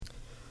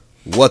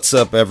What's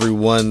up,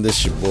 everyone? This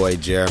is your boy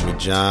Jeremy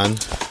John.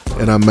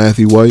 And I'm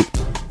Matthew White.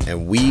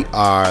 And we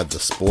are the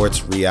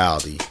Sports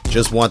Reality.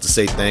 Just want to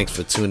say thanks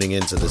for tuning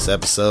into this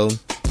episode.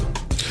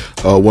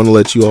 Want to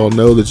let you all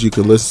know that you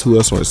can listen to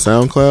us on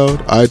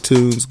SoundCloud,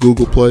 iTunes,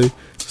 Google Play,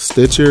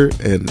 Stitcher,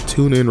 and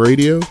TuneIn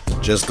Radio.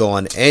 Just go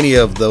on any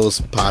of those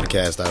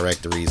podcast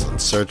directories and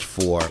search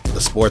for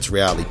the Sports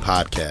Reality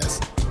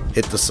Podcast.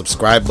 Hit the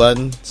subscribe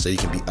button so you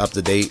can be up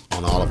to date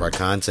on all of our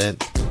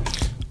content.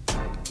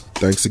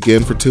 Thanks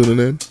again for tuning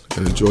in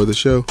and enjoy the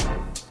show.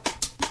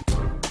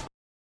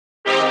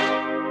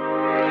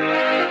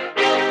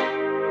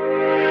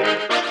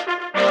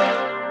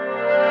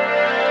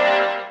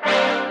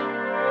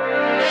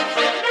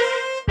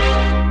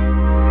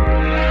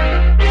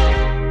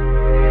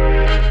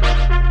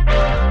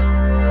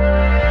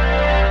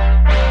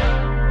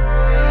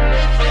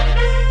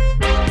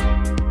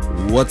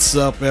 What's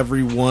up,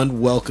 everyone?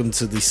 Welcome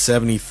to the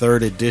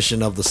 73rd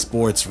edition of the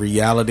Sports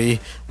Reality.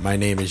 My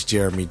name is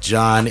Jeremy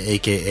John,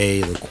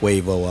 a.k.a. the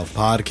Quavo of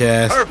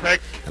podcast.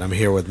 Perfect. And I'm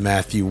here with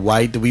Matthew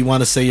White. Do we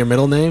want to say your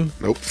middle name?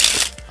 Nope.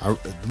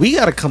 We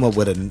got to come up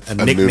with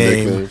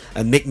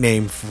a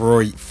nickname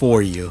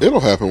for you. It'll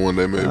happen one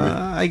day, maybe.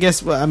 I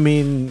guess, I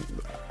mean,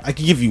 I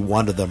could give you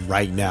one of them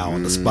right now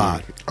on the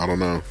spot. I don't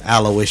know.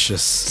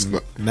 Aloysius.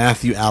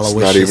 Matthew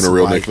Aloysius. It's not even a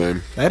real White.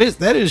 nickname. That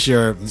is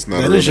your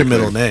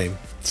middle name.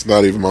 It's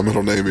not even my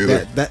middle name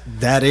either.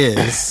 That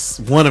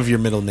is one of your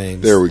middle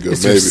names. There we go.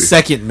 It's maybe your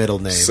second middle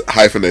name.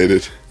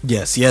 Hyphenated.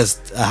 Yes,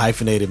 a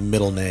hyphenated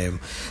middle name.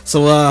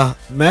 So,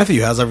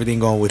 Matthew, how's everything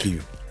going with you?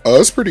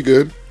 It's pretty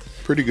good.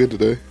 Pretty good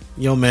today.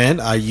 Yo,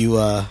 man, are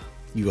you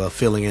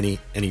feeling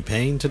any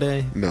pain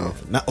today? No.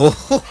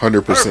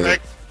 100%.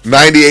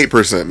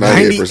 98%.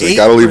 98%.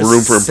 Gotta leave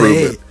room for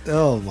improvement.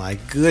 Oh my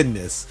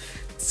goodness,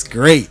 it's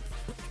great.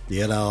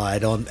 I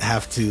don't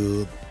have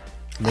to.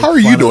 How are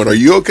you doing? Are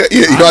you okay? Yeah,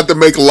 you don't have to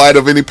make light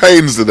of any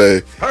pains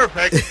today.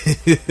 Perfect.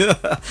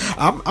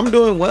 I'm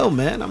doing well,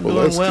 man. I'm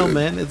doing well, good.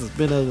 man. It's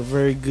been a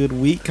very good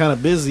week. Kind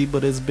of busy,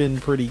 but it's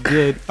been pretty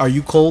good. Are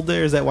you cold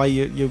there? Is that why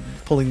you're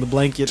pulling the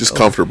blanket? Just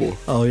comfortable.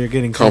 Oh, you're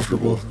getting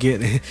comfortable.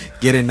 Getting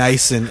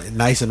nice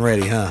and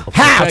ready, huh?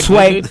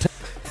 Wait.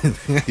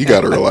 You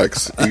gotta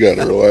relax.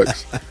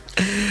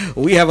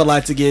 We have a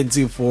lot to get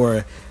into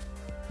for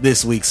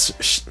this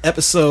week's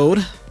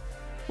episode.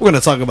 We're going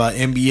to talk about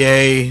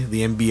NBA,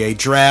 the NBA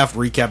draft,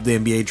 recap the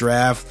NBA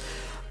draft.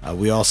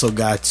 We also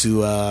got to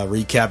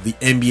recap the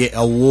NBA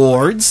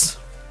awards.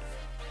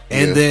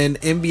 And then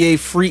NBA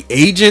free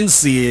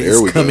agency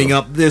is coming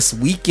up this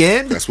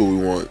weekend. That's what we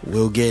want.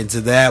 We'll get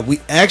into that.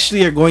 We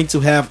actually are going to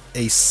have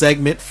a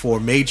segment for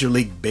Major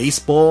League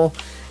Baseball.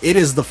 It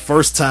is the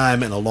first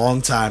time in a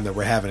long time that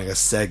we're having a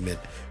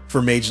segment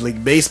for Major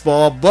League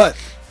Baseball, but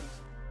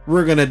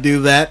we're going to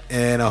do that,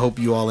 and I hope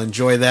you all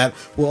enjoy that.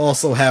 We'll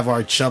also have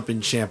our Chump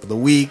and Champ of the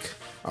Week,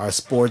 our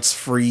Sports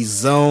Free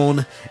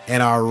Zone,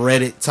 and our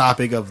Reddit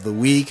Topic of the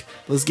Week.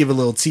 Let's give a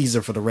little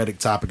teaser for the Reddit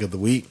Topic of the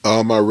Week.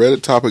 My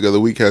Reddit Topic of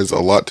the Week has a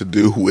lot to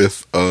do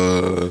with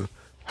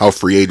how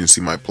free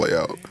agency might play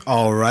out.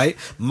 All right.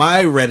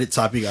 My Reddit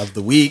Topic of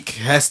the Week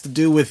has to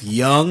do with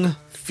young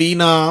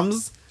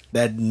phenoms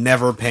that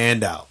never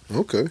panned out.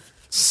 Okay.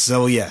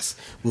 So, yes,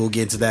 we'll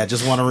get into that.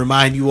 Just want to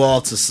remind you all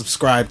to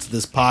subscribe to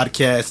this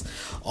podcast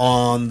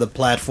on the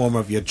platform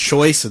of your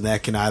choice, and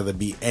that can either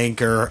be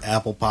Anchor,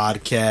 Apple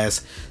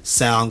Podcasts,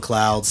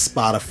 SoundCloud,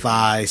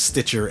 Spotify,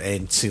 Stitcher,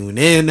 and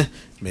TuneIn.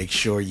 Make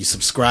sure you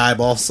subscribe.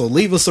 Also,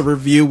 leave us a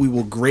review. We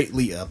will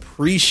greatly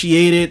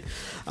appreciate it.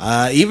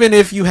 Even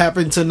if you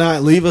happen to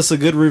not leave us a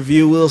good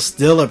review, we'll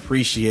still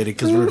appreciate it,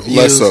 because reviews...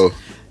 Less so.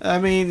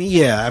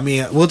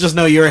 We'll just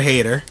know you're a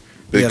hater.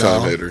 Big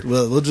time hater.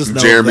 We'll just know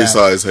Jeremy that.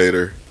 size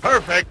hater.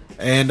 Perfect.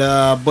 And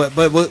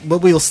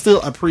but we'll still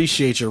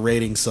appreciate your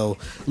rating. So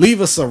leave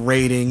us a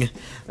rating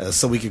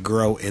so we could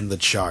grow in the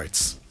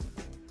charts.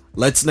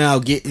 Let's now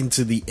get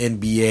into the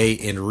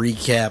NBA and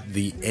recap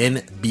the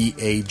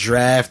NBA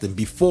draft. And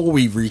before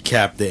we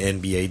recap the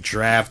NBA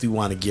draft, we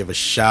want to give a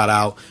shout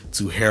out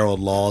to Harold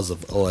Laws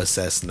of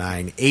OSS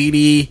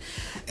 980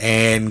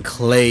 and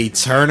Clay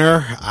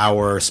Turner,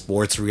 our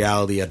sports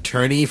reality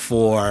attorney,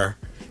 for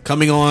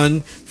coming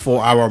on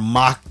for our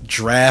mock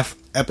draft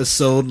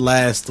episode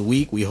last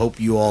week. We hope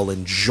you all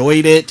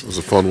enjoyed it. It was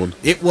a fun one.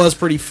 It was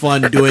pretty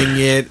fun doing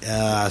it.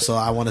 So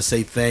I want to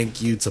say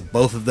thank you to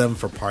both of them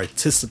for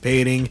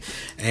participating.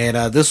 And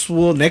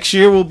next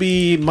year will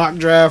be mock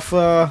draft,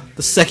 the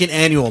second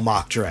annual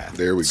mock draft.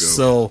 There we go.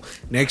 So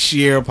next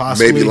year,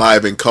 possibly maybe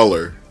live in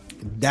color.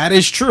 That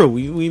is true.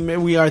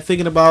 We are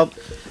thinking about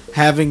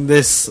having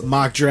this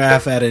mock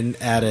draft at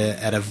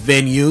a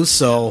venue.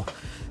 So.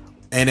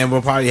 And then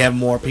we'll probably have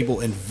more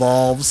people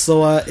involved.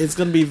 So it's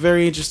going to be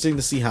very interesting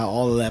to see how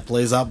all of that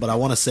plays out. But I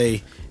want to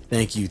say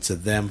thank you to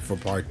them for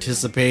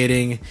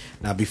participating.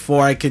 Now,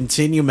 before I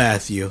continue,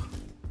 Matthew,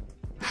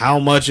 how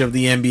much of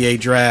the NBA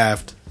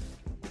draft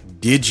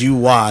did you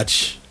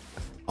watch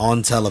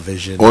on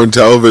television? On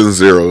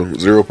television,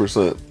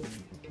 0%.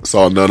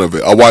 Saw none of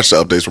it. I watched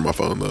the updates from my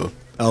phone, though.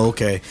 Oh,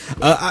 okay.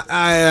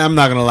 I'm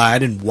not gonna lie, I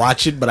didn't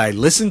watch it, but I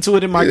listened to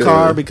it in my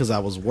car because I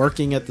was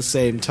working at the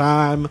same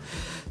time.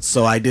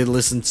 So I did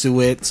listen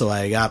to it. So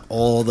I got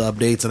all the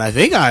updates, and I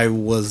think I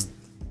was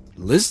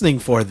listening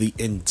for the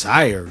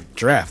entire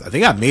draft. I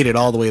think I made it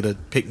all the way to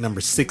pick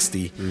number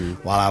 60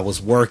 while I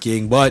was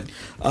working. But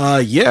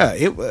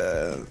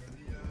Atlanta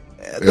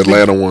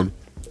won.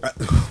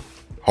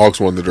 Hawks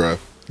won the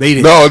draft. They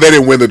didn't. No, they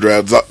didn't win the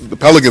draft. The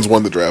Pelicans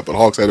won the draft, but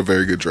Hawks had a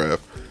very good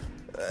draft.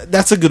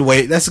 That's a good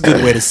way. That's a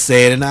good way to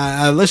say it.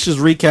 And let's just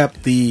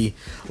recap the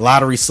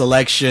lottery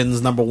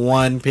selections. Number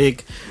 1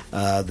 pick,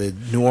 the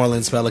New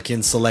Orleans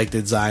Pelicans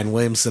selected Zion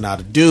Williamson out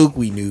of Duke.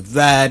 We knew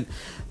that.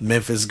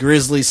 Memphis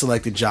Grizzlies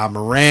selected John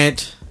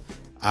Morant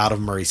out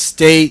of Murray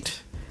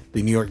State.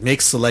 The New York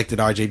Knicks selected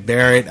R.J.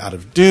 Barrett out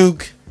of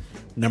Duke.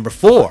 Number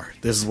 4,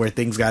 this is where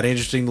things got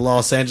interesting. The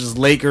Los Angeles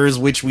Lakers,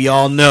 which we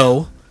all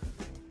know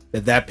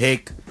that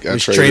pick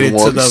was traded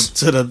to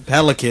the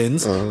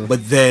Pelicans,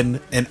 but then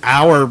an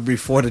hour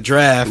before the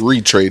draft,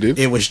 retraded.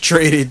 It was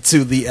traded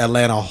to the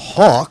Atlanta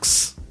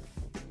Hawks.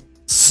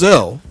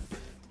 So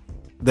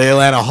the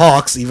Atlanta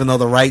Hawks, even though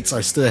the rights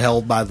are still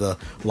held by the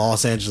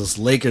Los Angeles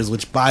Lakers,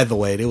 which, by the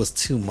way, it was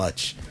too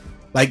much.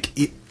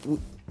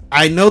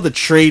 I know the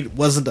trade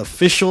wasn't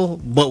official,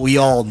 but we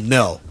all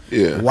know.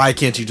 Yeah. Why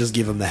can't you just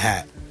give him the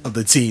hat of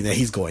the team that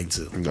he's going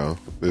to? No,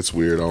 it's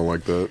weird. I don't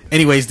like that.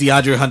 Anyways,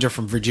 DeAndre Hunter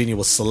from Virginia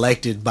was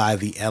selected by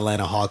the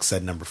Atlanta Hawks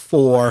at number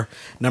 4.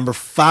 Number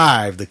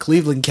 5, the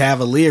Cleveland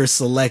Cavaliers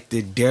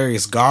selected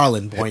Darius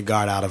Garland, point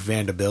guard out of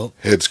Vanderbilt.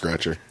 Head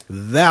scratcher.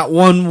 That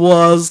one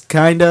was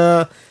kind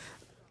of...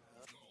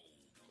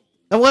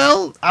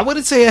 Well, I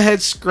wouldn't say a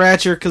head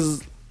scratcher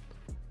because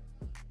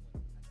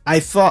I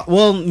thought...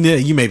 Well, yeah,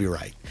 you may be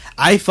right.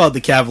 I thought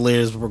the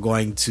Cavaliers were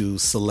going to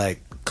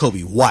select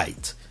Kobe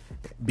White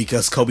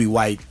because Kobe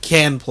White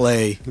can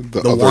play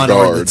the 1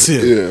 or the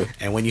 2. Yeah.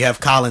 And when you have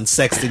Colin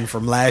Sexton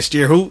from last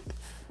year, who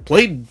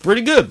played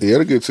pretty good. He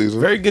had a good season.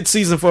 Very good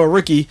season for a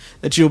rookie,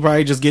 that you'll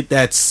probably just get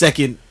that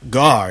second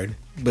guard.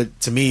 But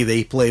to me,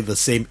 they play the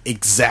same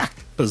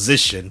exact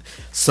position.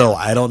 So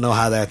I don't know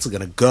how that's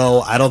going to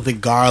go. I don't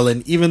think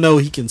Garland, even though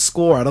he can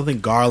score, I don't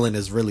think Garland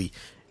is really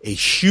a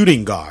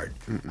shooting guard.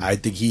 I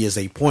think he is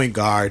a point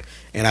guard.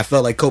 And I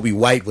felt like Kobe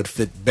White would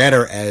fit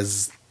better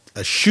as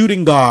a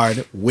shooting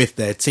guard with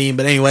that team.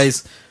 But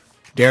anyways,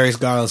 Darius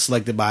Garland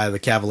selected by the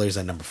Cavaliers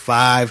at number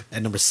 5.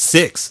 At number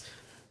 6,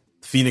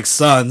 Phoenix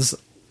Suns,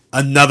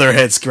 another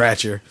head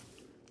scratcher,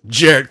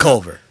 Jarrett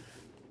Culver.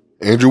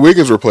 Andrew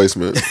Wiggins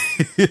replacement.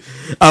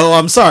 Oh,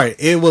 I'm sorry.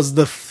 It was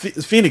the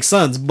Phoenix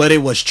Suns, but it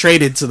was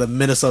traded to the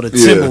Minnesota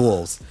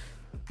Timberwolves.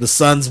 The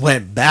Suns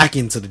went back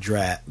into the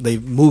draft. They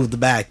moved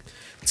back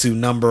to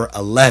number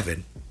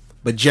 11.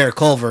 But Jarrett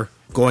Culver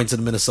going to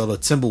the Minnesota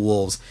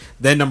Timberwolves.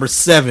 Then number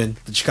 7,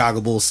 the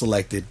Chicago Bulls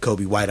selected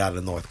Kobe White out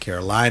of North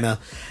Carolina.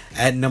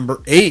 At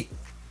number 8,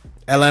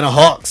 Atlanta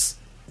Hawks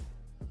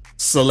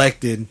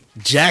selected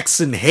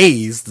Jackson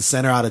Hayes, the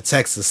center out of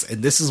Texas.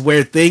 And this is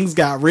where things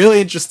got real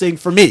interesting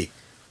for me.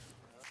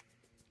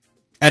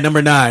 At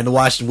number 9, the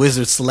Washington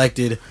Wizards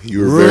selected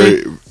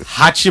Rui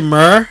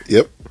Hachimura.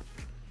 Yep.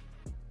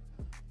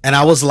 And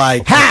I was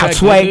like,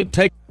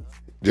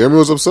 Jeremy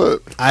was upset.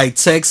 I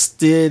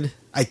text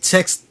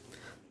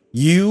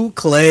you,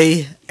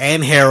 Clay,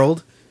 and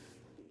Harold,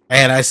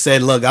 and I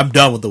said, look, I'm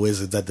done with the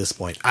Wizards at this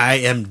point. I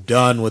am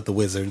done with the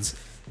Wizards.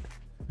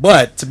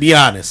 But to be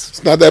honest,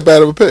 it's not that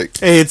bad of a pick.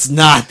 It's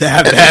not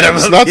that bad of a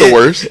pick. It's not the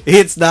worst.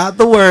 It's not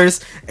the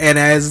worst. And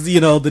as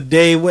you know,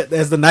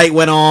 as the night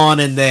went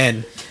on, and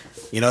then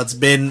it's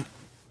been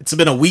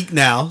a week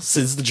now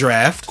since the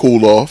draft.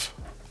 Cooled off.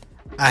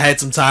 I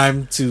had some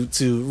time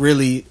to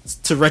really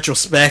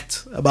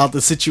retrospect about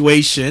the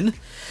situation,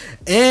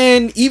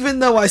 and even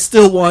though I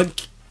still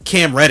want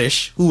Cam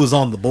Reddish, who was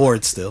on the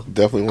board still,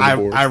 definitely on the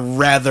board, I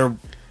rather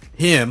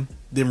him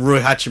than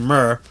Rui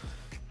Hachimura.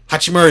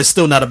 Hachimura is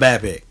still not a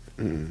bad pick.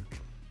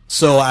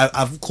 So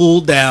I've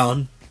cooled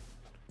down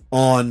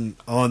on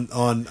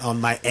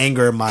my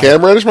anger.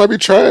 Cam Reddish might be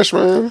trash,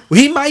 man.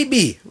 He might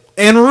be,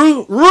 and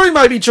Rui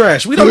might be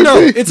trash. We don't know.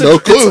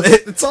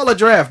 It's all a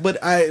draft. But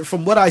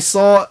from what I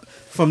saw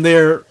from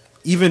their,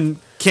 even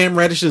Cam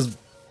Reddish's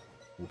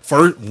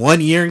first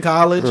 1 year in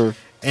college,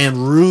 and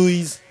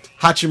Rui's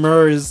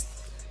Hachimura is,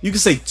 you can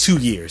say 2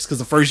 years, because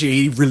the first year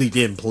he really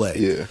didn't play.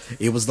 Yeah,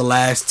 it was the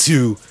last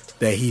 2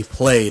 that he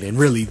played, and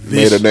really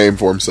made a name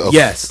for himself.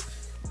 Yes,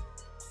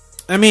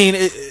 I mean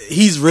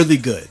he's really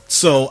good.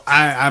 So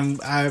I'm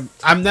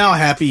now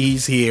happy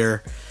he's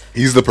here.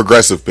 He's the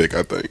progressive pick,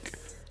 I think.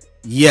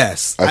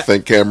 Yes, I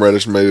think Cam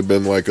Reddish may have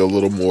been like a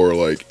little more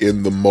like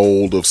in the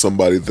mold of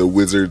somebody the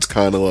Wizards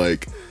kind of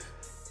like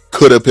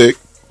could have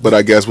picked, but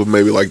I guess with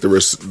maybe like the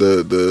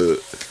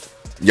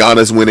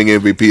Giannis winning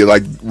MVP,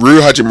 like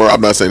Rui Hachimura. I'm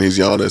not saying he's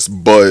Giannis,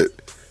 but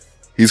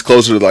he's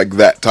closer to like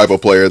that type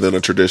of player than a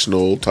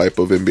traditional type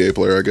of NBA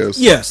player, I guess.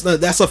 Yes,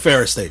 that's a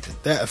fair statement.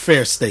 A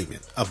fair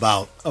statement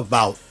about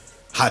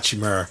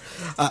Hachimura.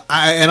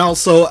 And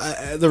also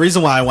the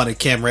reason why I wanted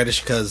Cam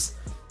Reddish, because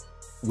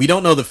we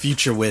don't know the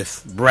future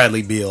with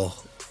Bradley Beal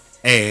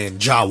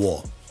and Ja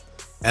Wall.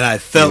 And I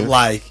felt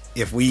like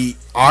if we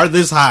are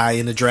this high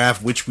in the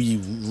draft, which we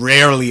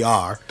rarely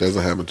are,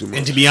 doesn't happen too much.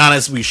 And to be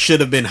honest, we should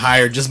have been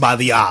higher just by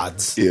the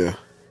odds. Yeah.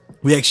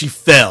 We actually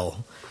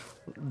fell.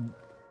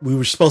 We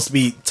were supposed to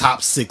be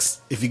top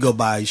 6 if you go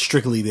by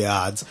strictly the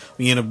odds.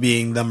 We ended up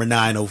being number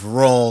 9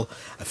 overall.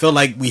 I feel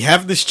like we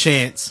have this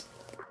chance.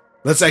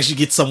 Let's actually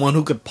get someone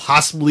who could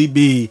possibly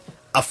be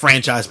a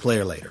franchise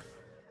player later.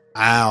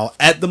 Now,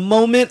 at the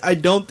moment, I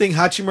don't think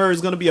Hachimura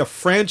is going to be a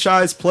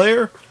franchise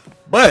player,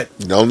 but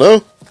don't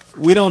know.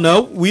 We don't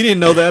know. We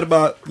didn't know that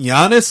about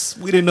Giannis.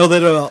 We didn't know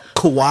that about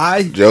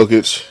Kawhi.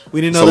 Jokic.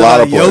 We didn't know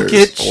that about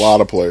Jokic. A lot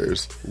of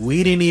players.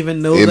 We didn't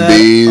even know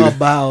Embiid. that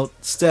about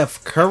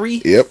Steph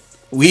Curry. Yep.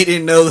 We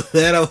didn't know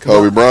that about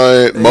Kobe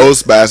Bryant.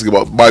 Most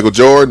basketball. Michael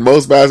Jordan.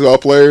 Most basketball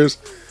players.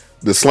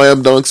 The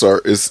slam dunks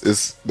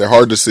they're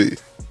hard to see.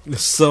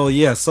 So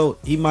yeah,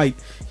 he might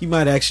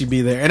actually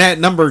be there. And at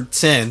number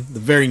 10, the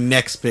very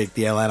next pick,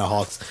 the Atlanta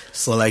Hawks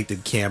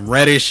selected Cam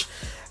Reddish.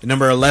 At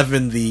number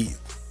 11, the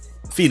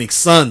Phoenix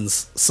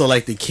Suns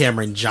selected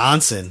Cameron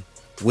Johnson,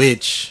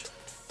 which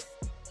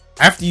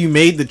after you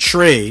made the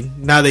trade,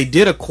 now they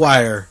did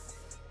acquire,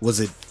 was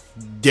it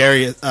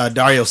Dario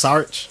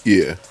Saric?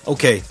 Yeah.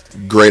 Okay.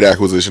 Great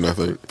acquisition, I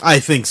think. I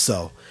think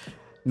so.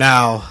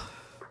 Now,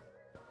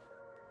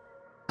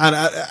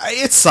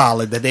 it's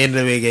solid that they ended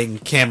up getting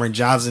Cameron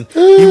Johnson.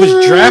 He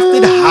was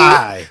drafted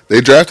high.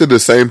 They drafted the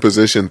same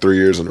position 3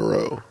 years in a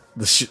row.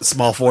 The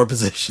small forward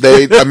position.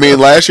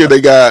 Last year they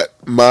got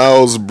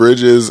Miles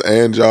Bridges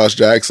and Josh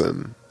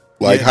Jackson.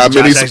 How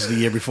many? Josh the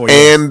year before,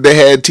 and they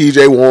had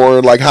T.J.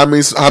 Warren. How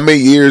many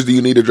years do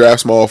you need to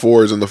draft small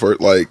forwards in the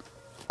first?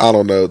 I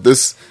don't know.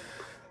 This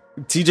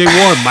T.J.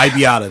 Warren might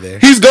be out of there.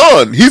 He's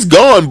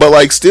gone.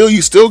 But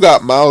you still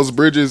got Miles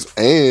Bridges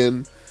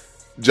and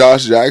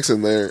Josh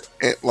Jackson there,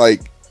 and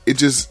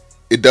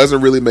it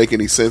doesn't really make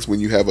any sense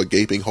when you have a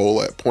gaping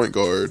hole at point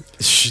guard.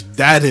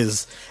 That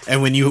is,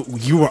 and when you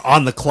were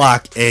on the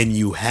clock and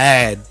you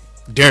had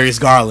Darius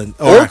Garland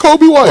or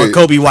Kobe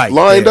White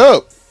lined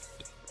up.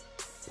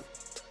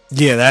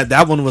 Yeah,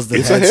 that one was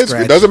the head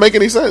scratch. It doesn't make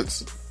any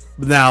sense.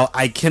 Now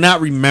I cannot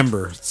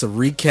remember. So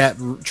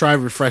try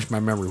and refresh my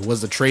memory.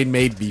 Was the trade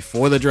made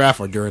before the draft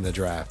or during the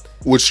draft?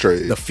 Which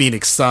trade? The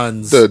Phoenix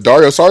Suns. The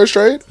Dario Saric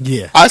trade?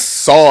 Yeah, I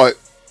saw it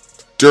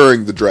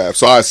during the draft,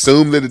 so I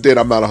assume that it did.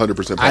 I'm not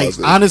 100%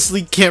 positive. I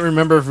honestly can't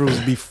remember if it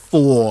was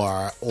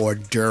before or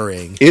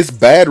during. It's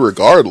bad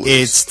regardless.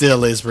 It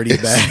still is pretty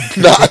bad.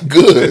 Not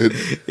good.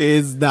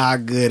 It's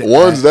not good.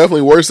 One's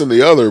definitely worse than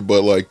the other,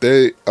 but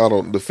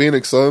the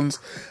Phoenix Suns,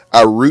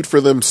 I root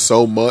for them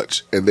so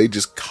much, and they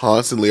just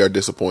constantly are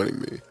disappointing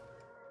me.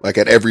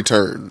 At every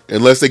turn.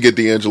 Unless they get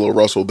D'Angelo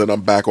Russell, then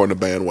I'm back on the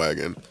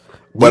bandwagon.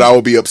 But I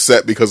will be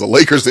upset because the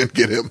Lakers didn't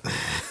get him.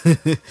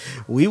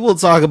 We will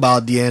talk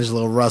about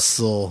D'Angelo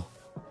Russell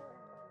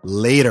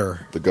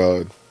later. The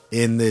God.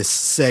 In this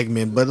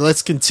segment. But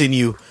let's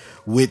continue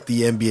with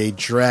the NBA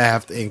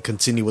draft and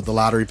continue with the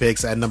lottery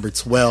picks. At number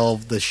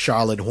 12, the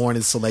Charlotte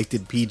Hornets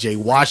selected PJ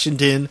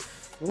Washington.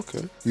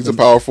 Okay. He's a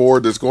power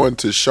forward that's going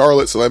to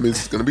Charlotte, so that means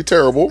it's going to be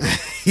terrible.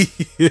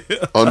 Yeah.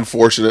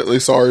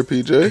 Unfortunately. Sorry,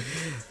 PJ.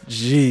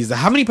 Jeez,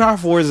 how many power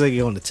forwards are they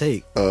going to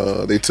take?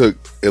 They took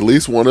at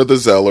least one of the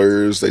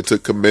Zellers. They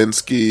took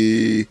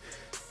Kaminsky.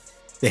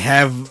 They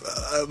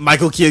have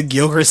Michael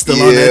Kidd-Gilchrist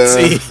still on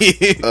that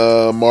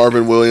team.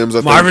 Marvin Williams.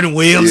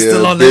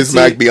 Still on that team.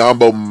 Bismack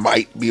Biyombo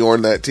might be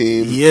on that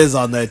team. He is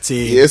on that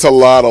team. It's a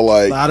lot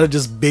of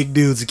just big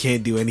dudes who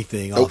can't do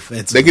anything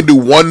offensively. They can do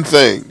one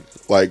thing.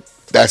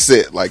 That's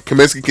it.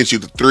 Kaminsky can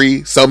shoot the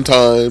 3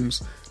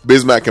 sometimes.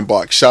 Bismack can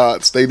block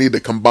shots. They need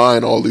to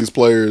combine all these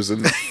players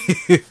and.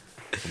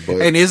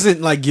 And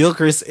isn't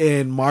Gilchrist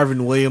and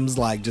Marvin Williams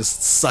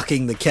just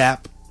sucking the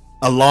cap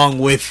along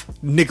with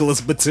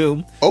Nicholas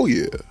Batum? Oh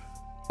yeah,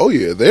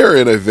 they're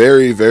in a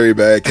very, very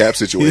bad cap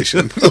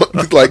situation.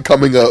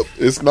 Coming up,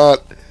 it's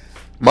not.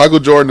 Michael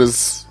Jordan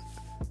is.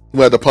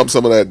 We had to pump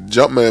some of that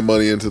Jumpman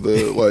money into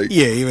the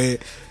he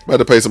had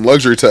to pay some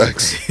luxury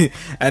tax.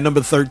 At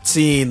number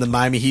 13, the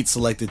Miami Heat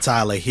selected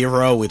Tyler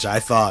Hero, which I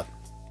thought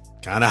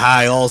kind of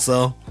high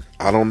also.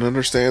 I don't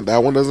understand.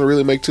 That one doesn't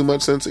really make too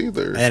much sense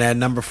either. And at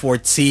number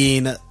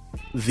 14,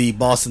 the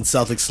Boston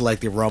Celtics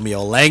selected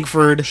Romeo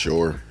Langford.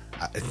 Sure.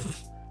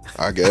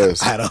 I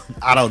guess. I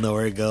don't know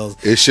where it goes.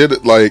 It should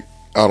I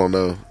don't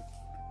know.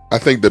 I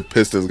think the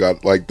Pistons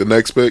got the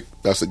next pick.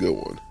 That's a good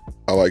one.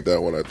 I like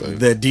that one, I think.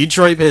 The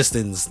Detroit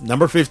Pistons,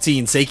 number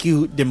 15,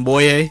 Sekou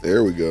Demboye.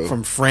 There we go.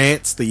 From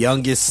France, the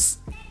youngest.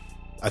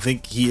 I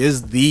think he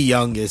is the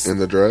youngest in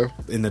the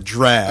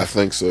draft. I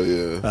think so,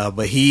 yeah.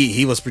 But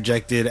he was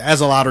projected as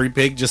a lottery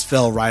pick, just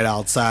fell right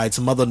outside.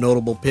 Some other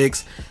notable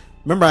picks.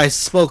 Remember, I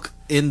spoke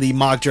in the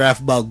mock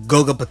draft about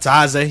Goga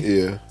Pataze.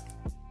 Yeah.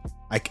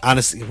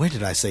 Honestly, where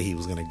did I say he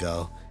was going to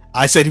go?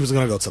 I said he was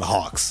going to go to the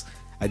Hawks.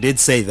 I did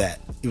say that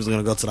he was going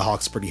to go to the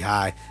Hawks pretty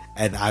high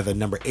at either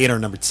number 8 or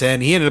number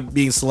 10. He ended up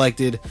being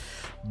selected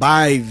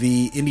by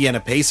the Indiana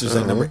Pacers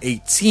at number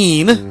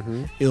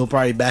 18. He'll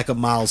probably back up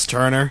Miles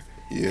Turner.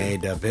 Yeah.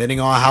 And depending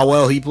on how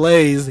well he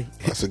plays, he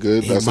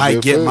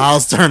might get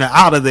Miles Turner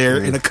out of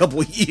there in a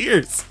couple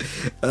years.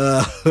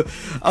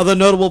 Other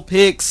notable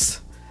picks: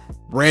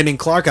 Brandon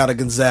Clark out of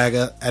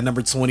Gonzaga at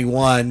number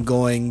 21,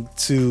 going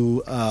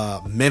to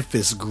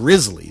Memphis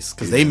Grizzlies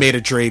because they made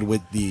a trade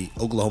with the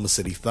Oklahoma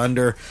City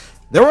Thunder.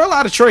 There were a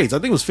lot of trades. I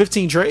think it was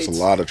 15 trades. It's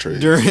a lot of trades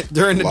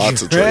during the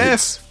Lots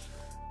draft.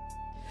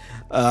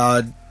 Of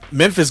trades.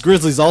 Memphis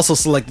Grizzlies also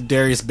selected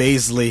Darius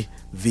Baisley,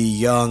 the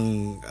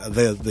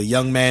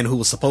young man who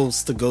was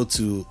supposed to go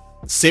to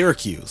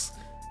Syracuse,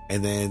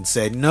 and then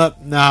said, "No,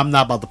 I'm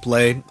not about to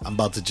play. I'm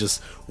about to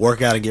just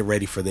work out and get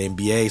ready for the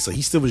NBA." So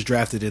he still was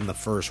drafted in the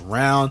first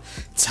round.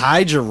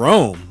 Ty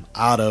Jerome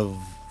out of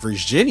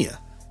Virginia.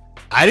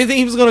 I didn't think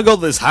he was going to go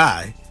this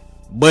high,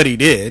 but he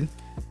did.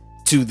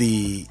 To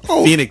the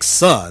Phoenix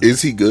Suns.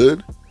 Is he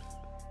good?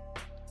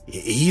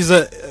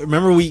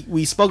 Remember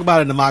we spoke about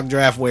it in the mock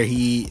draft where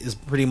he is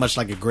pretty much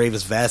like a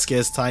Gravis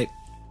Vasquez type.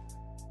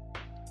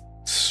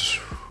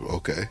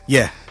 Okay.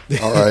 Yeah.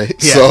 All right.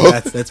 Yeah, so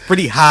that's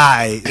pretty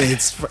high.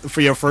 It's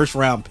for your first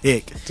round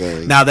pick.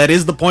 Dang. Now that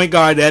is the point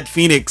guard that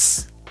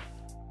Phoenix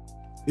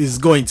is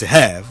going to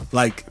have.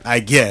 Like, I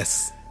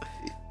guess.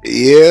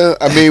 Yeah.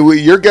 I mean,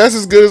 your guess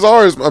is good as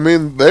ours. I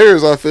mean,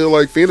 theirs. I feel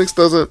like Phoenix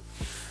doesn't.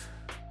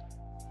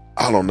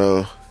 I don't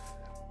know.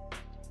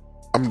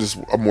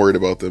 I'm worried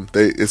about them.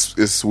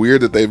 It's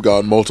weird that they've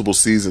gone multiple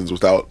seasons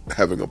without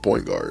having a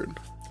point guard.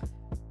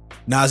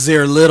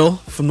 Nasir Little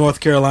from North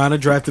Carolina,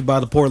 drafted by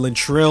the Portland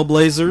Trail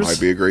Blazers. Might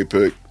be a great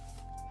pick.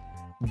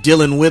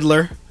 Dylan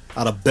Whittler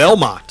out of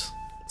Belmont,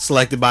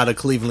 selected by the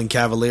Cleveland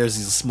Cavaliers.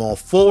 He's a small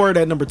forward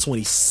at number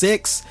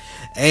 26.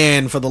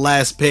 And for the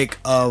last pick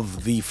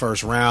of the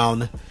first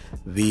round,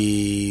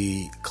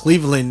 the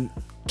Cleveland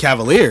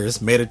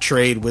Cavaliers made a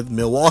trade with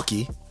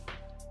Milwaukee.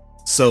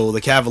 So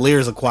the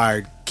Cavaliers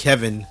acquired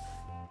Kevin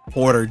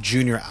Porter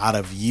Jr. out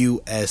of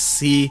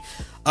USC.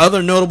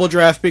 Other notable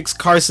draft picks: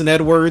 Carson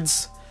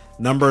Edwards,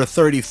 number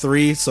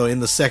 33. So in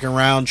the second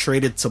round,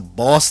 traded to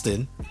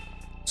Boston.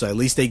 So at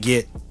least they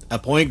get a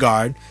point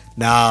guard.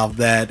 Now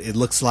that it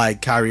looks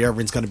like Kyrie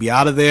Irving's going to be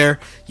out of there.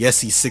 Yes,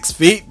 he's 6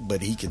 feet,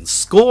 but he can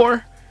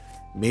score.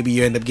 Maybe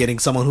you end up getting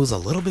someone who's a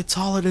little bit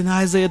taller than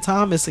Isaiah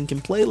Thomas and can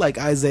play like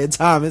Isaiah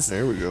Thomas.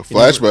 There we go.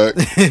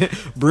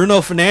 Flashback.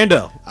 Bruno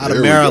Fernando out of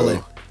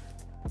Maryland.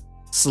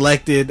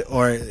 Selected,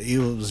 or he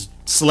was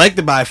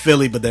selected by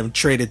Philly, but then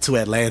traded to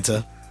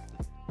Atlanta.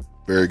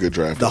 Very good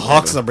draft. The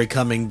Hawks are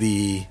becoming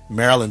the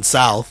Maryland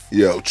South.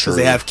 Yo, true. Because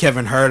they have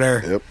Kevin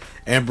Herter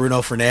and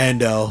Bruno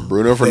Fernando.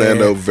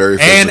 Very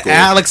physical. And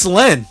Alex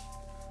Len.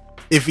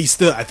 If he's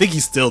still, I think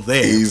he's still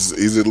there.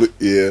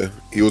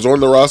 He was on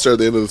the roster at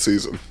the end of the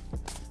season.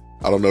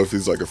 I don't know if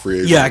he's like a free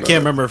agent. Yeah, I can't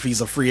remember if he's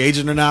a free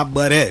agent or not,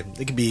 but hey,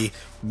 it could be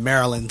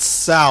Maryland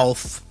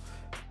South.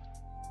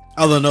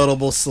 Other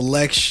notable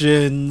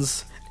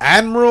selections: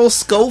 Admiral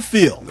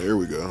Schofield. There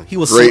we go. He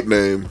was great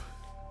name.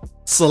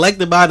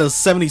 Selected by the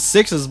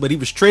 76ers, but he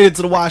was traded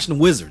to the Washington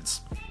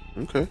Wizards.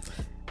 Okay.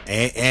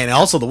 And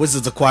also the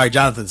Wizards acquired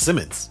Jonathan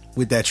Simmons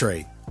with that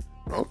trade.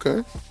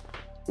 Okay.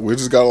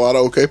 Wizards got a lot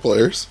of okay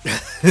players.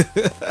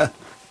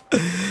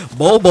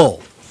 Bobo.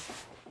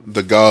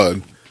 The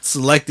God.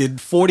 Selected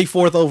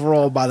 44th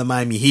overall by the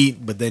Miami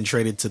Heat, but then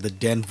traded to the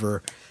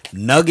Denver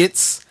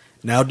Nuggets.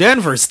 Now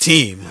Denver's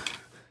team.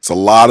 It's a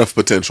lot of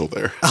potential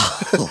there.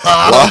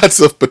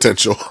 Lots of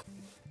potential.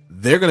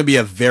 They're going to be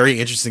a very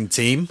interesting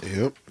team.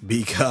 Yep.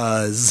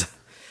 Because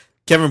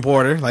Kevin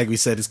Porter, like we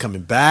said, is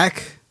coming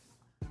back.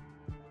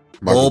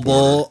 Michael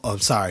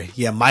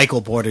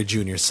Porter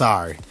Jr.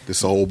 Sorry.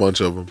 There's a whole bunch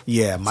of them.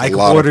 Yeah, Michael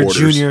Porter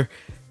Jr.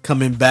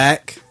 coming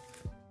back.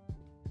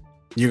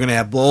 You're going to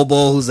have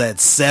Bobo, who's at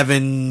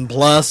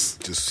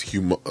 7+. Just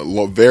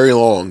very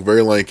long,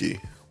 very lanky.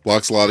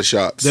 Blocks a lot of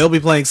shots. They'll be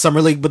playing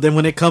Summer League, but then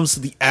when it comes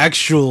to the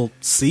actual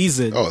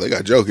season... Oh, they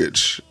got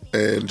Jokic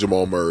and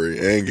Jamal Murray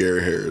and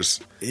Gary Harris.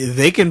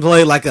 They can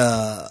play like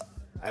a...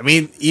 I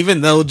mean,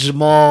 even though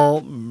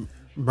Jamal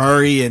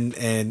Murray and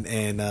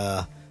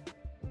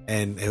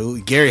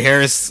Gary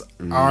Harris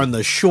are on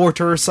the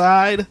shorter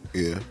side...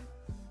 Yeah.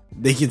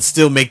 They can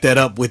still make that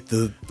up with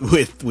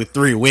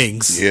three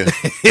wings. Yeah.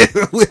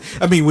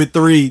 I mean, with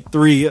three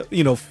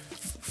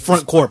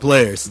front court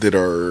players that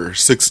are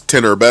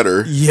 6'10" or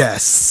better.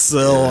 Yes,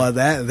 so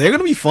that they're going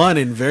to be fun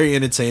and very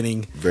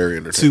entertaining. Very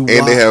entertaining,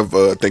 and they have,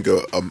 I think,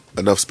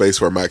 enough space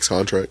for a max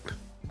contract.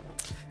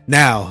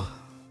 Now,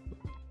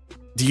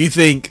 do you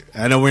think?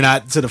 I know we're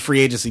not to the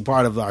free agency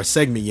part of our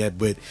segment yet,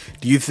 but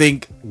do you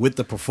think with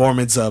the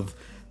performance of,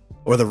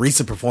 or the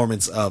recent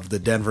performance of the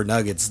Denver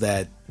Nuggets,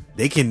 that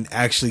they can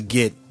actually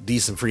get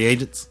decent free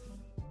agents?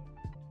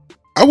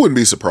 I wouldn't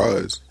be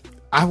surprised.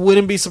 I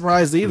wouldn't be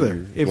surprised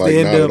either if like,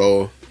 they not at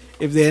all.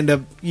 If they end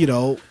up,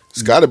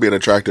 it's got to be an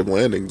attractive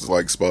landing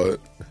spot.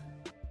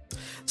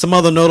 Some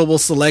other notable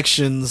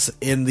selections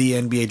in the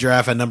NBA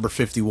draft: at number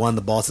 51,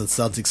 the Boston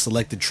Celtics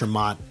selected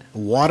Tremont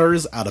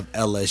Waters out of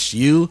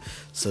LSU.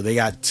 So they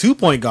got 2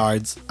 point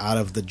guards out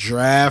of the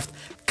draft.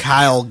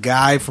 Kyle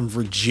Guy from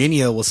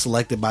Virginia was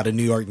selected by the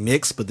New York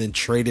Knicks, but then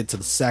traded to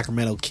the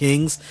Sacramento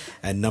Kings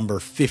at number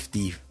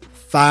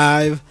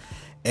 55.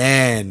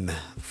 And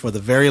for the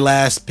very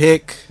last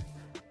pick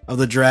of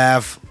the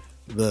draft,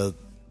 the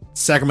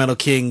Sacramento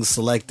Kings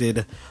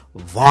selected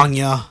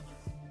Vanja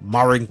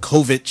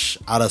Marinkovic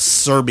out of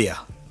Serbia.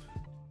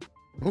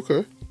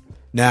 Okay.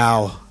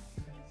 Now,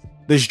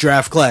 this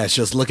draft class,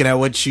 just looking at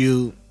what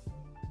we're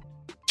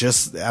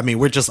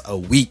just a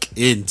week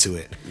into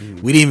it.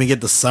 We didn't even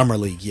get the Summer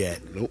League yet.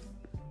 Nope.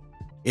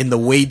 In the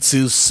way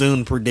too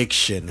soon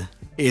prediction,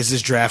 is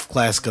this draft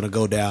class going to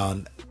go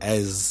down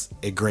as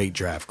a great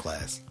draft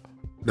class?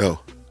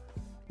 No.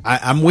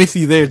 I'm with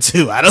you there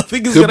too. I don't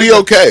think It'll be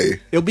okay.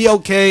 It'll be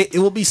okay. It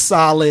will be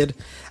solid.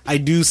 I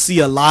do see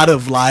a lot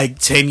of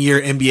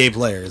 10-year NBA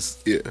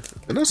players. Yeah,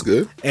 and that's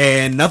good.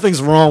 And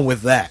nothing's wrong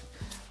with that.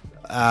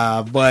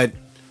 But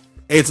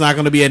it's not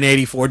going to be an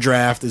 84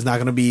 draft. It's not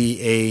going to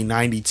be a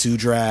 92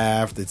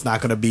 draft. It's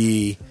not going to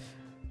be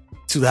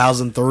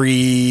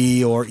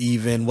 2003 or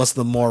even, what's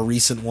the more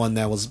recent one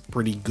that was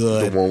pretty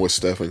good? The one with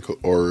Stephen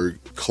or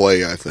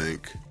Clay, I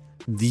think.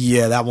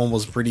 Yeah, that one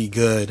was pretty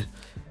good.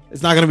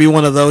 It's not going to be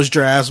one of those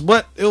drafts,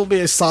 but it will be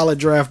a solid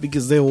draft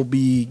because there will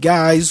be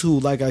guys who,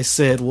 like I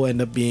said, will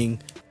end up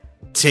being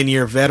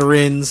 10-year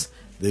veterans.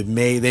 They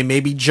may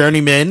be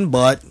journeymen,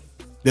 but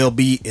they'll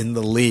be in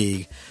the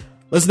league.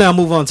 Let's now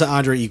move on to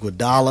Andre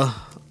Iguodala.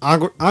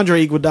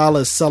 Andre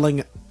Iguodala is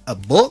selling a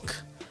book,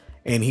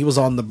 and he was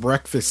on the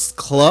Breakfast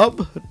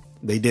Club.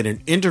 They did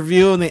an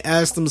interview, and they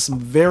asked him some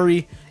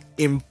very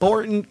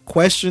important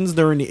questions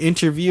during the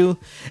interview.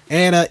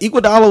 And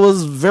Iguodala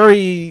was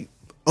very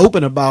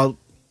open about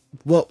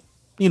what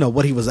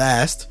he was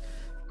asked.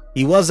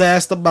 He was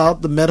asked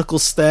about the medical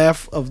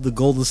staff of the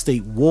Golden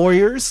State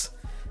Warriors.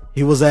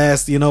 He was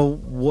asked,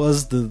 were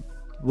the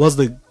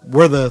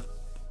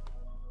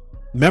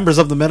members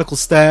of the medical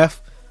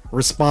staff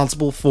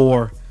responsible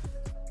for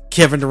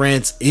Kevin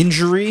Durant's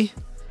injury?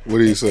 What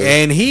did he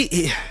say? And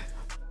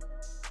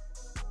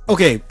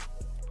okay,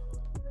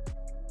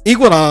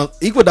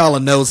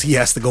 Iguodala knows he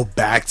has to go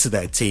back to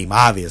that team,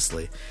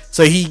 obviously.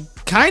 So he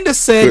kind of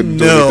said Couldn't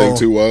do no. anything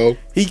too well.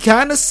 He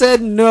kind of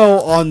said no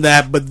on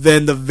that, but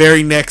then the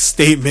very next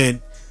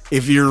statement,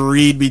 if you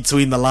read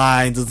between the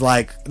lines, is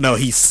no,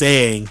 he's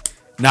saying,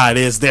 it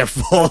is their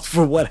fault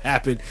for what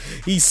happened.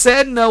 He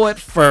said no at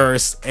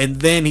first, and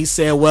then he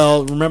said,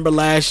 well, remember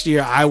last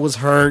year I was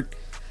hurt,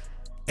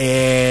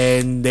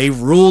 and they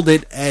ruled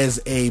it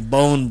as a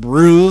bone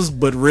bruise,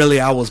 but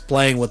really I was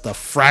playing with a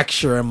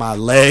fracture in my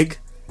leg.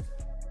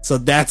 So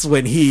that's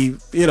when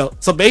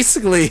so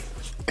basically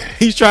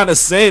he's trying to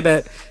say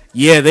that,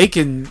 they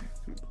can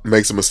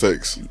make some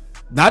mistakes.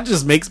 Not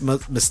just make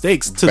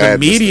mistakes. To Bad the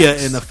media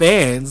mistakes. and the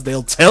fans,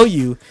 they'll tell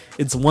you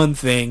it's one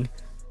thing,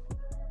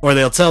 or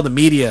they'll tell the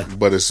media,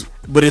 but it's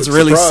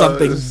really surprise.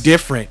 something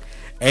different.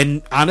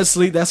 And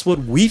honestly, that's what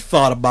we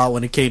thought about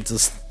when it came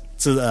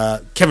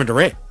to Kevin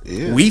Durant.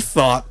 Yeah. We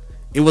thought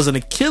it was an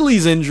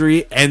Achilles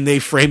injury, and they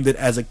framed it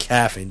as a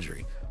calf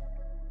injury.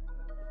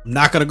 I'm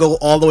not going to go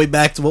all the way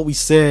back to what we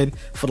said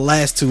for the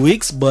last 2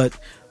 weeks, but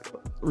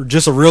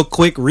just a real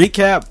quick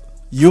recap.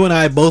 You and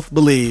I both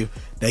believe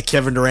that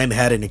Kevin Durant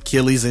had an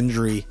Achilles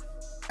injury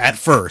at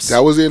first. That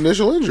was the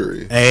initial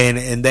injury.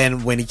 And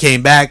then when he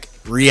came back,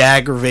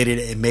 re-aggravated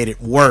it and made it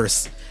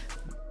worse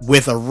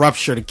with a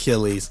ruptured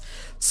Achilles.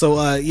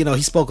 So,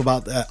 he spoke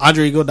about that.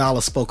 Andre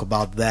Iguodala spoke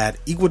about that.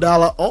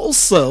 Iguodala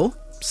also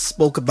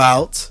spoke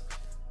about,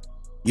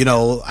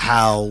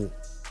 how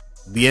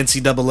the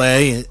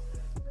NCAA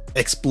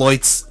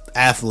exploits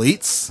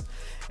athletes.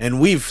 And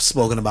we've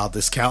spoken about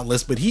this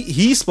countless, but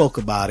he spoke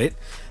about it.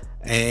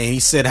 And he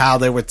said how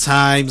there were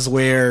times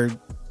where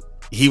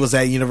he was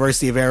at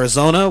University of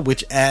Arizona,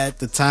 which at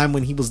the time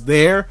when he was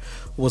there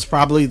was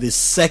probably the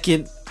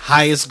second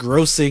highest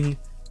grossing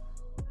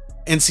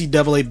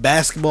NCAA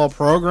basketball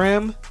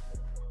program.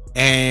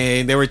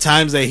 And there were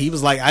times that he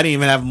was like, I didn't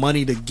even have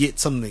money to get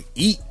something to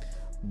eat,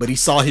 but he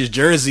saw his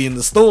jersey in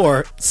the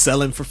store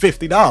selling for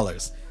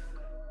 $50.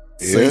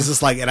 So he's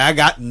just like, and I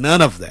got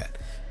none of that.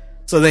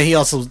 So then he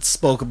also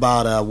spoke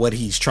about what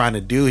he's trying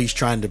to do. He's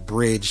trying to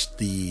bridge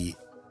the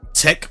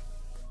tech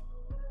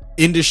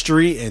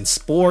industry and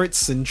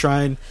sports and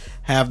try and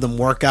have them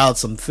work out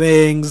some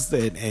things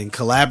and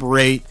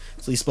collaborate.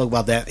 So he spoke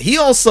about that. He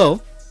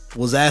also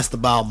was asked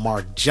about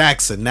Mark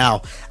Jackson.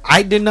 Now,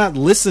 I did not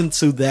listen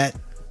to that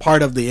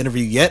part of the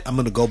interview yet. I'm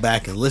going to go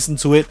back and listen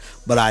to it,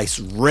 but I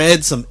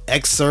read some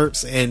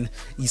excerpts, and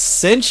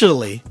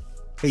essentially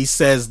he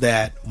says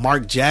that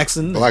Mark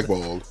Jackson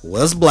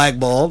was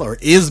blackballed or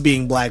is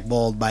being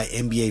blackballed by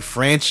NBA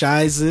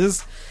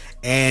franchises.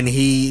 And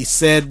he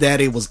said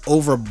that it was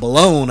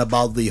overblown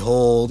about the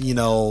whole,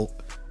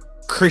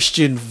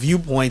 Christian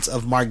viewpoints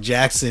of Mark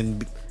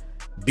Jackson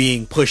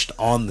being pushed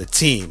on the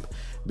team.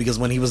 Because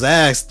when he was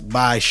asked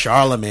by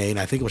Charlemagne,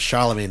 I think it was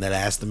Charlemagne that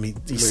asked him, he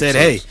said,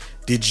 sense.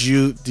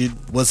 Hey,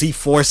 was he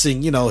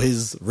forcing,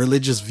 his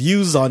religious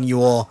views on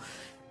you all?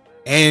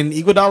 And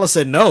Iguodala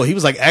said no. He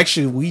was like,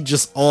 actually,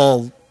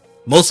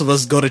 most of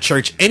us go to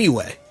church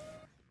anyway.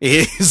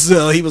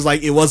 So he was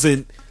like, it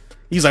wasn't.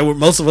 He's like, well,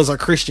 most of us are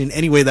Christian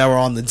anyway that were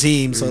on the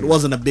team, so it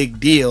wasn't a big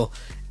deal,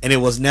 and it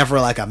was never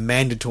like a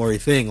mandatory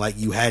thing, like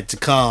you had to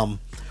come,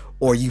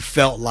 or you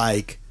felt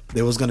like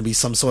there was going to be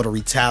some sort of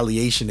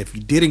retaliation if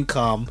you didn't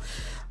come.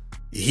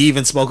 He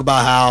even spoke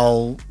about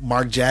how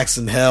Mark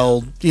Jackson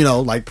held,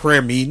 like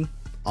prayer meeting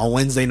on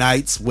Wednesday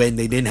nights when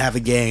they didn't have a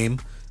game.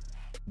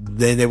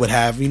 Then they would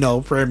have,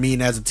 prayer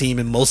meeting as a team,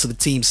 and most of the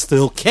teams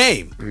still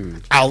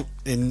came out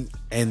and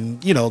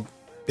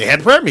they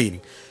had prayer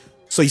meeting.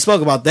 So he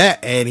spoke about that,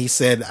 and he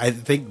said, I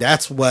think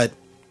that's what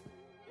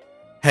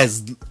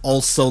has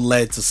also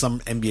led to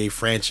some NBA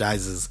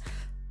franchises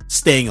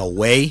staying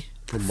away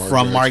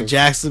from Mark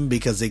Jackson,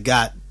 because it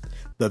got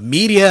the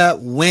media,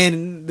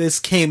 when this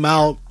came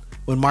out,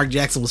 when Mark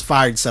Jackson was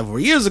fired several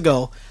years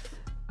ago,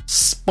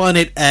 spun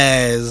it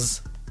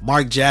as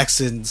Mark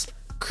Jackson's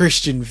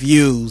Christian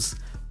views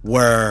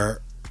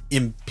were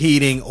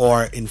impeding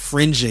or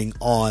infringing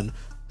on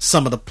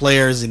some of the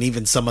players and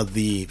even some of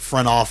the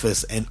front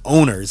office and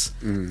owners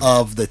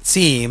of the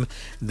team.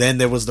 Then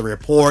there was the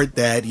report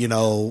that,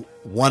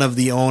 one of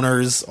the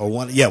owners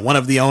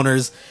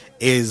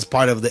is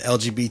part of the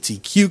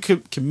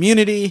LGBTQ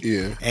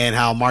community, and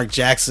how Mark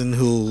Jackson,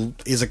 who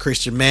is a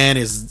Christian man,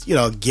 is,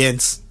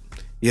 against,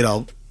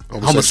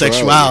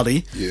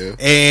 homosexuality.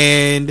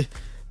 And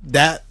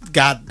that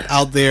got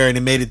out there, and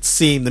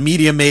the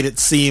media made it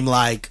seem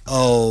like,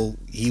 oh,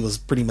 he was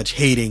pretty much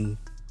hating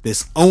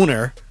this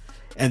owner,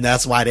 and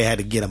that's why they had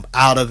to get him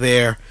out of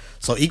there.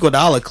 So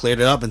Iguodala cleared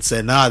it up and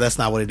said, nah, that's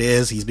not what it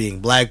is. He's being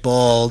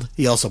blackballed.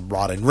 He also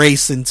brought in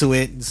race into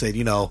it and said,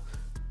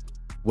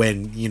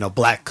 when,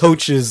 black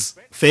coaches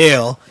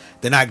fail,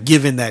 they're not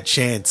given that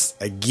chance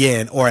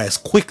again or as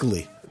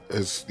quickly.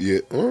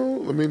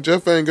 Well, I mean,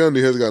 Jeff Van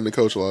Gundy has gotten to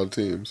coach a lot of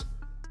teams.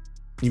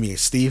 You mean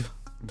Steve?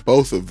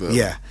 Both of them.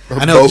 Yeah.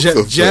 I know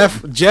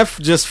Jeff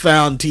just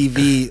found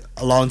TV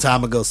a long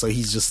time ago, so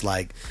he's just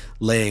like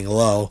laying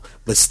low.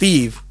 But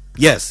Steve,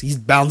 yes, he's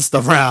bounced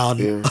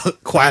around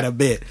quite a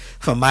bit,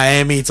 from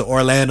Miami to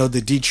Orlando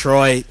to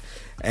Detroit,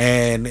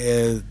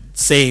 and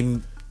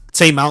same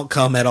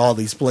outcome at all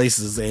these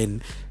places.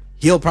 And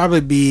he'll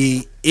probably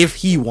be, if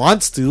he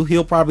wants to,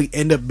 he'll probably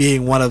end up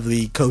being one of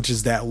the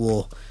coaches that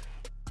will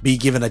be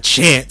given a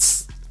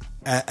chance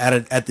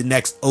at the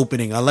next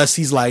opening, unless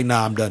he's like,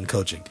 nah, I'm done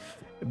coaching.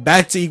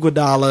 Back to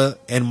Iguodala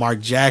and Mark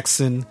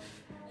Jackson.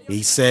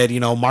 He said,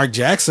 Mark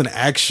Jackson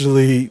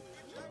actually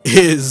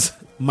is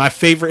my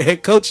favorite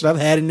head coach that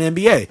I've had in the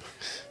NBA.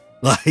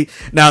 Like,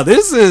 now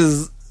this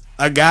is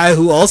a guy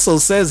who also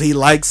says he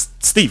likes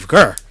Steve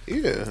Kerr.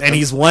 Yeah. And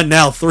he's won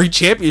now 3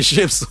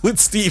 championships with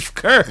Steve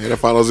Kerr. And a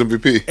finals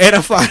MVP.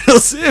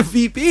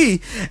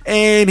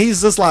 And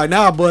he's just like,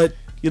 nah, but,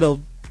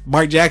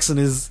 Mark Jackson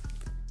is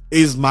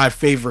my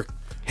favorite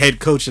head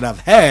coach that I've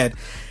had.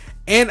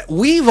 And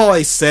we've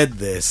always said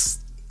this,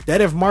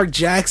 that if Mark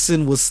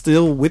Jackson was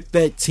still with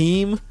that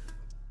team,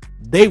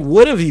 they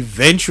would have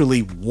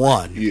eventually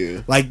won.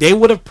 Yeah. Like, they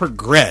would have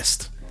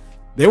progressed.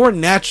 They were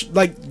natural.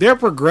 Like, their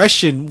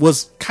progression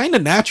was kind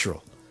of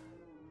natural.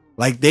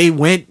 Like, they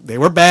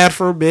were bad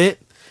for a bit.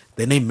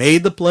 Then they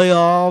made the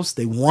playoffs.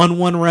 They won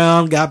one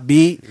round, got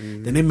beat.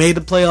 Then they made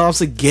the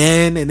playoffs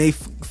again, and they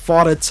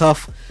fought a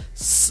tough,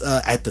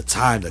 at the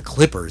time, the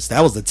Clippers.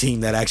 That was the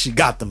team that actually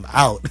got them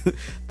out.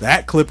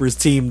 That Clippers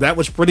team, that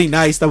was pretty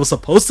nice. That was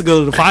supposed to go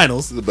to the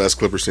finals. The best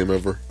Clippers team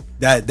ever.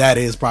 That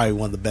is probably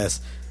one of the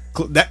best.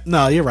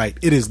 No, you're right.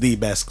 It is the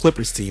best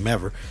Clippers team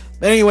ever.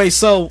 But anyway,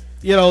 so,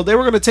 they were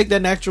going to take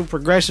that natural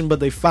progression, but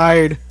they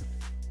fired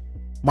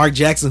Mark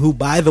Jackson, who,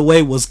 by the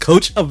way, was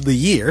coach of the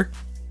year.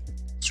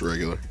 It's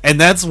regular.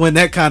 And that's when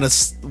that kind of...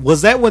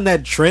 Was that when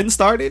that trend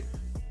started?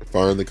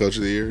 Firing the coach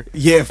of the year?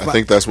 Yeah. I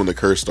think that's when the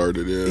curse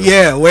started, yeah.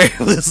 Yeah, where it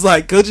was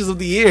like, coaches of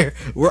the year,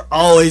 we're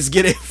always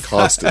getting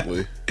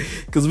constantly.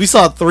 Because we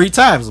saw it 3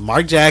 times.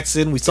 Mark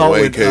Jackson, we saw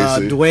it with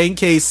Dwayne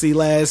Casey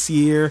last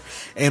year,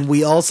 and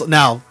we also...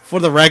 Now, for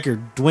the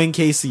record, Dwayne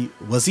Casey,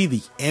 was he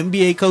the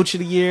NBA coach of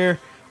the year,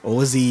 or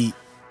was he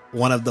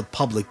one of the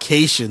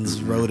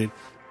publications wrote it?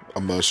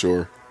 I'm not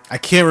sure. I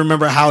can't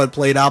remember how it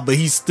played out, but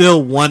he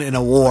still won an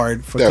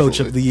award for Coach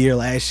of the Year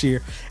last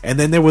year. And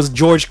then there was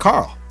George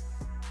Karl.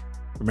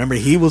 Remember,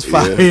 he was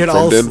fired from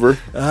also. Denver?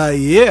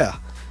 Yeah.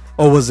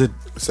 Or was it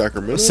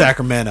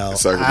Sacramento?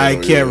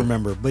 I can't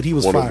remember, but he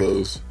was one fired. Of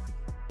those.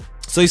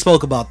 So he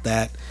spoke about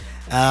that.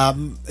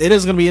 It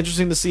is going to be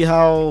interesting to see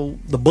how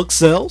the book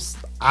sells.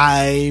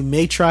 I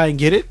may try and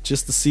get it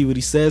just to see what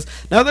he says.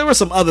 Now, there were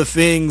some other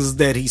things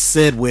that he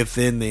said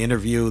within the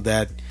interview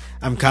that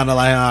I'm kind of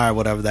like, all right,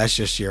 whatever. That's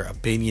just your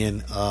opinion,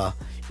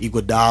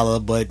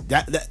 Iguodala. But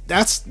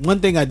that's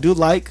one thing I do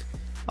like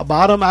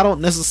about him. I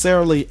don't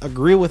necessarily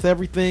agree with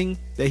everything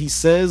that he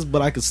says,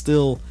 but I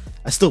still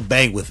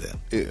bang with him.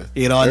 Yeah,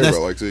 and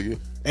everybody likes Iggy.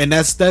 And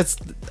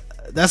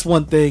that's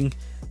one thing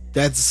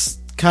that's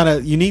kind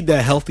of, you need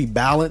that healthy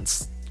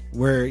balance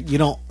where you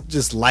don't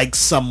just like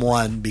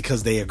someone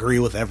because they agree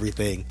with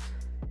everything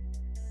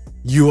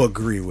you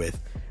agree with.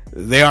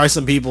 There are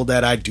some people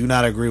that I do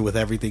not agree with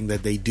everything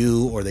that they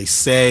do or they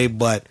say,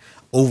 but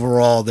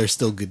overall, they're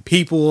still good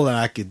people, and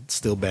I could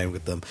still bang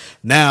with them.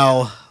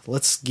 Now,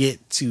 let's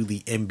get to the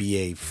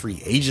NBA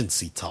free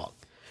agency talk.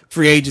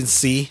 Free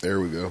agency. There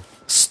we go.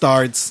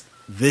 Starts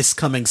this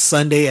coming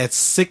Sunday at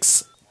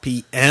 6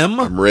 p.m.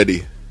 I'm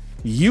ready.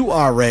 You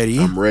are ready.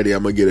 I'm ready.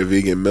 I'm gonna get a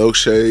vegan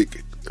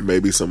milkshake,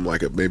 maybe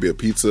maybe a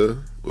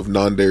pizza with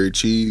non-dairy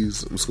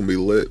cheese. I'm just gonna be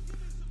lit.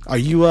 Are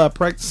you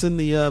practicing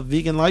the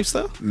vegan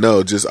lifestyle? No,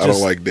 I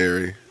don't like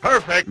dairy.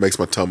 Perfect. Makes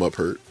my tummy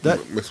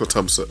makes my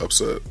tummy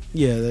upset.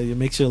 Yeah, it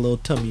makes your little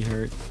tummy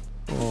hurt.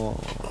 Oh,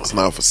 it's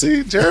not for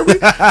see, Jeremy.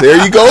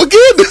 There you go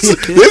again.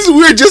 We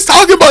were just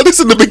talking about this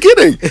in the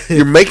beginning.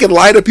 You're making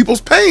light of people's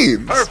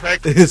pains.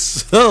 Perfect.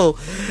 So,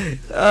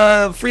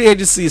 free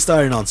agency is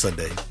starting on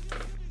Sunday,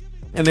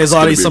 and there's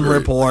already some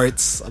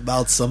reports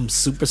about some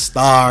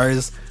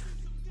superstars.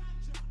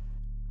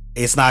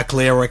 It's not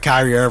clear where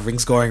Kyrie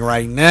Irving's going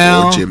right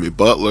now, or Jimmy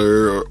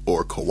Butler,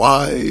 or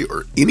Kawhi,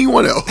 or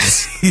anyone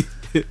else.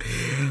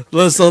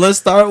 So let's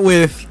start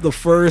with the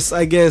first,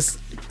 I guess.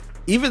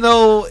 Even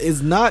though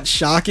it's not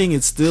shocking,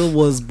 it still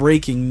was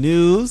breaking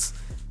news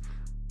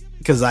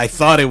because I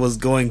thought it was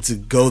going to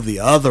go the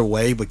other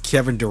way, but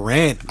Kevin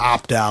Durant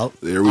opted out.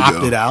 There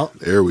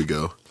we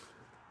go.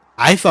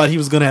 I thought he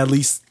was going to at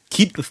least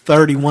keep the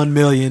 $31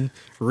 million,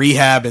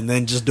 rehab, and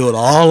then just do it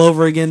all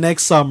over again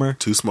next summer.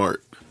 Too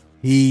smart.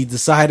 He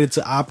decided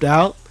to opt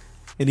out,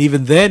 and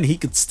even then, he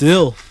could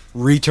still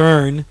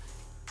return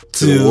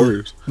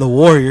to the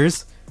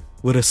Warriors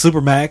with a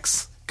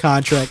Supermax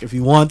contract if he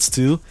wants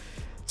to.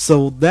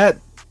 So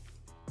that's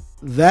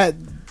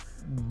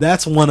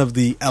one of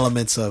the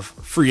elements of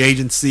free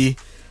agency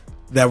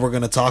that we're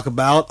going to talk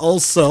about.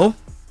 Also,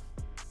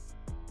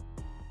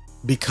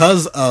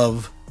 because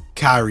of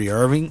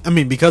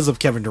because of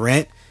Kevin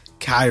Durant,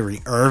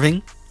 Kyrie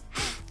Irving,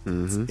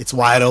 it's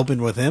wide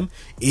open with him.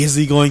 Is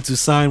he going to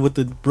sign with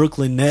the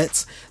Brooklyn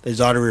Nets?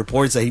 There's already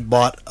reports that he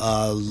bought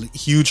a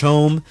huge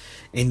home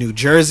in New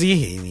Jersey,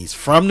 and he's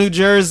from New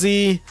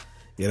Jersey.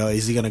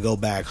 Is he going to go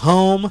back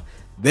home?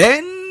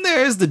 Then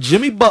there's the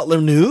Jimmy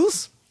Butler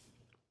news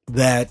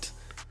that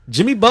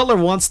Jimmy Butler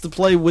wants to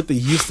play with the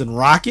Houston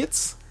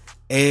Rockets,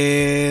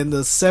 and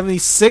the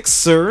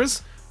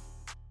 76ers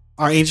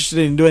are interested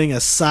in doing a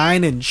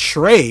sign and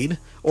trade,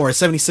 or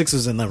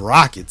 76ers and the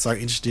Rockets are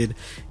interested in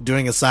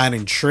doing a sign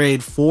and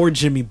trade for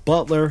Jimmy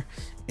Butler.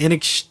 In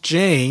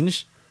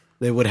exchange,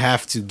 they would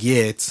have to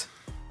get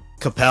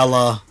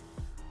Capella,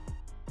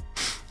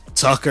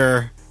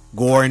 Tucker,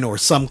 Gordon, or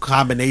some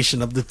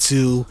combination of the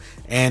two,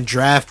 and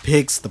draft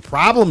picks. The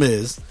problem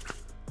is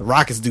the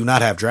Rockets do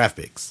not have draft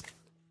picks.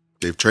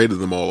 They've traded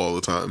them all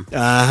the time.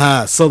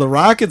 So the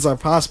Rockets are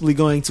possibly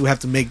going to have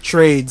to make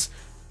trades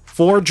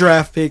for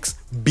draft picks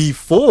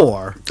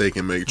before they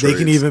can make trades. They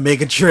can even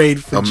make a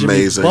trade for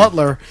Jimmy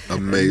Butler.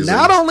 Amazing.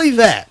 Not only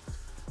that,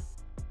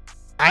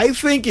 I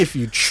think if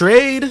you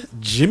trade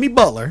Jimmy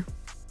Butler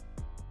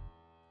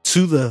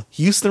to the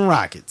Houston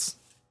Rockets,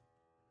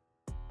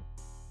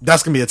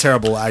 that's going to be a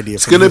terrible idea.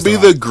 It's going to be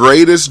the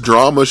greatest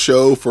drama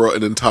show for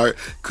an entire...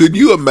 Could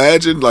you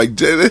imagine,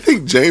 they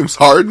think James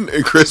Harden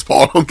and Chris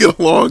Paul don't get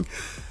along?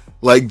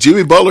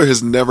 Jimmy Butler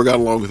has never got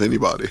along with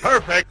anybody.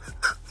 Perfect.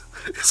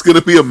 It's going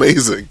to be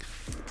amazing.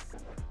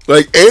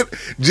 And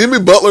Jimmy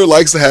Butler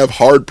likes to have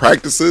hard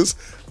practices.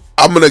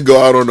 I'm going to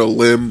go out on a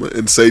limb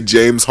and say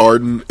James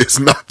Harden is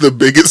not the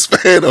biggest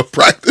fan of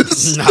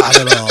practice. Not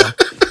at all.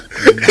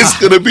 It's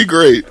going to be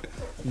great.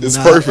 It's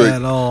not perfect.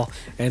 At all.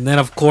 And then,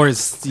 of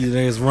course,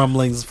 there's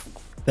rumblings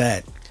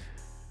that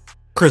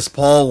Chris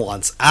Paul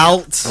wants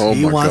out.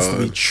 He wants to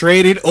be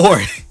traded, or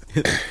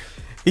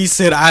he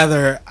said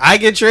either I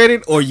get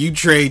traded or you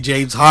trade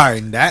James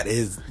Harden. That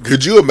is...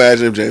 Could you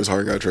imagine if James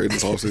Harden got traded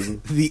this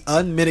offseason? The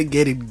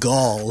unmitigated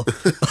gall.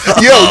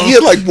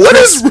 What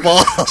is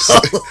Paul?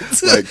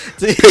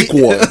 Pick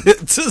one.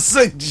 To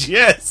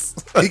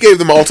suggest. He gave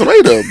them an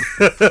ultimatum.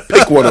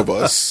 Pick one of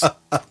us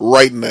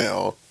right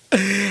now.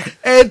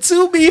 And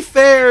to be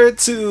fair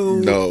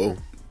to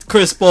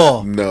Chris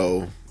Paul.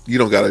 No. You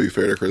don't got to be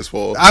fair to Chris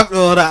Paul.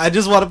 I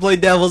just want to play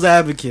devil's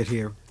advocate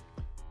here.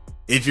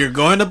 If you're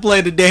going to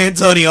play the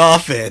D'Antoni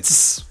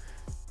offense,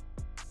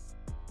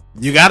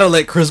 you got to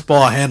let Chris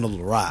Paul handle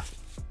the rock.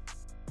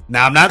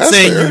 Now, I'm not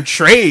saying you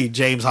trade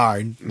James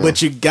Harden,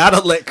 but you got to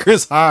let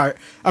Chris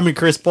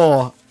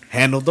Paul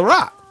handle the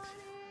rock.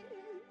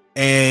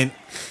 And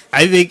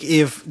I think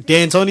if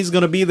D'Antoni's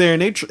going to be there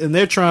and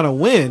they're trying to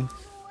win,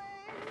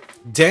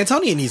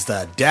 D'Antoni needs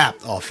to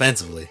adapt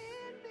offensively.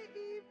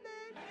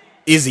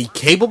 Is he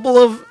capable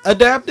of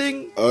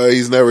adapting?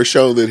 He's never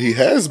shown that he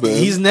has been.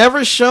 He's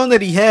never shown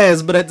that he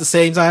has, but at the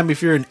same time,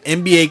 if you're an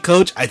NBA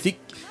coach, I think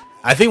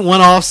one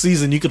off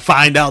season you could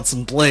find out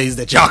some plays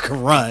that y'all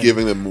can run.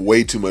 Giving them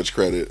way too much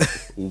credit.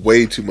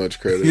 Way too much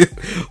credit.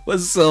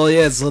 So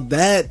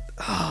that,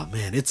 oh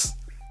man, it's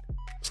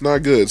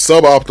not good.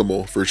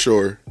 Suboptimal for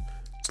sure.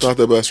 It's not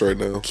the best right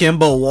now.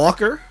 Kemba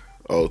Walker.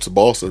 Oh, to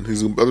Boston.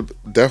 He's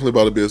definitely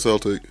about to be a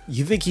Celtic.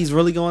 You think he's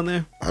really going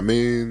there? I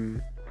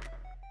mean,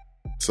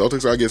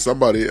 Celtics, I get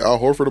somebody. Al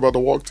Horford about to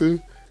walk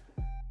too.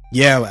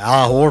 Yeah,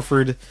 Al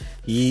Horford,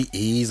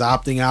 he's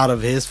opting out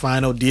of his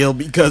final deal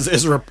because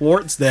there's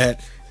reports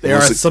that there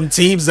are some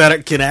teams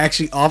that can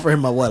actually offer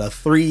him a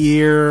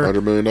 3-year,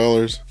 $100 million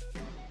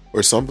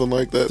or something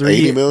like that.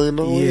 $80 million.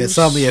 Yeah,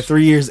 something. Yeah,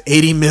 3 years,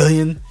 $80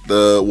 million.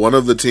 One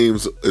of the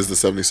teams is the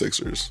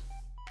 76ers.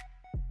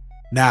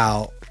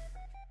 Now,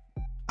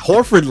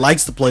 Horford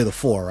likes to play the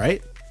 4,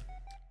 right?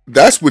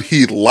 That's what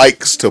he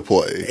likes to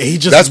play. He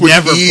just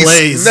never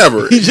plays.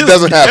 Never. It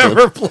doesn't happen.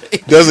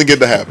 Doesn't get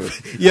to happen.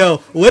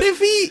 What if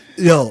he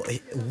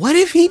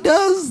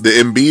does the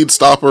Embiid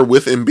stopper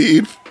with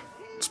Embiid?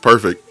 It's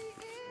perfect.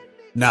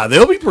 Nah,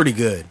 they'll be pretty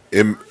good.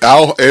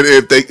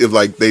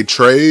 If they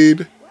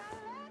trade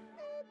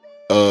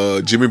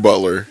Jimmy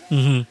Butler,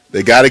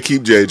 they got to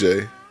keep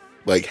JJ.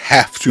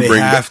 Have to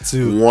bring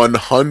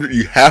 100.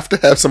 You have to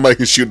have somebody who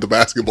can shoot the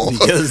basketball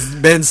because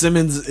Ben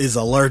Simmons is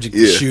allergic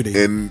to shooting,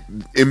 and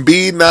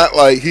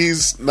Embiid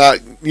he's not.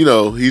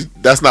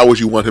 That's not what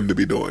you want him to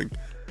be doing.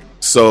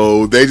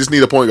 So they just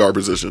need a point guard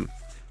position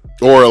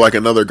or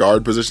another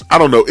guard position. I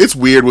don't know. It's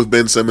weird with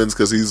Ben Simmons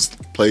because he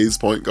plays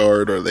point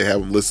guard, or they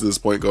have him listed as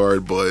point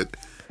guard, but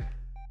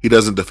he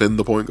doesn't defend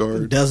the point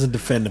guard. He doesn't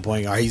defend the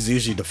point guard. He's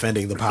usually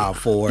defending the power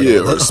forward,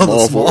 or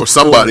small forward, or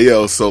somebody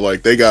else. So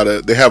they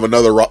have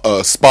another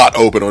spot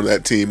open on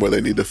that team where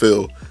they need to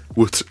fill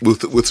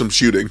with some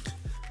shooting.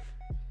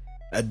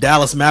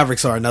 Dallas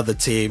Mavericks are another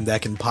team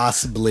that can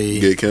possibly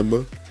get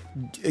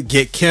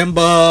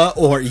Kemba,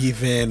 or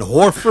even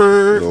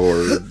Horford,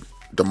 or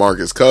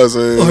DeMarcus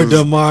Cousins. Yeah.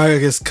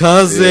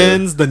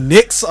 The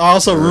Knicks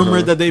also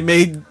rumored that they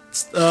made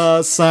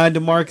signed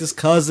DeMarcus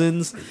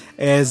Cousins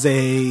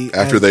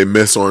after they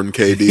miss on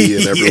KD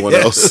and everyone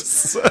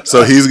else.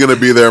 So he's going to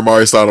be there,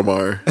 Amari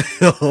Stoudemire.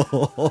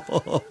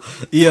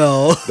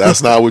 Yo.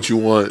 That's not what you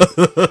want.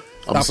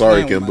 I'm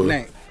sorry,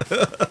 Kemba.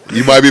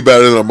 You might be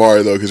better than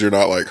Amari, though, because you're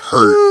not,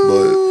 hurt.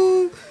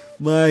 But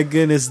my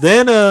goodness.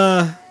 Then,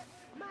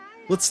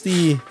 who's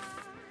the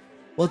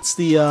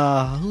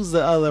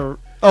other?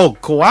 Oh,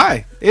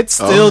 Kawhi. It's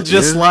still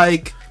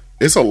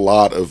it's a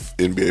lot of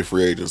NBA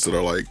free agents that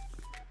are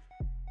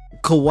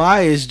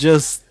Kawhi is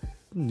just.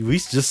 You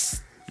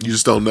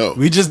just don't know.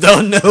 We just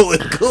don't know with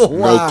Kawhi.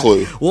 No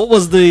clue. What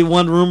was the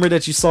one rumor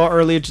that you saw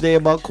earlier today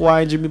about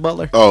Kawhi and Jimmy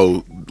Butler?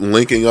 Oh,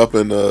 linking up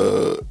in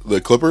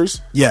the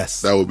Clippers? Yes.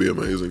 That would be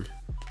amazing.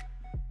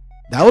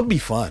 That would be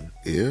fun.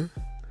 Yeah.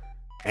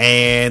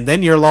 And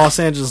then your Los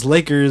Angeles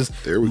Lakers.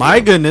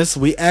 My goodness,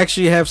 we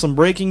actually have some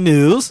breaking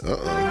news. I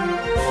don't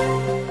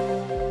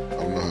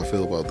know how I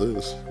feel about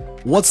this.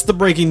 What's the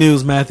breaking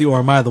news, Matthew, or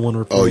am I the one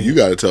reporting? Oh, you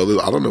got to tell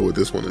this. I don't know what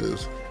this one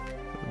is.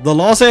 The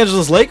Los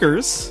Angeles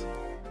Lakers,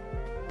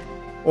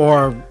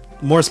 or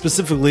more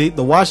specifically,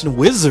 the Washington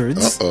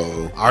Wizards,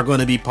 are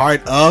going to be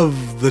part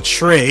of the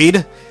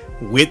trade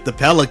with the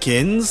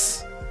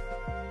Pelicans.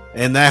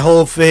 And that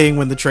whole thing,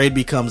 when the trade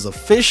becomes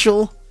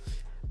official,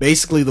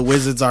 basically the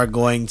Wizards are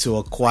going to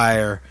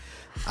acquire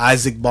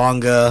Isaac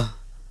Bonga,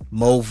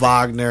 Mo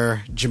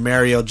Wagner,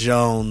 Jamario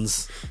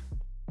Jones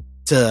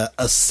to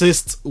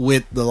assist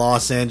with the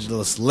Los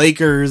Angeles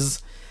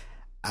Lakers.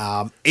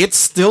 It's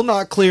still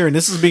not clear, and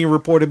this is being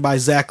reported by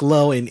Zach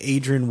Lowe and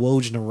Adrian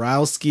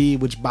Wojnarowski,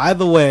 which, by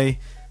the way,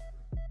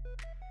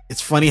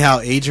 it's funny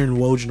how Adrian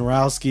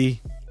Wojnarowski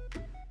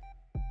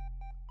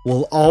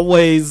will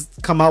always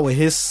come out with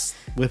his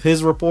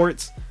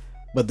reports,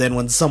 but then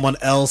when someone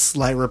else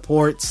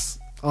reports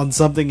on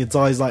something, it's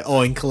always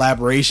in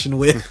collaboration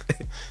with.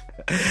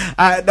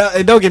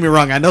 Don't get me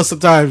wrong, I know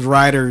sometimes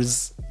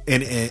writers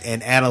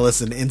and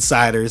analysts and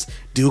insiders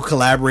do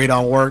collaborate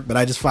on work, but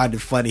I just find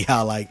it funny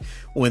how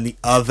when the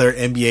other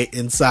NBA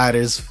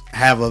insiders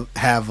have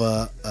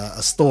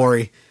a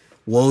story,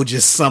 Woj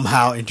just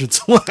somehow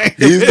intertwined.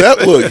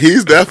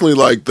 He's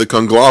definitely the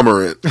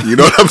conglomerate. You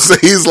know what I'm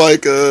saying?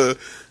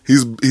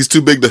 He's he's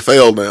too big to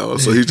fail now,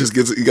 so he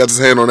got his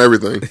hand on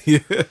everything. Yeah.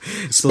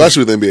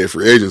 Especially with NBA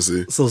free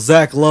agency. So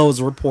Zach Lowe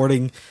is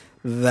reporting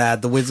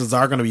that the Wizards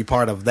are going to be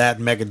part of that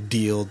mega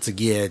deal to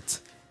get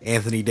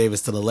Anthony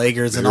Davis to the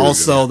Lakers, and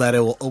also that it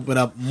will open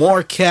up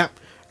more cap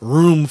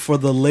room for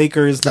the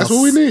Lakers. That's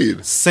what we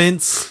need.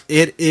 Since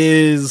it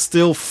is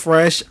still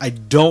fresh, I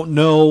don't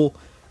know.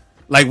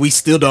 We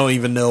still don't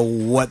even know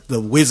what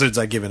the Wizards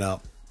are giving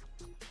up.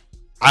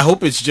 I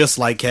hope it's just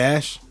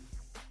cash.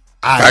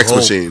 Fax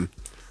machine.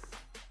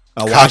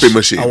 A washing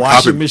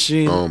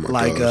machine. Oh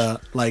my gosh.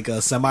 Like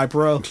a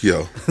semi-pro.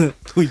 Yo,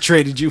 we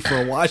traded you for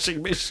a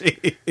washing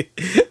machine.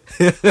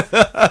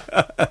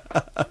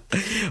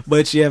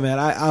 But yeah, man,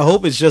 I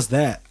hope it's just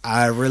that.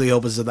 I really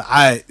hope it's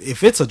that.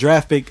 If it's a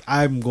draft pick,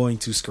 I'm going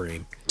to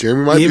scream.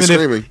 Jeremy might be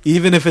screaming.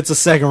 Even if it's a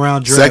second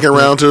round draft. Second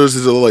round to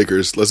the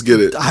Lakers. Let's get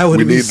it. I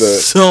would be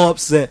so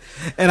upset.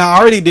 And I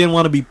already didn't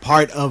want to be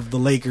part of the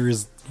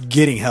Lakers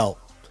getting help.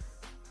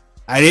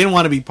 I didn't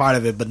want to be part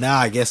of it, but now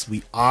I guess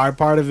we are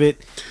part of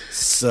it.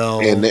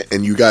 So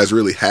and you guys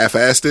really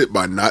half-assed it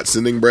by not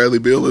sending Bradley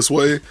Beal this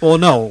way. Well,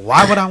 no.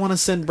 Why would I want to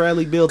send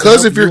Bradley Beal?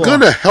 Because if you're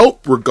gonna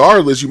help,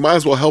 regardless, you might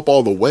as well help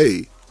all the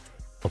way.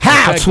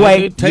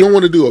 Halfway. You don't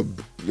want to do a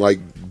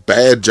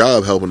bad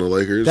job helping the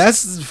Lakers.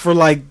 That's for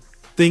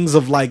things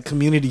of like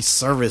community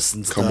service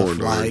and stuff. Come on,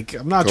 dog. Like,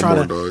 I'm not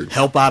trying to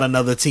help out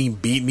another team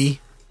beat me.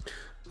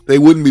 They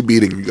wouldn't be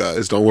beating you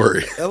guys. Don't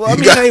worry. Well, I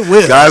mean, they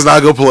will. Guys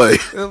not gonna play.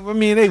 I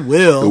mean, they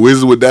will. The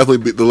Wizards would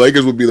definitely be. The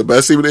Lakers would be the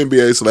best team in the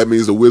NBA, so that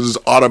means the Wizards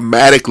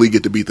automatically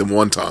get to beat them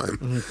one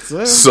time.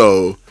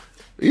 So,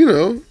 you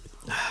know.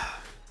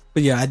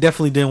 But yeah, I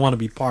definitely didn't want to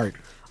be part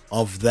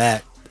of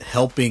that,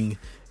 helping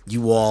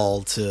you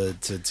all to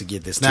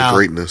get this. Now,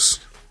 greatness.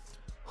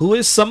 Who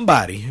is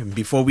somebody, and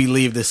before we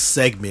leave this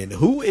segment,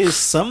 who is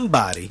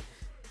somebody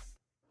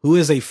who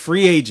is a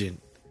free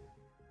agent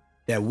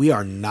that we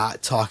are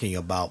not talking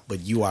about, but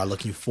you are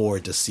looking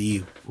forward to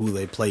see who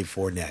they play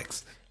for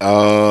next?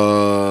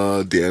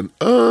 Dan,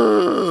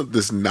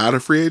 this not a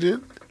free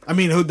agent? I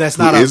mean, who that's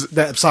not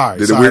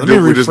sorry. Let me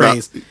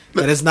rephrase.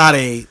 That is not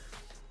a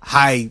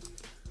high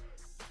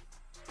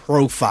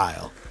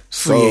profile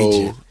free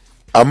agent.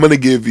 I'm gonna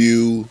give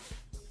you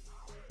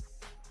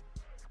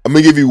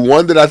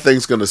one that I think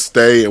is gonna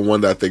stay and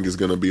one that I think is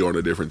gonna be on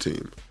a different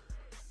team.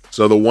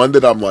 So the one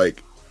that I'm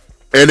like,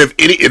 and if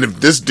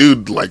this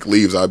dude like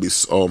leaves, I'd be,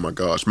 oh my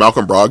gosh,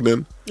 Malcolm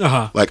Brogdon.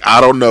 Like,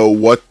 I don't know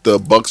what the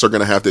Bucks are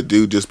gonna have to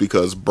do, just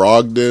because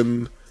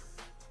Brogdon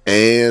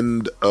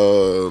and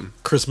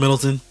Chris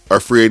Middleton are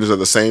free agents at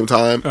the same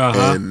time,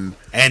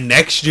 and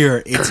next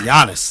year it's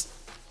Giannis.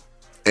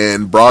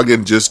 And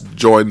Brogdon just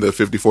joined the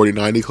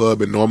 50-40-90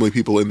 club, and normally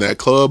people in that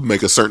club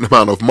make a certain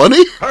amount of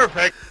money.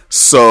 Perfect.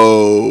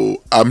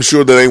 So I'm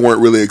sure that they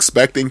weren't really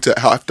expecting to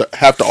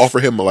have to offer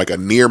him like a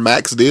near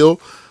max deal,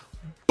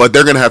 but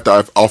they're gonna have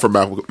to offer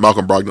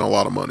Malcolm Brogdon a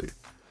lot of money.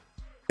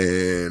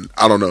 And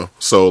I don't know.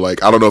 So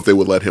like, I don't know if they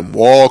would let him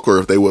walk or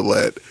if they would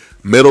let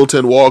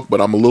Middleton walk, but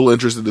I'm a little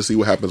interested to see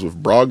what happens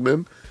with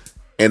Brogdon.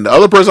 And the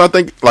other person, I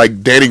think,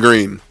 like Danny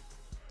Green.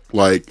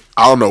 Like,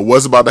 I don't know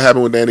what's about to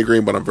happen with Danny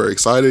Green, but I'm very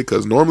excited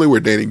because normally where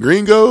Danny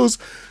Green goes,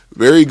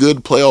 very good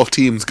playoff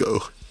teams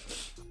go.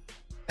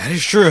 That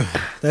is true.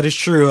 That is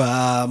true.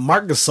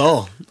 Marc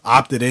Gasol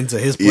opted into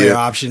his player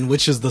option,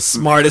 which is the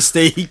smartest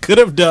thing he could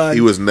have done.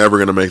 He was never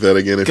going to make that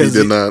again if he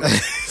did not.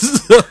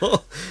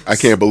 So, I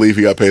can't believe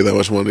he got paid that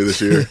much money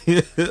this year.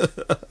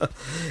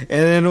 And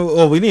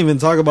then, we didn't even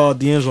talk about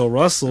D'Angelo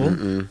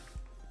Russell.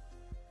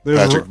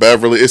 Patrick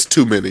Beverly. It's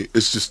too many.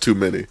 It's just too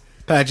many.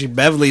 Patrick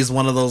Beverly is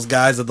one of those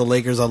guys that the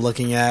Lakers are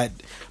looking at,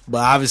 but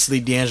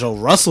obviously D'Angelo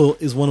Russell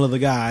is one of the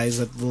guys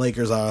that the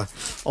Lakers are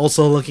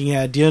also looking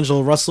at.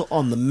 D'Angelo Russell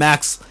on the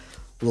max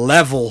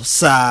level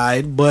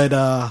side, but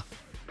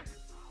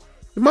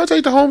you might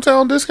take the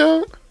hometown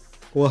discount.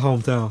 What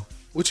hometown?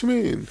 What you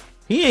mean?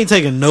 He ain't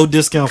taking no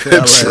discount for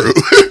LA. True.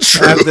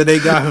 After they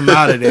got him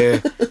out of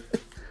there,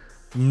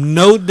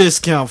 no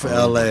discount for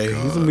LA.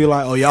 He's gonna be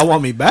like, "Oh, y'all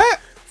want me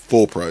back?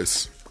 Full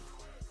price,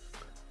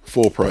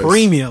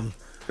 premium."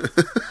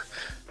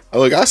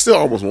 Like, I still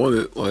almost want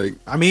it. Like,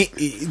 I mean,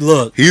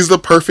 look, he's the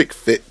perfect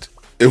fit.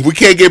 If we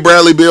can't get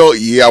Bradley Beal,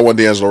 I want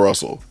D'Angelo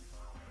Russell.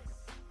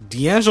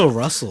 D'Angelo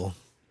Russell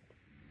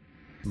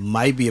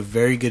might be a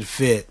very good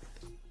fit.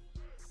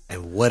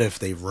 And what if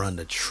they run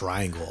the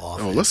triangle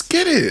offense? Oh, let's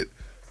get it.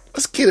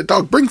 Let's get it,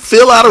 dog. Bring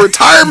Phil out of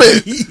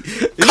retirement.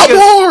 Come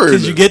on.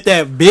 Because you get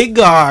that big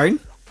guard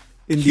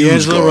in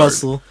D'Angelo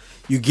Russell.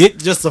 You get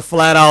just a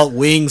flat-out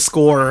wing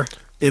scorer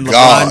in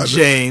LeBron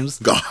James,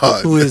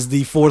 who is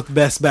the fourth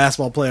best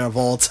basketball player of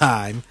all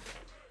time.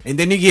 And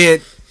then you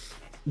get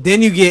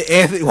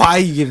Anthony. Why are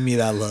you giving me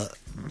that look?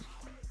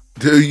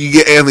 Dude, you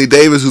get Anthony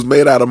Davis, who's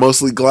made out of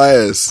mostly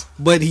glass.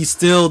 But he's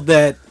still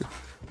that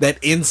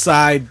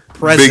inside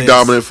presence. Big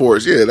dominant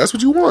force. Yeah, that's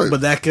what you want.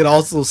 But that could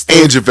also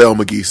still... And JaVale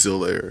McGee's still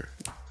there.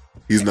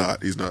 He's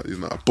not.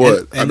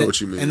 But I know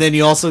what you mean. And then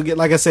you also get,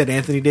 like I said,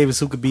 Anthony Davis,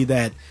 who could be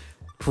that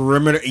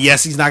perimeter.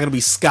 Yes, he's not going to be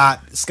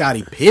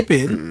Scottie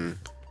Pippen,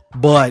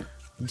 but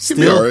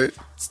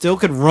still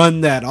could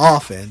run that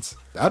offense.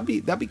 That'd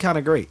be kind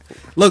of great.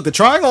 Look, the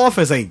triangle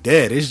offense ain't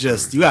dead. It's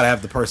just you got to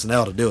have the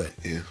personnel to do it.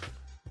 Yeah.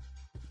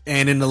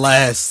 And in the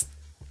last,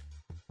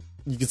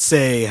 you could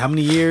say, how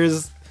many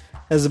years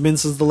has it been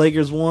since the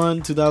Lakers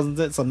won?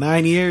 2010. So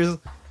 9 years.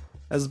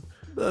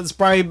 That's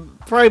probably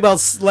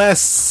about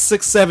last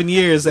 6-7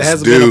 years. There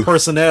hasn't been a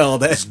personnel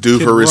that's due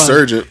for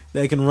resurgent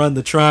that can run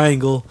the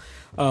triangle.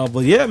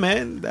 But yeah,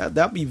 man,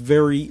 that'd be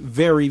very,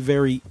 very,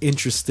 very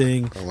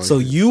interesting. So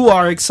you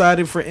are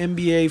excited for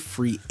NBA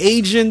free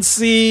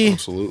agency?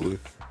 Absolutely.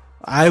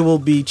 I will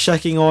be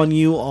checking on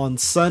you on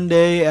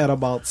Sunday at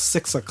about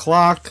 6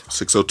 o'clock.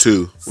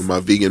 6:02 when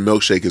my vegan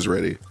milkshake is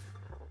ready.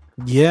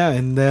 Yeah,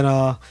 and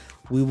then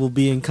we will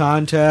be in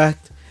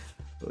contact.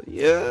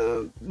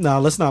 Yeah, no,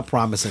 let's not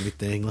promise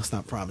anything. I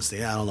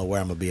don't know where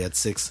I'm gonna be at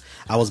 6.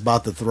 I was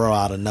about to throw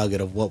out a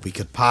nugget of what we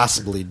could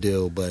possibly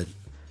do, but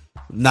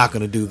not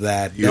gonna do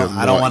that.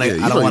 I don't want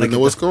to. I don't want to know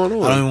what's going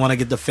on. I don't even want to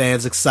get the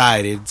fans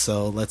excited.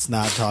 So let's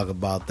not talk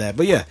about that.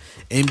 But yeah,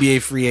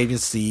 NBA free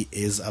agency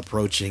is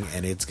approaching,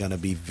 and it's gonna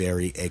be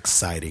very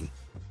exciting.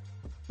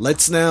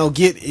 Let's now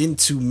get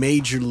into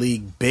Major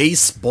League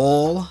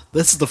Baseball.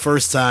 This is the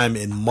first time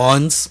in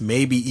months,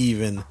 maybe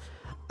even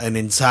an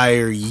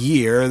entire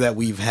year, that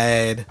we've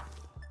had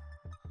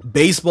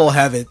baseball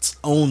have its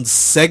own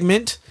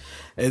segment.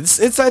 It's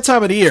that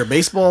time of the year.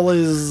 Baseball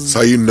is.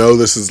 So you know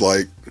this is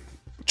like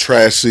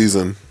trash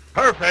season.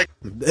 Perfect.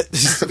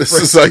 This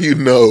is how you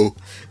know.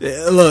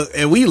 Look,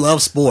 and we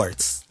love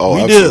sports. Oh,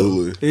 we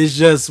absolutely. do. It's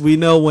just we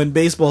know when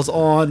baseball's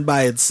on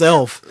by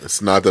itself.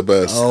 It's not the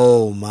best.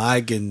 Oh my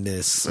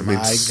goodness! I mean,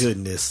 my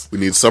goodness! We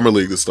need summer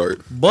league to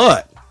start.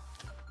 But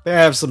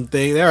there are some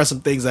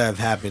things that have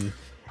happened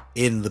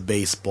in the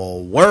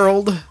baseball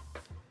world.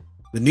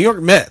 The New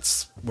York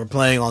Mets were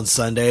playing on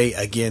Sunday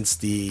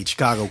against the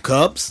Chicago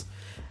Cubs,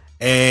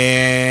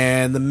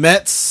 and the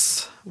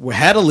Mets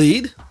had a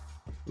lead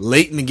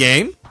late in the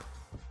game.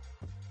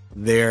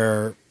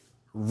 Their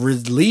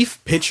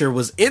relief pitcher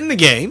was in the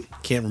game.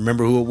 Can't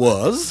remember who it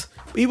was,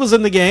 but he was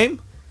in the game.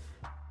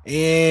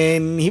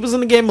 And he was in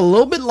the game a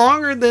little bit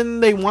longer than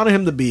they wanted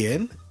him to be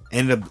in.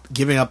 Ended up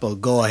giving up a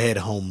go-ahead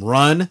home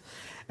run.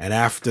 And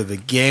after the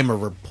game, a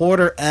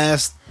reporter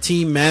asked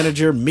team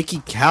manager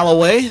Mickey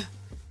Callaway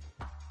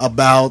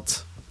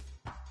about...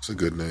 It's a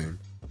good name.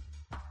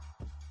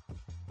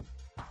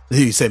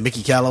 You say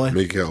Mickey Callaway?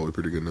 Mickey Callaway,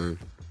 pretty good name.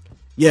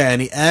 Yeah,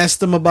 and he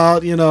asked him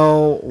about,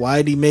 why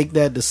did he make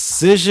that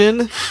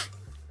decision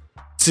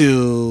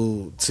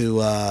to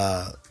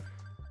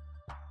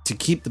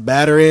keep the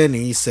batter in. And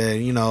he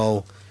said,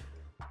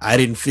 I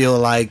didn't feel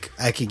like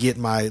I could get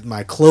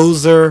my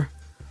closer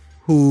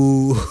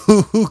who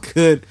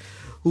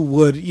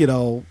would,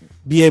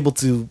 be able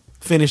to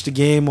finish the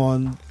game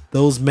on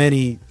those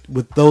many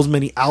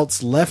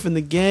outs left in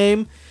the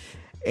game.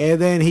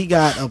 And then he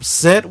got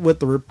upset with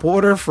the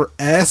reporter for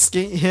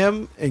asking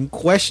him and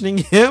questioning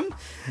him,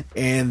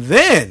 and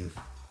then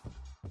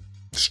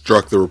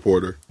struck the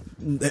reporter.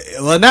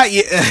 Well, not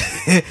yet.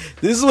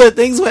 This is when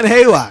things went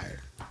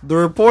haywire. The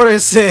reporter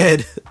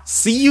said,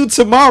 "See you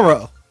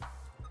tomorrow,"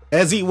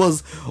 as he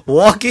was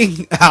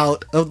walking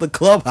out of the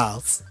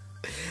clubhouse.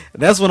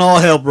 And that's when all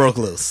hell broke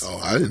loose.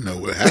 Oh, I didn't know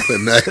what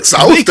happened next.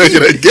 I was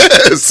taking a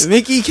guess.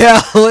 Mickey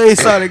Callaway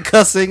started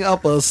cussing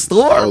up a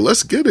storm. Oh,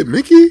 let's get it,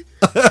 Mickey.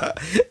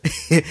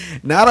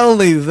 Not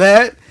only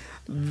that,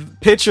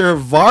 pitcher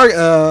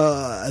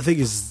I think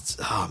is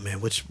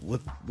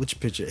which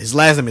pitcher? His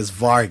last name is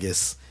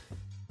Vargas.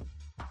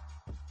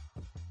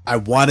 I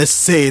want to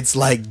say it's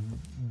like,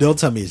 don't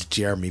tell me it's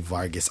Jeremy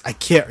Vargas. I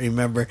can't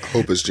remember.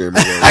 Hope it's Jeremy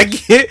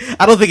Vargas.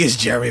 I don't think it's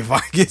Jeremy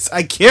Vargas.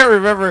 I can't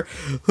remember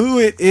who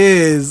it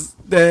is.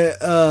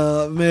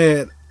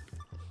 Man.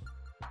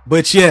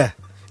 But yeah,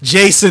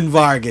 Jason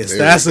Vargas.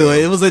 That's who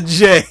it was. A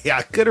J.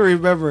 I couldn't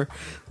remember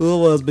who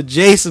it was, but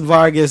Jason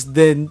Vargas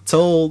then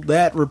told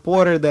that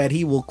reporter that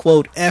he will,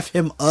 quote, F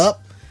him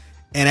up,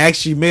 and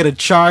actually made a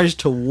charge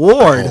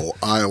toward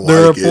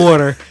the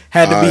reporter.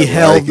 Had to be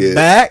held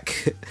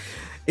back.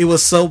 It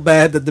was so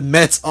bad that the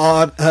Mets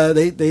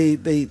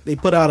they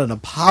put out an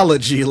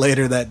apology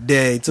later that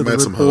day to the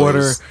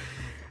reporter.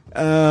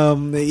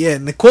 And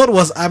the quote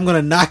was, "I'm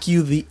gonna knock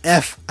you the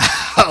F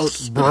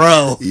out,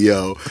 bro."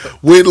 Yo,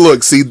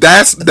 look, see,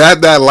 that's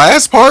that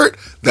last part.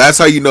 That's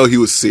how you know he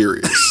was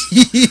serious.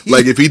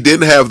 Like, if he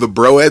didn't have the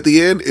bro at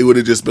the end, it would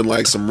have just been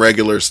like some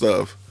regular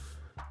stuff.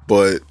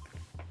 But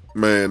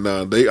man,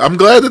 I'm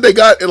glad that they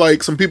got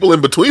like some people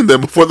in between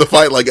them before the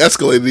fight like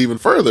escalated even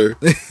further.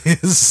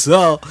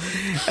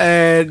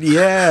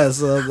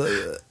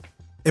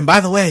 And by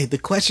the way, the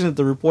question that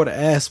the reporter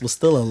asked was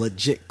still a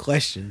legit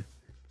question.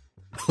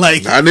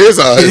 Like, not in his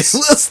eyes. It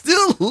was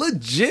still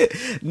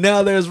legit.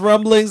 Now there's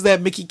rumblings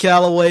that Mickey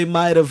Callaway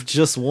might have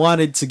just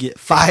wanted to get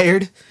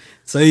fired,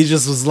 so he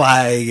just was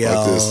like,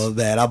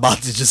 man, I'm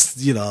about to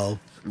just,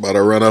 about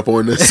to run up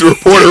on this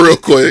reporter real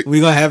quick.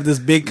 We're going to have this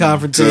big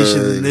confrontation,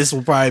 and this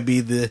will probably be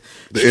the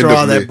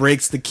straw that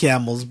breaks the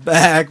camel's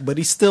back. But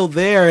he's still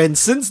there, and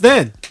since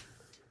then,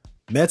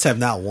 Mets have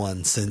not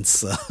won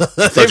since. I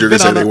thought you were going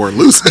to say they weren't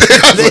losing.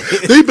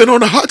 They've been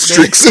on a hot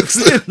streak since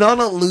then. They've been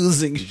on a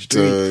losing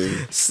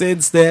streak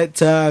since that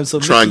time. So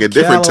trying a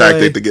different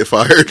tactic to get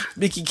fired.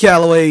 Mickey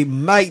Callaway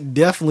might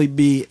definitely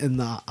be on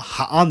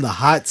the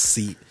hot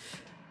seat.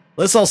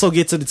 Let's also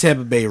get to the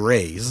Tampa Bay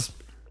Rays.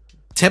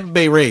 Tampa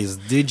Bay Rays,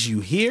 did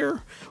you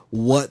hear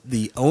what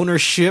the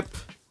ownership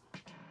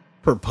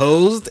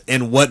proposed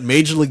and what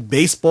Major League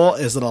Baseball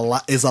is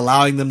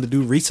allowing them to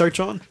do research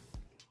on?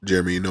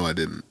 Jeremy, I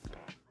didn't.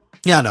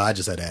 Yeah, no, I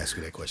just had to ask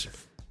you that question.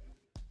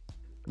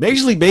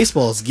 Major League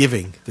Baseball is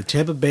giving the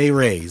Tampa Bay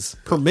Rays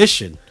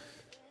permission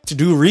to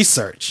do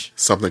research.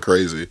 Something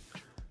crazy.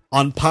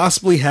 On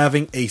possibly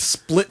having a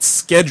split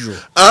schedule.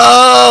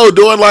 Oh,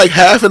 doing like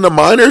half in the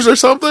minors or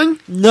something?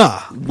 Nah.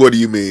 What do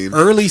you mean?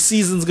 Early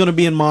season's going to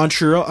be in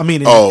Montreal. I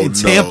mean, in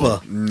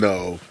Tampa.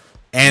 No.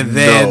 And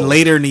then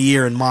later in the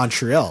year in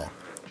Montreal.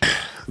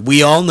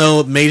 We all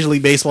know Major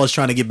League Baseball is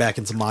trying to get back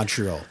into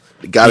Montreal.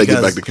 Got to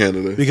get back to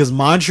Canada. Because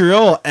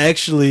Montreal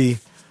actually,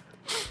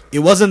 it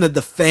wasn't that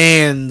the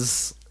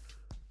fans,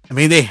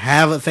 they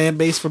have a fan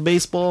base for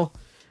baseball.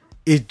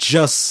 It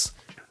just,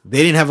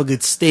 they didn't have a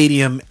good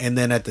stadium. And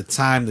then at the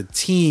time, the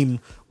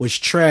team was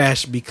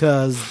trash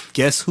because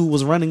guess who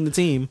was running the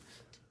team?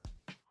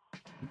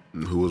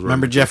 Who was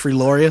Remember Jeffrey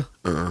Loria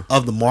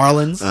of the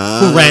Marlins, Oh.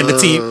 who ran the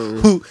team,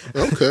 who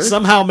Okay.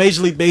 somehow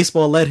Major League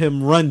Baseball let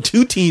him run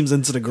 2 teams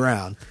into the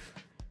ground.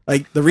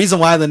 Like, the reason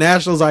why the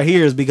Nationals are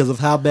here is because of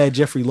how bad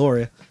Jeffrey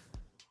Loria.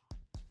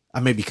 I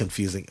may be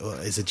confusing.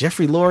 Is it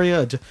Jeffrey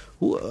Loria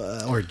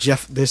or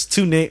Jeff? There's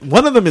 2 names.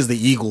 One of them is the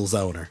Eagles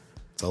owner.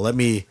 So let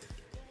me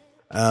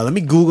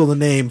Google the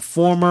name.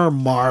 Former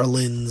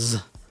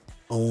Marlins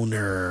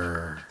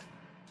owner.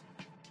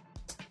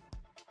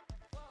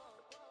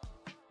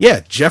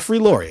 Yeah, Jeffrey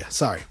Loria.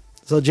 Sorry.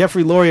 So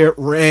Jeffrey Loria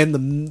ran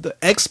the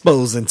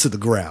Expos into the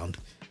ground.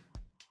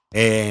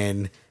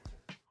 And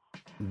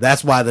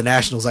that's why the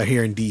Nationals are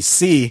here in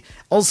DC.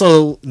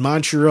 Also,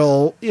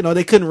 Montreal,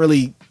 they couldn't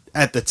really,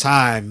 at the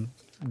time,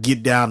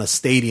 get down a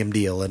stadium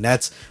deal. And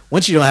that's,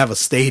 once you don't have a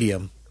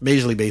stadium,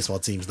 Major League Baseball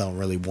teams don't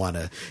really want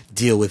to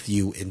deal with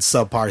you in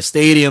subpar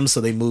stadiums,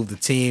 so they moved the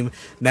team.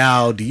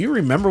 Now, do you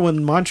remember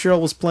when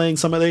Montreal was playing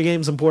some of their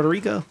games in Puerto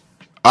Rico?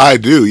 I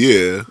do,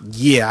 yeah.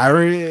 Yeah,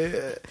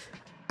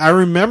 I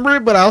remember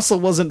it, but I also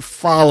wasn't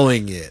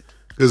following it.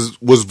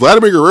 Was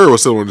Vladimir Guerrero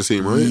still on the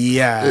team, right?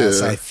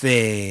 Yes, Yeah. I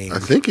think. I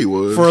think he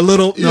was. For a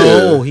little... Yeah.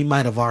 No, he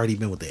might have already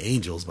been with the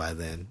Angels by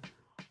then.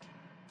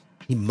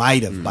 He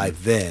might have by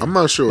then. I'm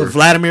not sure. But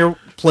Vladimir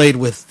played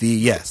with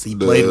he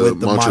played with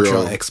the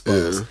Montreal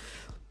Expos.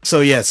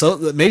 Yeah. So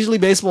the Major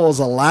League Baseball is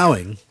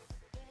allowing...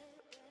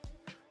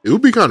 It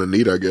would be kind of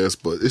neat, I guess,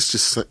 but it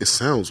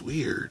sounds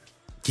weird.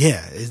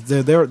 Yeah,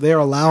 they're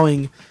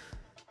allowing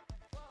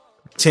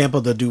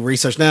Tampa to do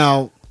research.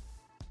 Now,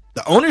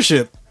 the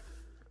ownership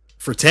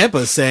for Tampa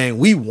is saying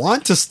we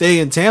want to stay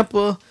in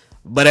Tampa,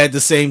 but at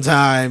the same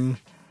time,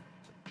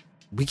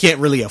 we can't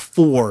really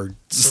afford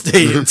to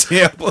stay in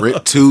Tampa.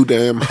 Rent too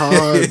damn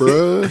high,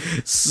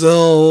 bruh.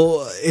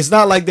 So it's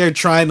not like they're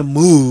trying to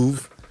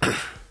move.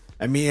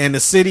 I mean, and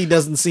the city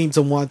doesn't seem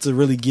to want to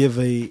really give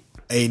a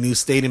new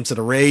stadium to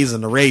the Rays,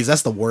 and the Rays,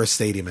 that's the worst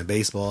stadium in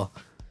baseball.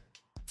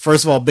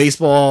 First of all,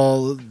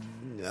 baseball,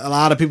 a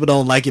lot of people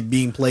don't like it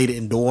being played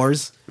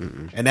indoors.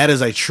 And that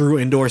is a true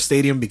indoor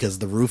stadium because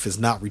the roof is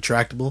not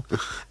retractable.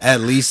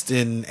 At least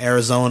in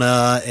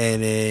Arizona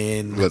and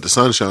in... Let the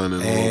sun shine in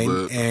a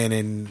little bit. And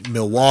in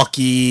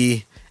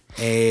Milwaukee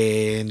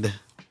and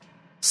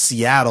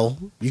Seattle,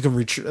 you can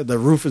the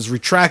roof is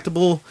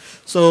retractable.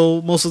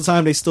 So most of the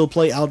time they still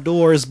play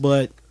outdoors,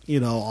 but,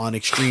 on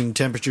extreme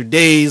temperature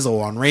days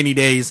or on rainy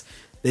days,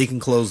 they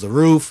can close the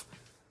roof.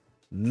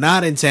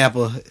 Not in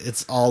Tampa.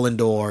 It's all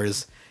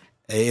indoors.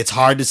 It's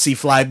hard to see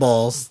fly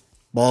balls.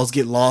 Balls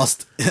get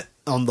lost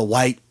on the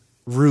white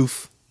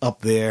roof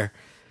up there.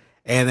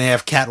 And they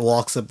have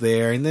catwalks up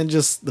there. And then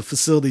just the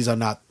facilities are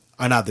not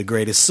the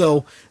greatest.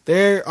 So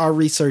they are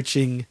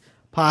researching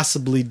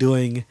possibly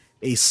doing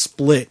a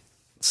split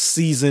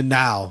season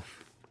now.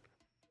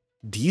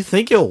 Do you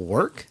think it'll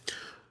work?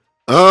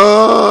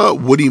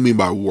 What do you mean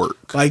by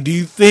work? Like, do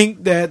you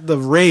think that the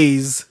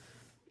Rays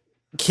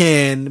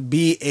can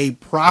be a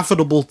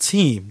profitable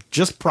team?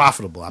 Just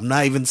profitable. I'm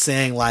not even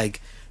saying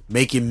like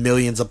making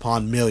millions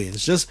upon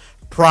millions. Just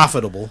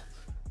profitable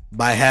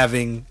by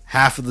having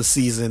half of the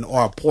season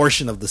or a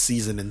portion of the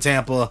season in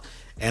Tampa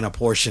and a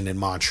portion in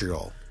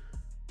Montreal.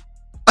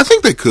 I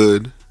think they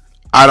could.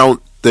 I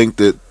don't think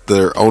that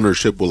their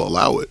ownership will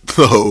allow it.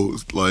 So,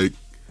 like,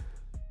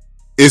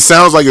 it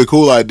sounds like a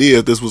cool idea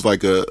if this was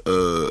like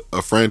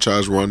a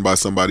franchise run by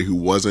somebody who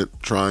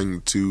wasn't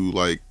trying to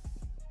like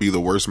be the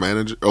worst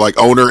manager or like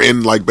owner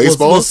in like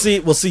baseball. We'll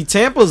see.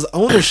 Tampa's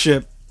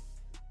ownership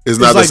is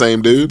not the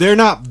same dude. They're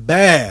not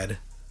bad.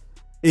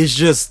 It's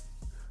just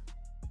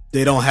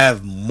they don't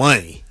have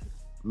money.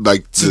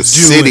 Like the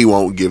city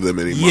won't give them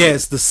any money.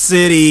 Yes, the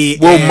city.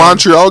 Will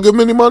Montreal give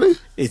them any money?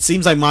 It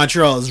seems like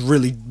Montreal is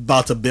really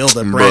about to build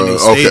a brand new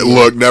stadium. Okay,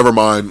 look, never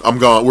mind. I'm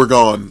gone. We're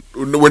gone.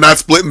 We're not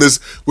splitting this.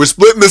 We're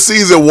splitting the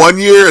season 1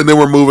 year, and then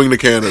we're moving to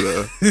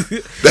Canada.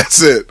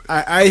 That's it.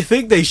 I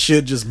think they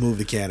should just move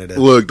to Canada.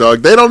 Look,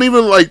 dog, they don't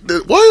even like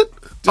what?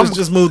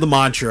 Just move to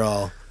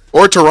Montreal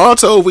or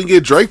Toronto if we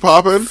get Drake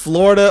popping.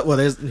 Florida.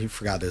 Well, you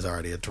forgot there's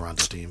already a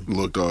Toronto team.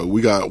 Look, dog,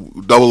 we got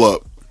double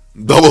up,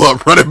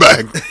 run it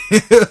back.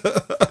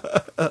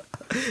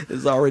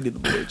 It's already the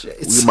Blue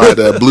Jays. We might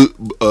have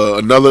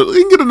another. We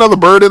can get another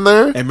bird in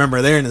there. And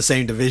remember, they're in the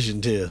same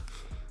division too.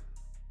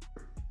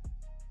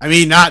 I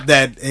mean, not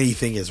that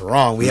anything is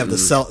wrong. We have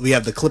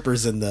the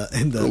Clippers and the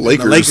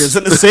Lakers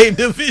in the same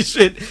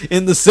division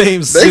in the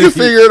same city. They can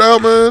figure it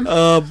out, man.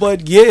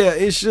 But yeah,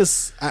 it's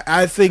just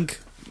I think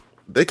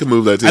they can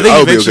move that team. I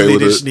think eventually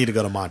they just need to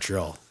go to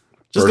Montreal.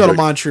 Just go to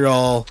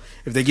Montreal.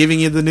 If they're giving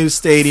you the new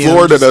stadium,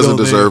 Florida doesn't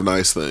deserve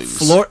nice things.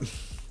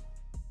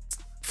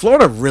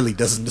 Florida really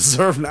doesn't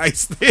deserve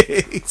nice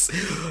things.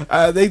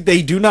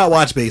 They do not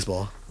watch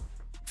baseball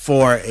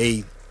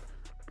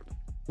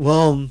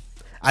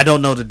I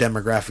don't know the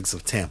demographics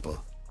of Tampa.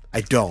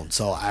 I don't.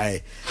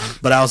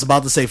 But I was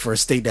about to say for a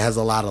state that has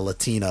a lot of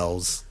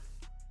Latinos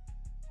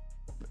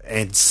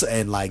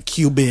and like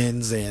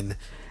Cubans and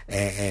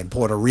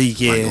Puerto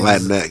Ricans,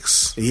 like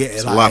Latinx. Yeah,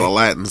 there's a lot of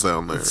Latins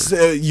down there.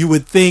 So you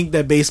would think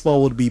that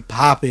baseball would be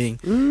popping.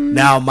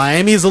 Now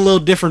Miami is a little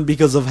different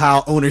because of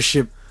how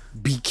ownership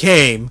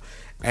became,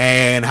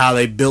 and how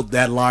they built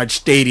that large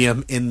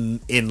stadium in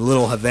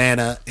Little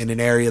Havana, in an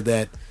area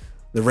that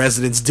the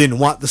residents didn't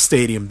want the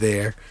stadium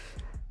there.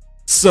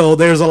 So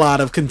there's a lot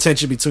of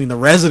contention between the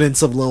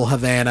residents of Little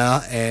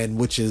Havana, and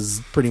which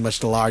is pretty much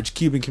the large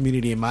Cuban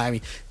community in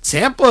Miami.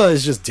 Tampa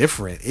is just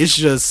different. It's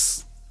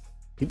just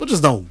people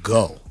just don't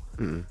go.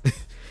 And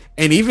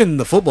even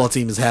the football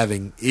team is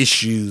having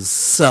issues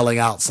selling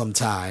out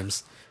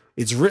sometimes.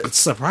 It's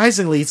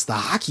surprisingly, it's the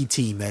hockey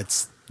team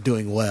that's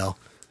doing well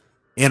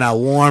in a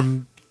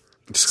warm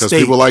because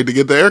people like to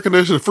get the air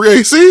conditioner free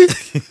AC.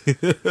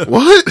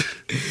 What?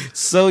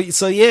 So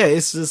yeah,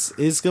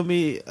 it's gonna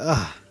be.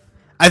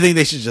 I think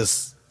they should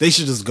just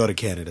go to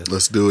Canada.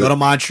 Let's do it. Go to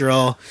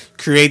Montreal,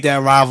 create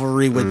that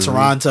rivalry with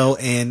Toronto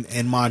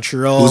and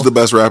Montreal. Who's the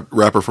best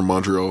rapper from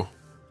Montreal?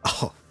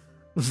 Oh,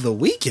 The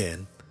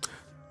Weeknd.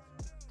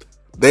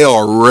 They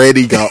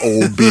already got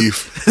old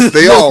beef.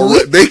 They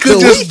could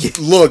just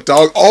look,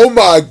 dog. Oh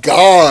my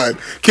god!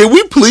 Can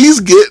we please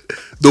get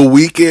The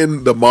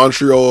Weeknd, the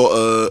Montreal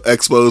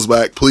Expos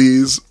back,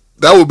 please?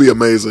 That would be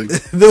amazing.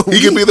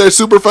 He could be their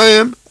super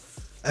fan.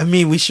 I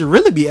mean, we should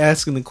really be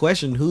asking the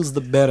question: who's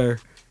the better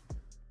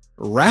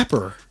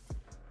rapper,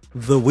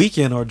 The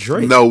Weeknd or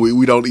Drake? No,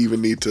 we don't even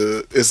need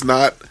to. It's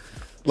not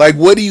like,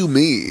 what do you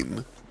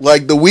mean?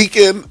 Like, The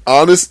Weeknd,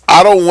 honest,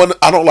 I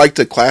don't like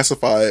to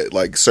classify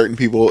like certain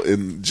people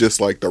in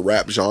just like the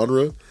rap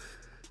genre,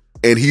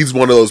 and he's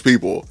one of those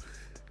people.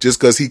 Just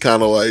because he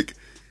kind of like,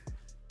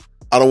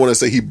 I don't want to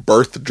say he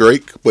birthed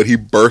Drake, but he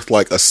birthed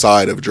like a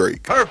side of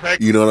Drake.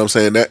 Perfect. You know what I'm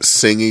saying? That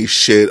singy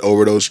shit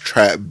over those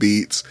trap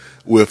beats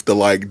with the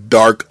like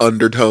dark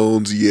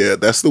undertones. Yeah,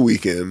 that's The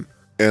Weeknd,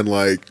 and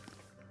like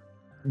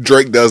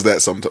Drake does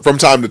that from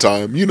time to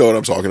time. You know what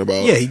I'm talking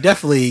about? Yeah, he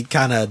definitely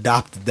kind of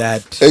adopted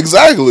that.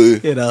 Exactly.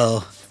 You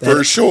know,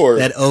 for sure.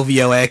 That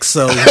OVO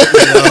XO,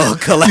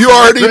 you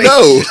already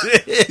know.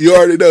 You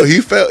already know.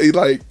 He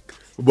like,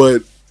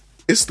 but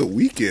it's The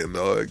Weeknd,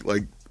 dog.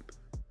 Like,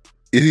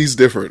 he's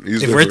different.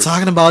 If we're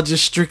talking about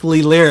just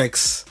strictly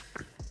lyrics,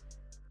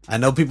 I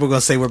know people are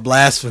gonna say we're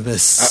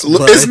blasphemous.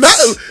 It's not.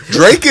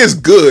 Drake is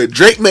good.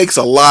 Drake makes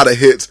a lot of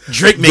hits.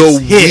 Drake makes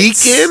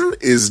hits. The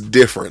Weeknd is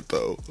different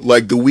though.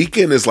 Like, The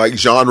Weeknd is like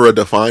genre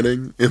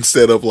defining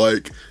instead of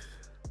like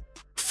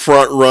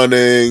front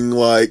running.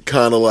 Like,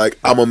 kind of like,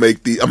 I'm gonna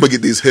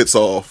get these hits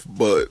off.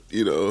 But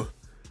you know,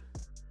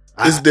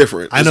 it's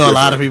different. I know a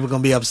lot of people are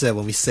gonna be upset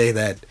when we say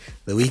that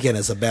The Weeknd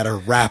is a better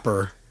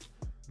rapper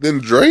than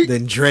Drake.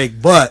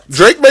 But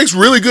Drake makes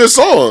really good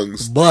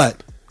songs.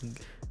 But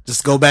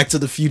just go back to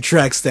the few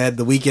tracks that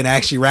The Weeknd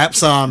actually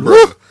raps on.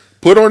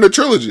 Put on the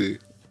trilogy.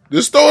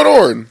 Just throw it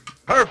on.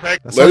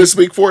 Perfect. Let it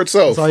speak for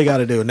itself. That's all you got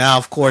to do. Now,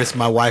 of course,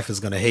 my wife is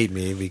going to hate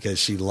me because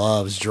she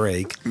loves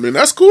Drake. I mean,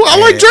 that's cool. I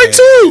like Drake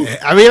too.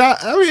 I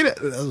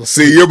mean,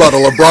 see, you're about to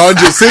LeBron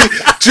just see.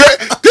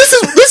 This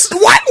is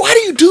why do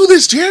you do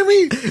this,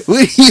 Jeremy?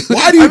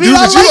 Why do you do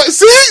this?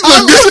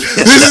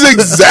 This is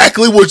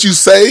exactly what you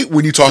say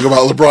when you talk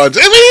about LeBron.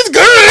 I mean, he's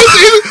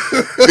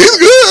good. He's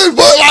good,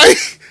 but like,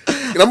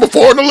 number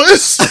 4 on the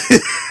list.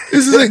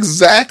 This is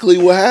exactly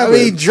what happened. I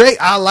mean, Drake,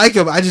 I like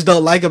him. I just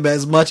don't like him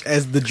as much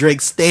as the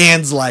Drake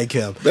stans like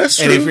him. That's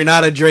true. And if you're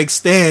not a Drake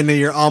stan, then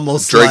you're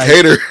almost Drake like,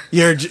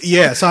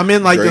 hater. So I'm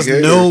in like Drake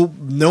this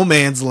no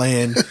man's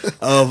land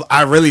of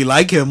I really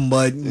like him,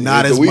 but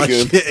not as much.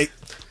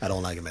 I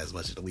don't like him as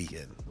much as The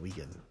Weeknd.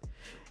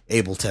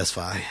 Able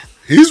testify.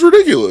 He's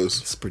ridiculous.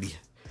 It's pretty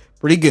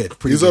good.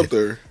 He's up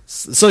there.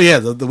 So yeah,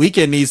 the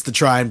Weeknd needs to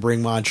try and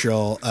bring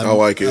Montreal. I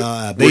like it.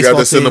 We got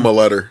to send him a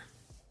letter.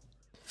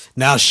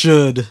 Now,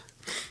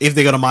 if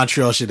they go to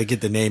Montreal, should they get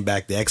the name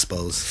back, the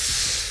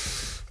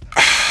Expos?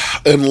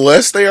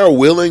 Unless they are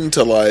willing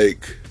to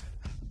like,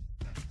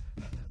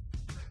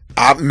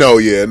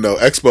 Expos.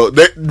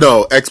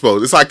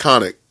 Expos. It's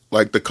iconic.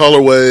 Like the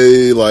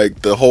colorway,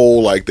 like the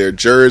whole, like their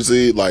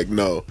jersey. Like,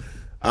 no,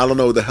 I don't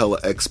know what the hell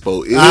an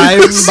expo is. I'm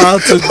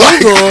about to Google.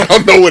 I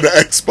don't know what an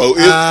expo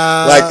is.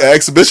 Like an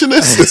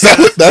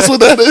exhibitionist? That's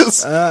what that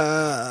is?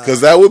 Because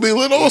that would be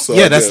lit also.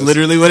 Yeah, that's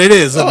literally what it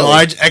is. A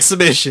large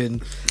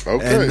exhibition.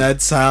 Okay. And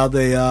that's how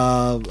they,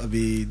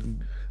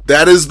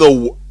 that is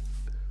the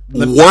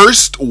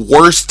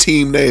worst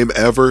team name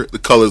ever. The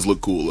colors look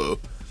cool though.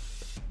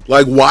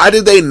 Like, why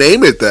did they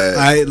name it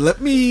that?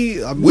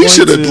 We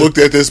should have looked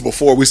at this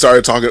before we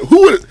started talking.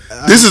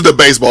 This is the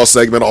baseball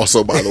segment,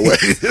 also, by the way.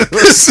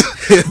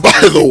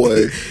 By the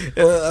way,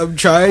 I'm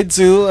trying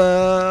to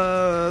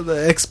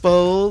the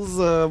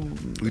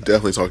Expos. We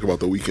definitely talked about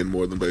The Weeknd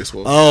more than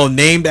baseball. Oh,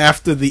 named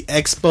after the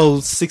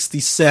Expo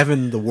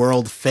 '67, the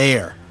World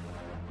Fair,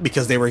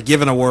 because they were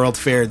given a World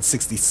Fair in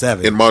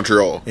 '67 in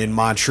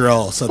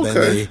Montreal. So then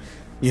they.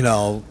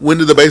 When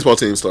did the baseball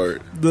team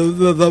start?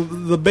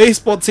 The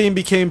baseball team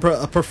became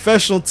a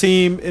professional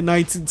team in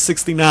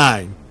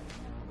 1969.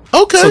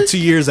 Okay, so 2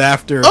 years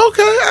after.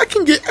 Okay, I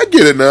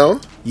get it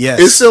now. Yes,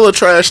 it's still a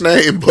trash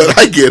name, but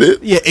I get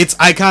it. Yeah, it's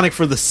iconic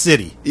for the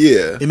city.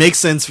 Yeah, it makes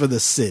sense for the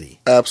city.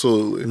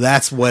 Absolutely,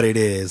 that's what it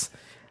is.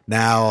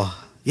 Now,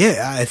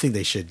 yeah, I think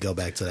they should go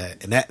back to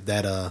that and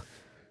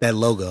that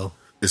logo.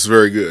 It's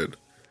very good.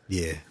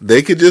 Yeah.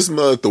 They could just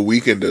let the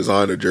Weeknd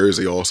design a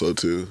jersey also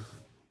too.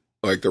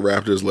 Like the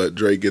Raptors let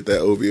Drake get that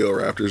OVO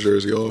Raptors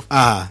jersey off.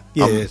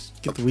 Yeah.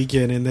 Get the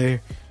Weeknd in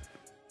there.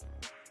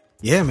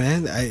 Yeah,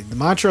 man. The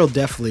Montreal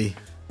definitely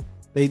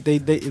they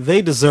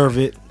deserve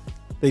it.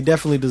 They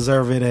definitely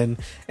deserve it,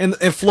 and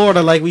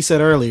Florida, like we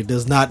said earlier,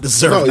 does not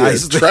deserve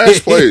nice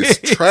trash place.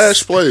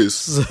 Trash place.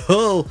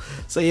 So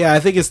yeah, I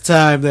think it's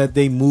time that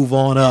they move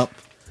on up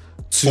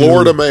to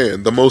Florida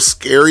man, the most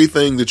scary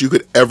thing that you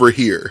could ever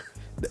hear.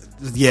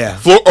 Yeah,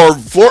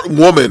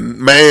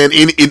 woman, man,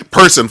 in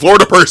person,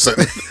 Florida person.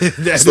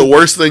 That's the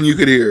worst thing you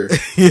could hear.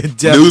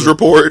 News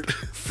report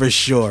for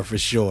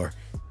sure.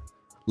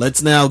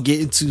 Let's now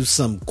get into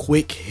some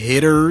quick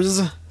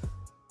hitters.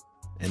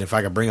 And if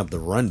I could bring up the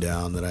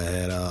rundown that I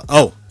had,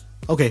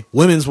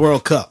 Women's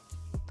World Cup.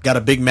 Got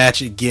a big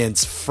match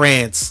against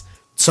France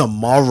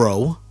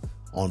tomorrow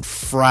on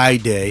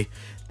Friday.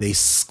 They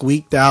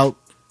squeaked out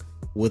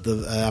with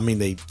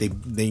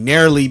they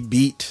narrowly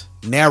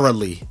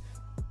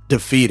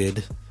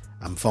defeated.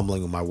 I'm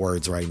fumbling with my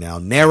words right now.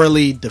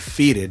 Narrowly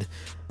defeated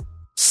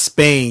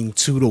Spain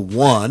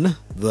 2-1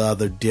 the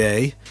other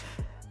day.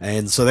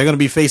 And so they're going to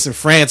be facing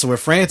France, where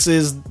France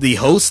is the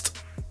host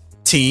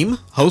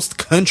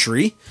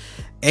country,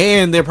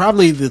 and they're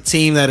probably the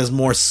team that is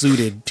more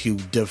suited to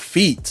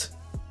defeat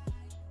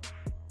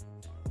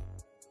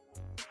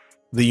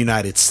the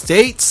United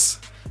States.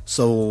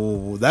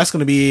 So that's going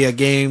to be a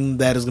game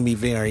that is going to be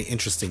very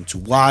interesting to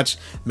watch.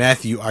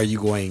 Matthew, are you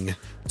going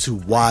to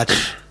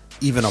watch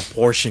even a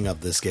portion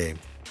of this game?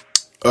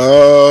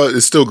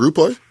 It's still group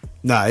play?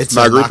 Nah, it's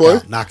not group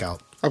play?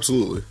 Knockout.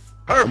 Absolutely.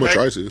 Perfect. I'm going to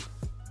try to.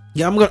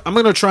 Yeah, I'm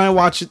gonna try and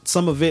watch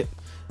some of it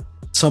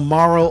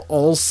tomorrow.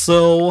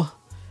 Also,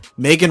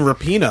 Megan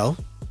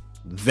Rapinoe,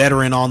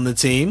 veteran on the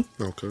team.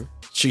 Okay.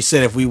 She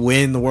said if we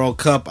win the World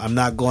Cup, I'm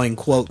not going,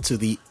 quote, to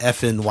the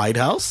effing White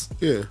House.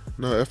 Yeah,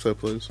 no, F that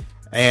place.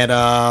 And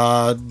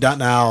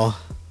now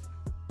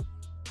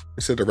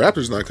they said the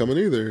Raptors not coming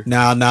either.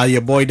 Now your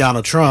boy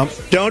Donald Trump.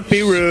 Don't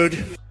be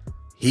rude.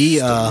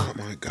 Oh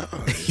my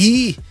god.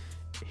 He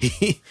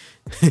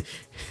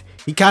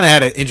kind of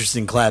had an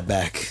interesting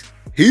clapback.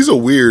 He's a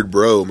weird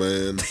bro,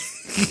 man.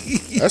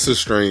 That's a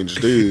strange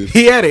dude.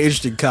 He had an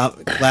interesting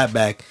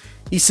clapback.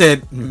 He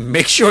said,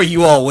 "Make sure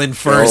you all win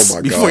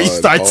first before you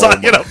start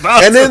talking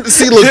about." And then,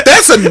 see, look,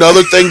 that's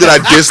another thing that I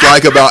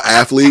dislike about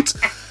athletes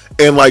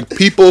and like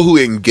people who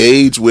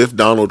engage with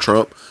Donald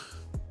Trump.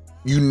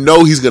 You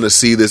know he's gonna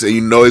see this, and you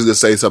know he's gonna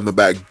say something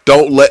back.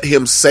 Don't let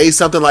him say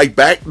something like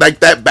that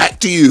back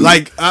to you.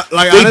 Like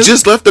they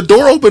just left the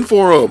door open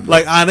for him.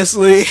 Like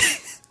honestly.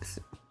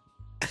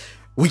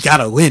 We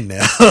gotta win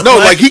now. No,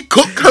 like he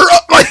cooked her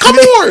up. Like, come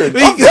on. I'm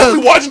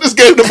definitely watching this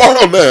game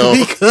tomorrow now.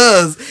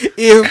 Because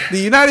if the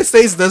United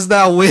States does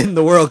not win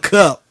the World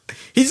Cup,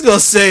 he's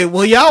gonna say,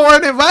 well, y'all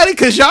weren't invited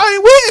because y'all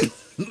ain't win.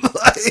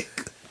 Like,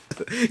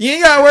 you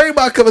ain't gotta worry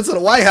about coming to the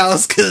White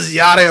House because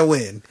y'all didn't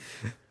win.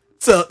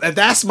 So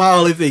that's my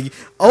only thing.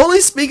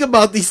 Only speak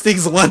about these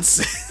things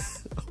once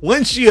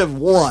you have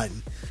won.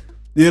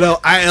 You know,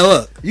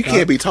 you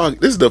can't be talking.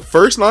 This is the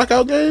first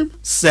knockout game?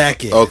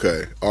 Second.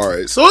 Okay. All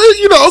right. So,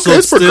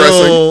 it's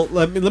progressing.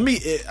 Let me,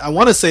 I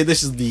want to say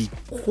this is the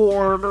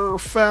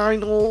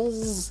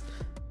quarterfinals.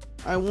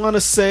 I want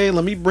to say,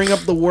 let me bring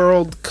up the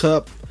World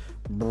Cup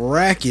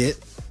bracket.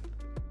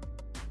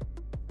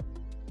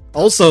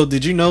 Also,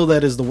 did you know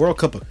that is the World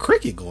Cup of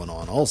cricket going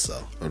on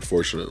also?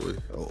 Unfortunately.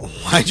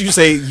 Why'd you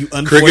say you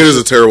unfortunately? Cricket is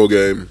a terrible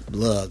game.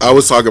 Look. I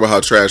was talking about how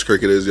trash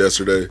cricket is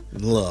yesterday.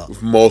 Look.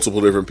 With multiple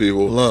different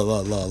people.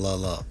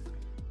 Look.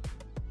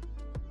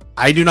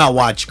 I do not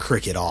watch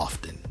cricket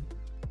often.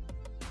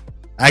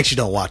 I actually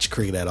don't watch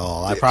cricket at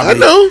all. I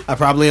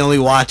probably only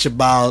watch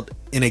about,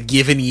 in a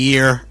given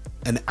year,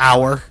 an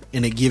hour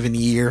in a given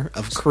year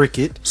of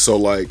cricket. So,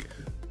 like,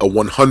 a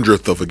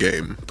 100th of a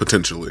game,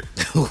 potentially.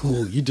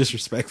 Ooh, you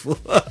disrespectful.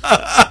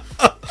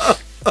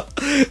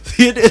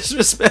 You're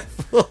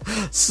disrespectful.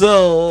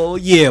 So,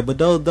 yeah, but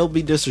don't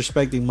be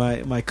disrespecting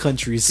my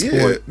country's sport.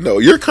 Yeah, no,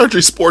 your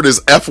country's sport is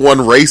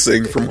F1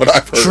 racing, from what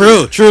I've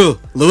heard. True.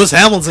 Lewis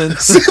Hamilton.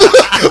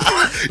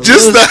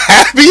 Just the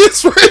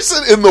happiest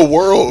person in the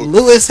world.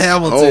 Lewis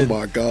Hamilton. Oh,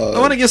 my God. I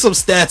want to get some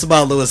stats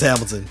about Lewis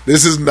Hamilton.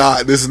 This is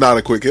not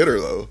a quick hitter,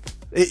 though.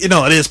 It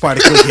is part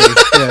of quick hitting.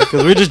 Yeah,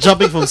 because we're just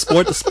jumping from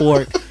sport to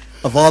sport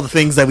of all the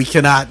things that we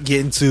cannot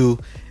get into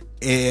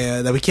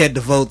and that we can't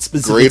devote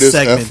specific greatest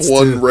segments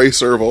F1 to.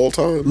 racer of all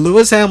time.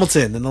 Lewis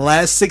Hamilton, in the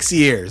last 6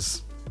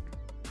 years,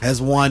 has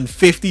won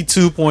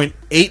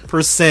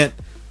 52.8%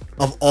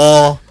 of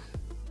all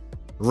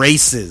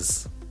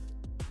races.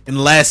 In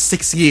the last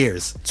 6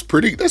 years.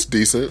 That's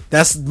decent.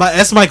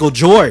 That's Michael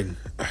Jordan.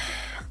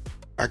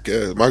 I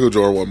guess. Michael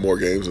Jordan won more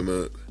games than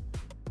that.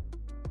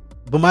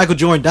 But Michael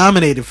Jordan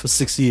dominated for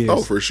 6 years.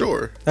 Oh, for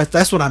sure.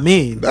 That's what I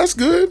mean. That's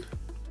good.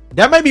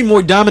 That might be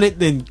more dominant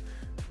than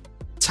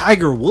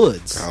Tiger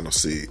Woods. I don't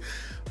see.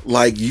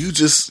 Like you're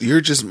just.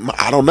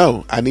 I don't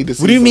know. I need to.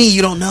 see What do you mean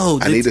you don't know?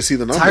 I need to see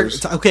the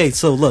numbers. Okay,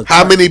 so look,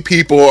 how many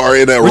people are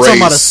in a race? We're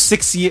talking about a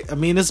 6 year. I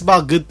mean, it's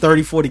about good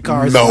 30, 40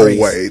 cars. No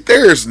way.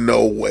 There's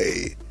no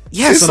way.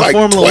 Yes, it's in like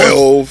Formula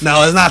 12. 1.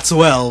 No, it's not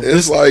 12.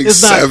 It's like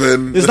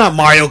 7. It's not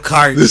Mario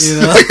Kart. It's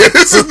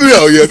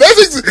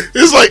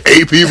like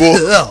 8 people.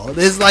 No,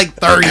 it's like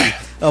 30.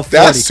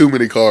 That's too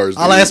many cars.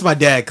 I'll ask my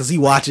dad because he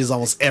watches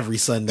almost every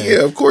Sunday.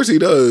 Yeah, of course he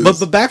does.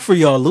 But back for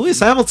y'all, Lewis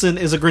Hamilton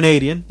is a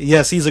Grenadian.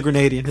 Yes, he's a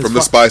Grenadian. From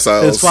the Spice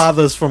Isles. His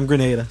father's from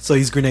Grenada, so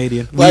he's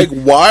Grenadian. Like,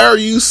 why are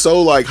you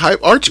so like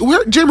hype? Aren't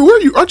you? Jeremy, where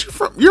are you? Aren't you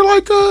from? You're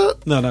like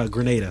No,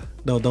 Grenada.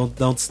 No,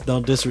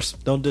 don't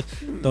disrespect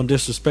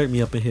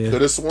me up in here.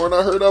 Could have sworn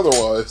I heard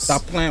otherwise.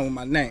 Stop playing with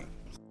my name.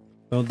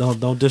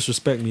 Don't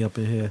disrespect me up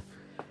in here.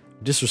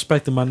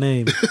 Disrespecting my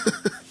name.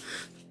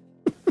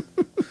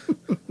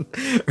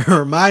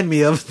 Remind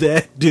me of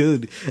that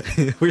dude.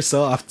 We're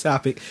so off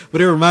topic, but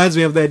it reminds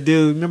me of that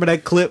dude. Remember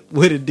that clip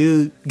where the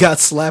dude got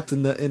slapped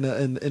in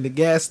the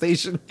gas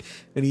station,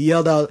 and he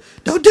yelled out,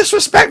 "Don't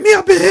disrespect me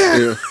up in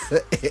here!" Yeah.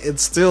 And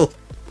still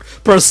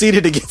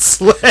proceeded to get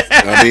slapped.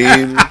 I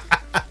mean,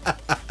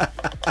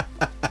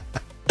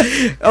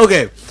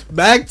 okay,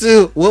 back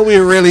to what we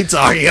were really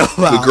talking about.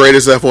 The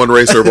greatest F1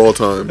 racer of all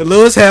time,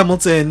 Lewis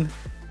Hamilton.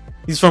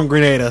 He's from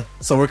Grenada,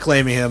 so we're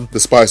claiming him. The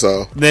Spice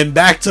Isle. Then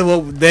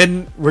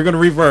then we're gonna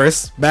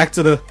reverse back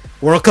to the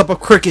World Cup of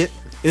Cricket.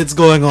 It's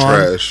going on.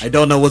 Trash. I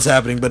don't know what's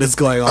happening, but it's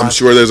going on. I'm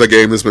sure there's a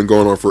game that's been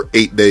going on for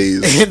 8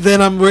 days. And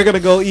then we're gonna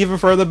go even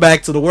further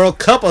back to the World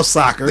Cup of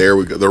Soccer. There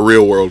we go, the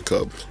real World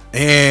Cup.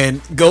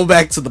 And go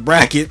back to the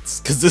brackets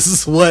because this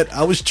is what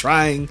I was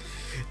trying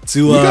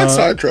to. You got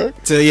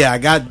sidetracked. I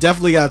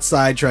definitely got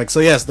sidetracked. So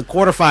yes, the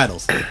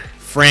quarterfinals.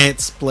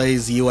 France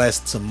plays the U.S.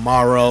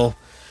 tomorrow.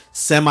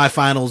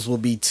 Semifinals will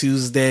be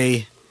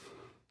Tuesday,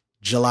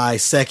 July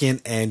 2nd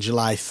and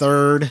July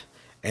 3rd.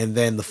 And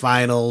then the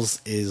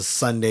finals is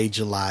Sunday,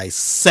 July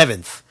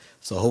 7th.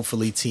 So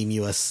hopefully Team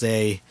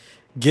USA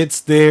gets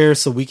there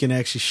so we can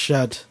actually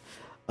shut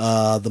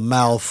the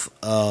mouth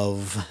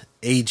of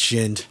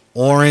Agent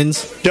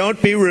Orange. Don't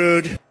be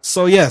rude.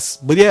 So yes,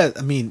 but yeah,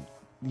 I mean,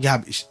 we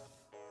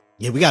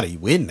gotta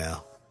win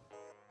now.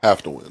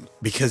 Have to win.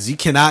 Because you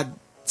cannot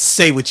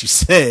say what you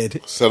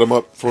said, set them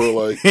up for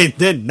like, and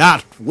then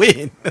not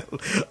win.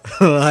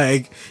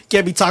 Like,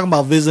 can't be talking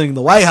about visiting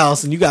the White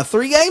House and you got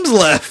 3 games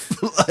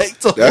left. Like,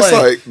 that's play.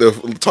 Like the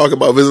talking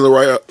about visiting the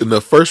White House in the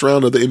first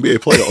round of the NBA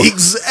playoffs.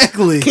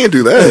 Exactly, can't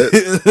do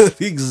that.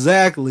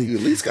 Exactly. You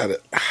at least got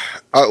it.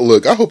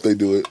 Look, I hope they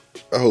do it.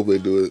 I hope they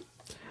do it,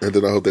 and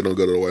then I hope they don't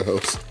go to the White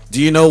House.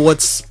 Do you know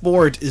what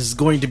sport is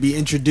going to be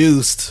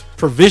introduced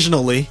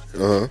provisionally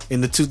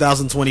in the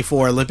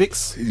 2024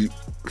 Olympics?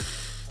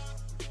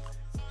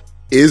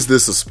 Is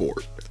this a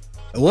sport?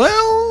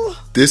 Well,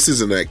 this is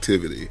an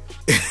activity.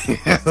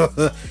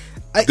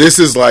 This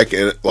is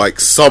like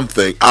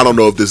something. I don't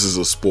know if this is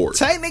a sport.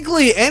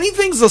 Technically,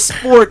 anything's a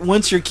sport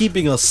once you're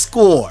keeping a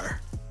score.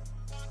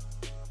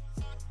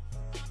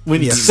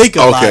 When you think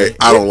about it.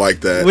 I don't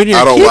like that. When you're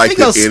I don't like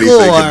that anything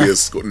can be a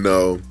score.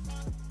 No.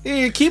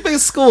 You're keeping a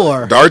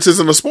score. Darts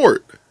isn't a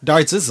sport.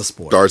 Darts is a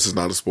sport. Darts is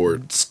not a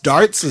sport.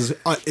 Darts is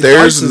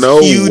There's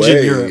no huge way.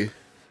 In Europe.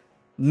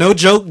 No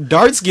joke,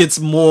 darts gets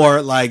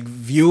more like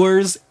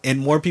viewers and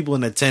more people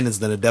in attendance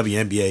than a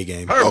WNBA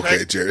game. Perfect.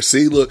 Okay, Jared.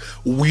 See, look,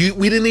 we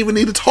didn't even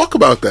need to talk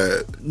about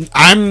that.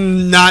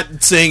 I'm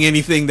not saying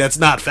anything that's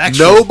not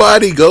factual.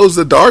 Nobody goes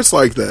to darts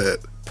like that.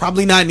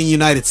 Probably not in the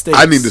United States.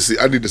 I need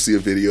to see a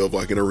video of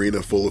like an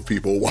arena full of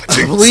people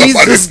watching. Please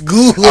just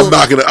Google. I'm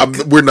not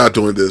gonna. We're not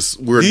doing this.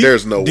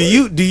 There's no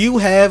way. Do you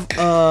have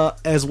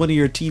as one of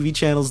your TV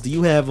channels? Do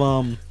you have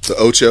the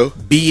Ocho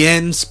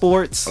BN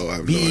Sports? Oh, I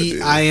have no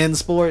idea. BIN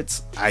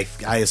Sports. I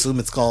assume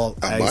it's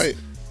called. I might.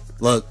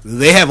 Look,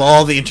 they have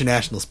all the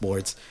international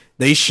sports.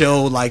 They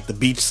show like the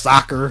beach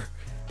soccer.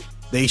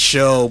 They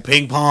show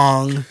ping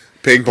pong.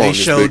 They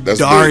show big. That's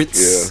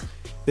darts. Big.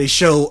 Yeah. They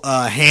show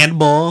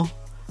handball.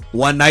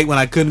 One night when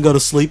I couldn't go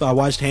to sleep, I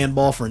watched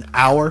handball for an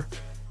hour,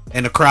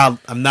 and the crowd,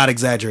 I'm not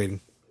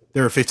exaggerating,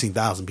 there were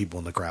 15,000 people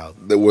in the crowd.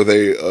 Were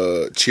they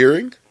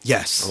cheering?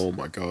 Yes. Oh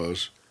my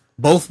gosh.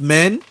 Both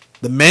men,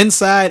 the men's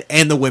side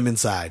and the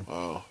women's side.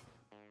 Oh.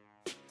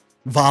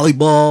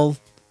 Volleyball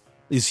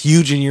is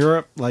huge in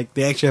Europe. Like,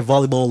 they actually have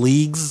volleyball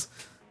leagues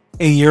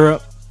in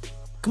Europe.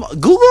 Come on,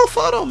 Google a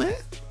photo, man.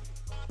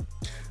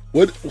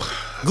 What?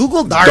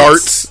 Google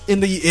darts. In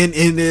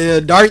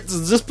the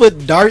darts, just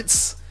put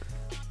darts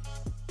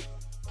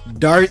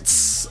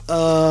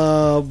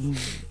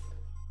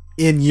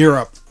in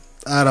Europe.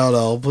 I don't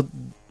know, but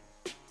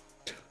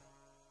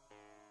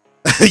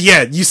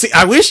yeah, you see,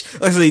 I wish.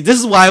 Actually, this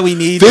is why we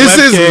need. This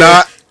is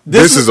not.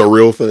 This is a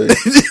real thing.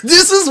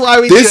 This is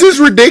why we. This is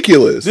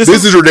ridiculous. This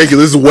is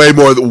ridiculous. This is way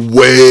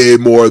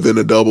more than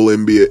a double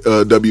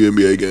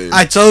WNBA game.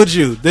 I told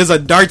you, there's a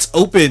darts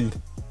open.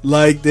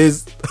 Like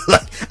this.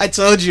 I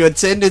told you,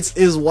 attendance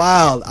is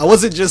wild. I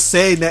wasn't just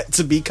saying that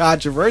to be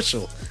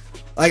controversial.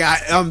 Like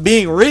I'm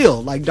being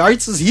real. Like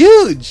darts is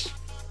huge.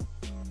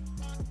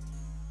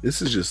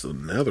 This is just the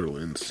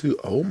Netherlands, too.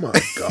 Oh, my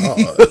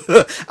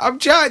God. I'm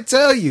trying to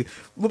tell you.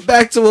 But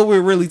back to what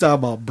we're really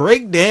talking about.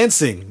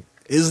 Breakdancing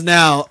is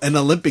now an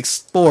Olympic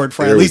sport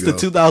for There at we least the go.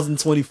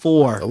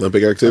 2024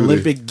 Olympic activity.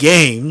 Olympic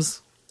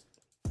Games.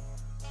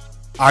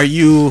 Are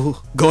you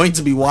going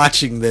to be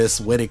watching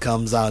this when it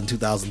comes out in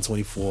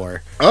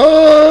 2024?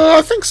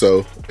 I think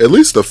so. At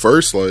least the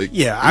first, Yeah,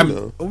 you I'm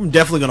know.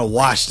 definitely going to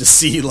watch to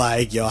see,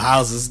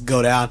 how's this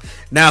go down.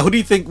 Now,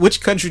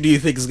 which country do you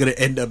think is going to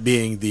end up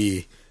being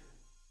the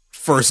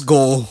first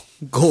gold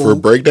For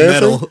breakdancing?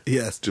 medal?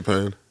 Yes.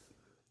 Japan.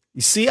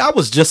 You see, I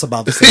was just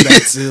about to say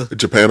that too.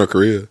 Japan or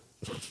Korea.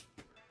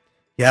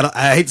 Yeah,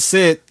 I hate to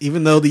say it,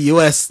 even though the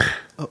U.S.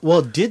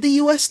 Well, did the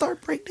U.S.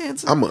 start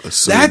breakdancing? I'm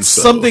assuming That's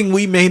so. something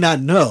we may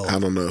not know. I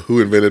don't know. Who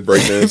invented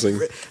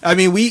breakdancing? I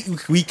mean,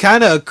 we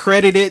kind of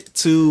credit it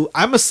to,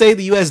 I'm going to say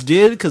the U.S.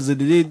 did, because it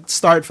did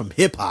start from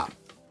hip-hop.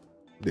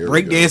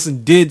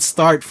 Breakdancing did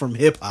start from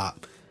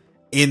hip-hop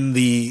in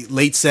the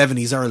late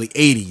 70s, early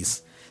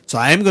 80s. So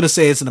I am going to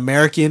say it's an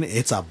American.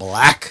 It's a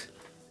black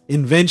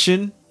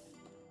invention.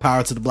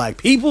 Power to the black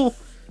people.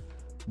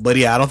 But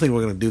yeah, I don't think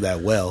we're going to do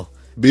that well.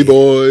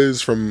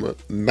 B-boys from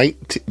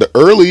the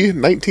early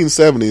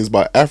 1970s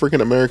by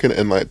African American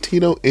and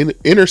Latino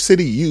inner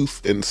city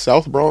youth in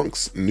South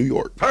Bronx, New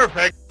York.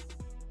 Perfect.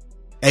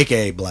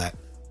 AKA black.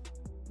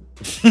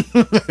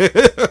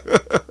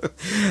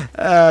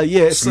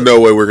 Yeah. So, No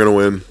way we're gonna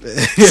win.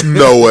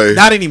 No way.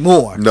 not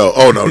anymore. No.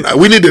 Oh no.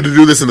 We needed to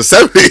do this in the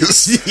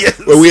 70s. Yes.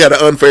 When we had an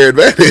unfair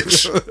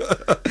advantage.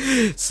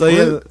 So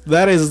yeah,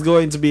 that is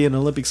going to be an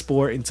Olympic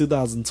sport in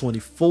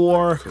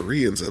 2024.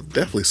 Koreans have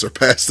definitely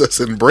surpassed us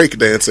in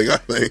breakdancing, I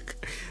think.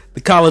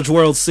 The College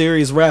World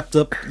Series wrapped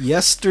up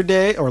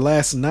yesterday or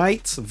last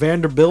night.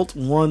 Vanderbilt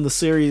won the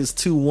series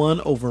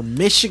 2-1 over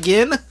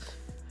Michigan.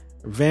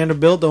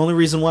 Vanderbilt, the only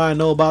reason why I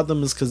know about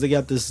them is because they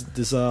got this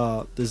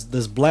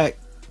black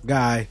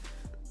guy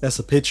that's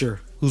a pitcher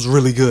who's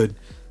really good.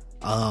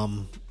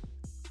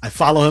 I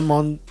follow him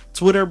on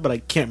Twitter, but I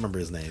can't remember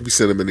his name. Have you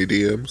sent him any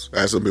DMs?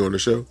 Ask him to be on the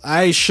show.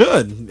 I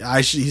should.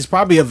 He's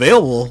probably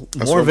available,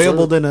 more what I'm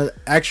available saying. than an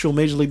actual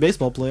Major League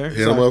Baseball player.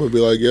 Hit him up and be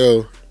like,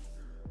 yo,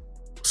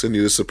 send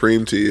you the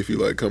Supreme tea if you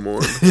come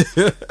on.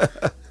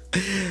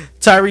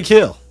 Tyreek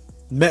Hill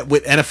met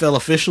with NFL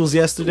officials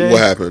yesterday.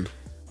 What happened?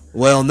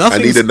 Well,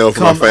 nothing's I need to know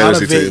for my come out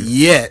fantasy of it team.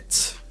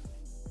 yet.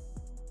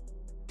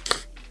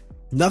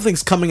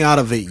 Nothing's coming out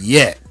of it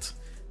yet.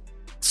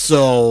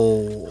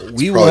 So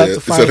we will have to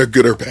Is find. that a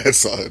good or bad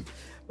sign?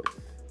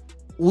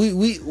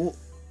 We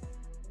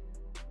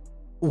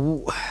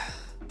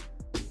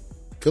I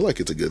feel like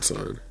it's a good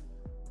sign.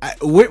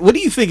 what do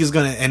you think is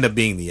going to end up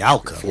being the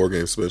outcome?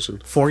 4-game suspension.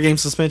 4-game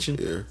suspension.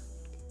 Yeah.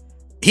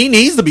 He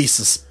needs to be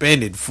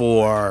suspended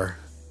for.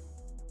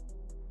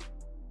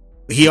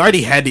 He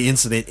already had the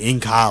incident in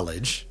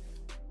college,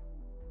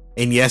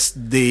 and yes,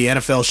 the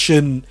NFL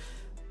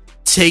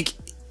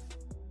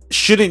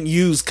shouldn't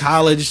use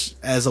college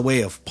as a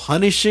way of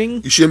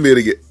punishing You shouldn't be able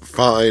to get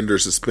fined or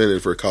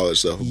suspended for college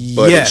stuff,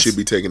 but Yes. it should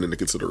be taken into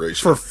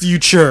consideration for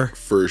future.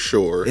 for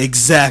sure.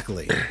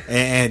 Exactly,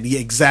 and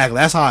exactly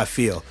that's how I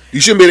feel.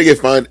 You shouldn't be able to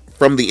get fined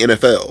from the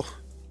NFL,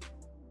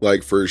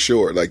 for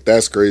sure.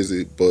 That's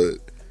crazy, but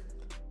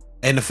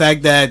And the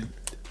fact that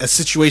a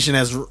situation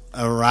has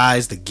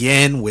arisen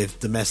again with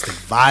domestic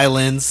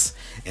violence,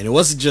 and it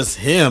wasn't just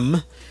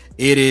him,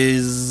 it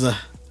is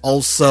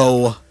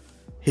also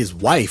his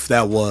wife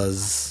that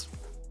was,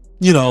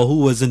 who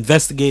was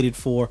investigated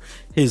for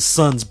his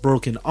son's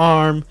broken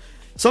arm.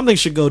 Something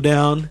should go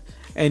down.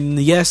 And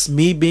yes,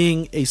 me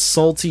being a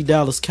salty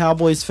Dallas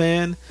Cowboys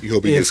fan, you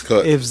hope he gets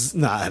cut. I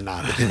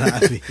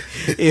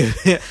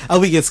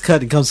hope he gets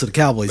cut and comes to the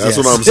Cowboys. That's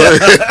yes. what I'm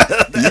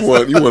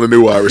saying. you want a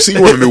new wide receiver.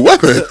 You want a new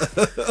weapon.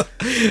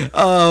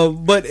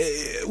 But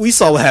we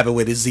saw what happened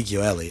with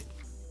Ezekiel Elliott.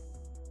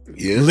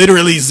 Yeah.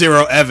 Literally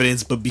zero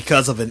evidence, but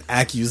because of an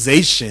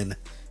accusation,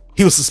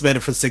 he was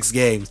suspended for 6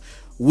 games,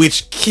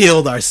 which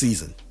killed our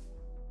season.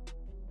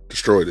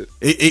 Destroyed it.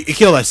 It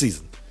killed our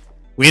season.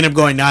 We ended up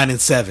going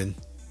 9-7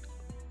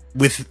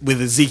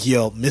 with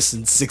Ezekiel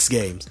missing 6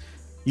 games.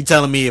 You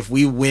telling me if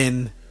we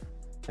win,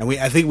 and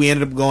I think we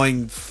ended up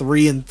going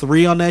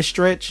 3-3 on that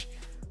stretch,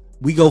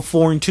 we go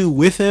 4-2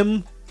 with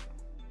him,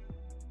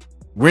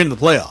 we're in the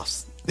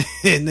playoffs.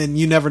 And then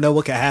you never know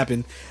what could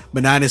happen.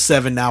 But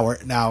 9-7 now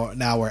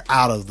we're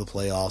out of the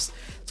playoffs.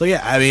 So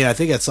yeah, I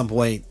think at some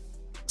point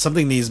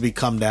something needs to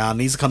come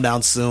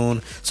down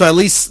soon. So at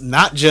least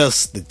not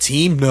just the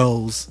team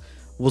knows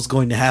what's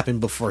going to happen,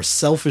 but for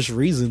selfish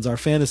reasons, our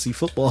fantasy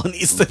football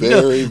needs to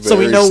know. So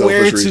we know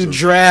where to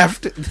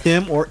draft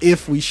him, or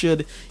if we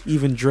should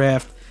even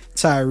draft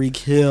Tyreek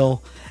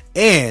Hill.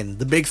 And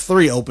the big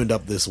 3 opened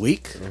up this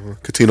week.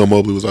 Katino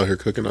Mobley was out here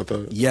cooking, I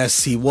thought.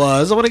 Yes, he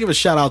was. I want to give a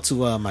shout out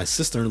to my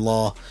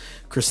sister-in-law,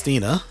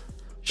 Christina.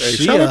 Hey,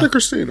 shout out to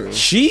Christina.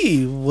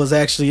 She was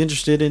actually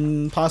interested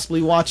in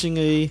possibly watching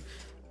a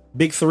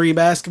big 3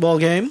 basketball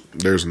game.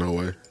 There's no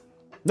way.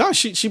 No,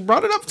 she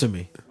brought it up to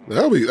me.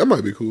 That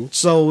might be cool.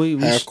 So we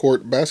half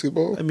court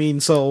basketball. I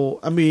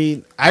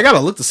mean, I gotta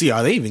look to see,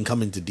 are they even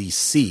coming to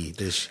DC?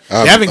 They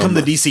haven't come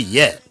to DC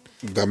yet.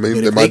 I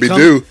mean, they might be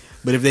due.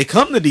 But if they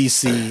come to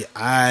DC,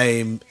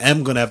 I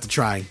am gonna have to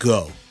try and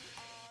go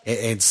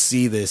and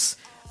see this.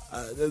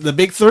 The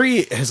Big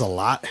Three has a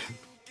lot.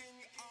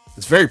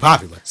 It's very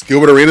popular. Is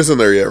Gilbert Arenas in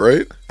there yet,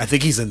 right? I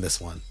think he's in this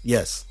one.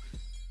 Yes.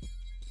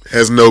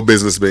 Has no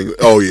business being.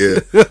 Oh yeah,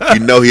 you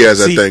know he has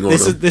that thing on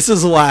him. This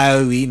is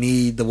why we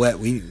need the wet.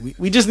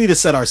 We just need to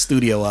set our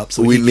studio up.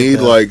 So we need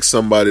like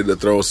somebody to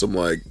throw some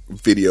like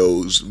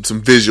videos,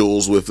 some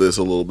visuals with this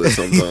a little bit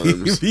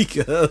sometimes.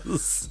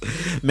 Because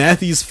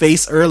Matthew's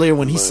face earlier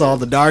when he saw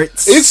the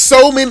darts. It's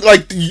so many.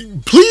 Like,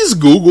 please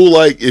Google.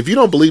 Like, if you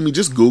don't believe me,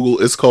 just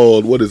Google. It's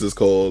called. What is this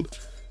called?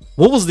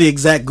 What was the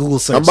exact Google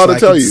search? I'm about to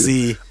tell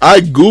you. I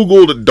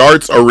googled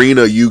darts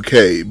arena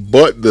UK,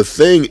 but the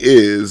thing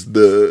is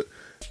the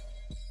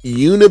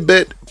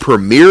Unibet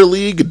Premier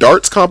League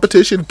darts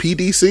competition,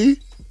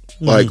 PDC.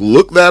 Like,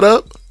 look that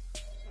up.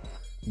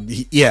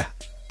 Yeah,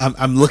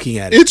 I'm looking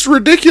at it. It's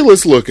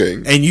ridiculous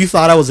looking. And you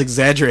thought I was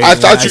exaggerating? I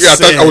thought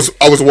I was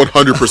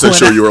 100%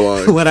 sure you were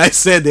lying. When I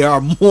said there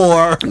are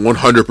more,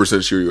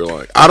 100% sure you were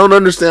lying. I don't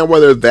understand why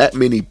there are that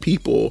many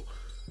people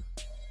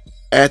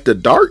at the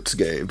darts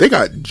game. They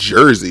got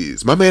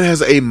jerseys. My man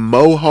has a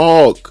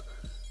mohawk.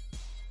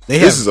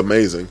 This is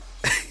amazing.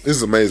 This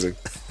is amazing.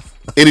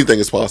 Anything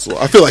is possible.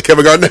 I feel like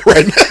Kevin Garnett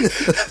right now.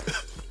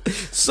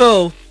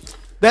 So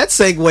that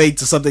segued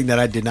to something that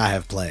I did not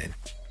have planned.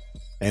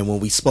 And when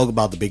we spoke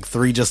about the Big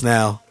Three just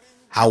now,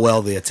 how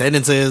well the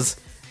attendance is,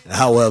 and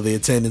how well the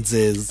attendance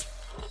is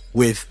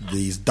with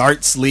these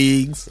darts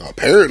leagues,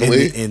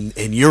 apparently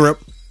in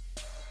Europe.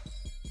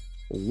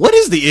 What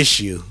is the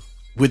issue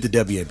with the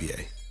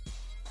WNBA?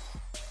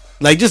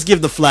 Like, just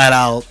give the flat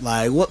out.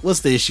 Like,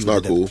 what's the issue? It's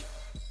not cool.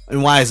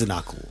 And why is it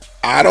not cool?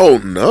 I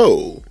don't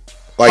know.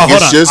 Like,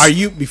 hold on. Are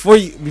you before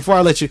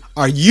I let you?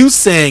 Are you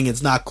saying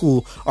it's not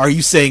cool? Or are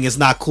you saying it's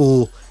not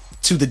cool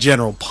to the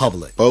general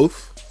public?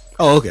 Both.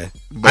 Oh, okay.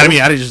 Both. I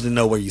mean, I just didn't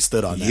know where you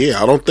stood on that.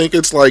 Yeah, I don't think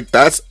it's like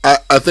that's.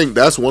 I think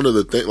that's one of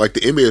the things. Like,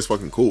 the NBA is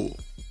fucking cool.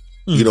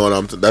 Mm-hmm. You know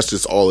what that's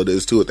just all it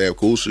is to it. They have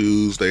cool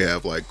shoes. They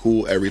have like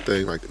cool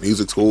everything. Like, the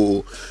music's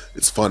cool.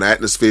 It's fun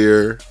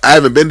atmosphere. I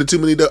haven't been to too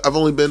many. I've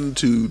only been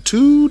to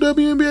 2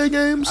 WNBA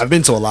games. I've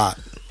been to a lot,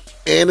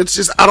 and it's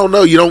just I don't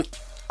know.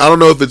 I don't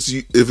know if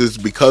it's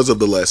because of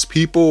the less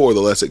people or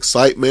the less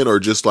excitement or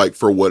just like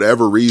for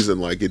whatever reason,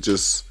 like it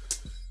just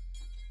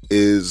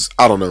is.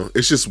 I don't know.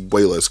 It's just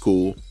way less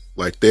cool.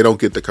 Like, they don't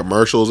get the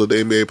commercials that the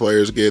NBA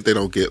players get. They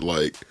don't get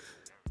like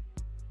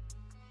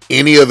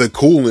any of the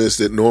coolness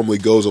that normally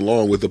goes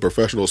along with the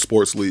professional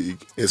sports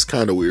league. It's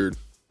kind of weird.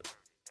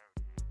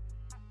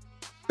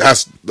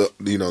 That's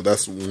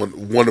that's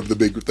one of the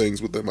bigger things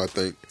with them, I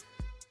think.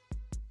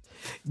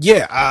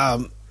 Yeah.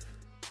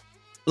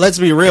 Let's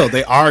be real.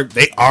 They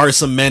are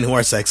some men who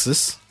are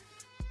sexist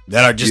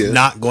that are just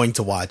not going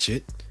to watch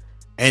it.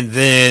 And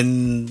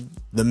then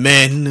the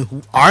men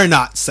who are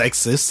not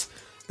sexist,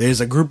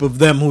 there's a group of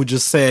them who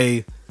just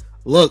say,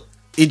 look,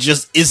 it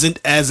just isn't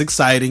as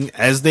exciting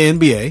as the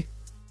NBA.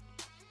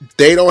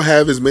 They don't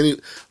have as many,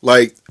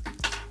 like,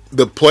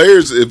 the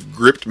players have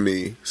gripped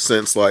me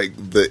since like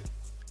the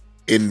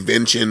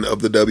invention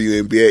of the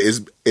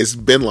WNBA. It's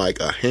been like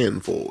a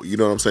handful. You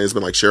know what I'm saying? It's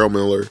been like Cheryl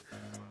Miller.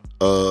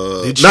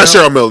 Cheryl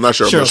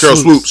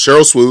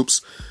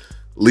Swoops,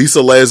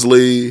 Lisa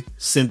Leslie,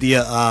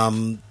 Cynthia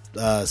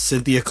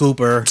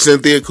Cooper,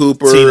 Tina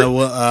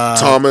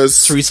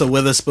Thomas, Teresa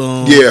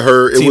Witherspoon,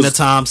 Tina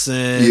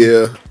Thompson,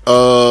 Shamika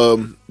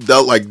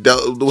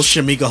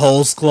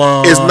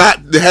Holdsclaw.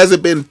 It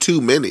hasn't been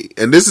too many,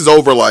 and this is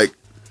over like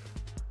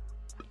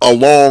a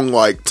long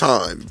like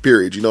time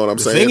period. You know what I'm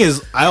saying? The thing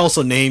is, I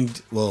also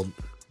named. Well,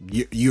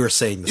 you are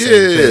saying the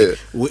same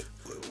thing.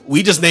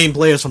 We just named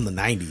players from the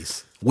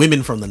 90s.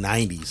 Women from the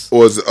 90s.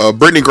 Was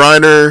Brittany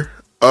Griner.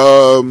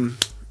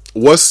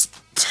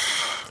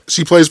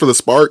 She plays for the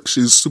Spark.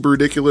 She's super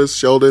ridiculous.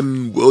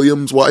 Sheldon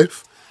Williams'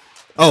 wife.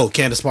 Oh,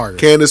 Candace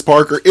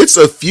Parker. It's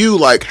a few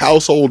like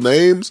household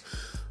names,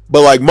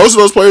 but like most of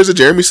those players that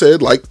Jeremy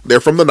said, like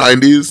they're from the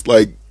 90s.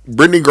 Like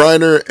Brittany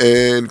Griner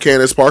and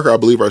Candace Parker, I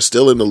believe, are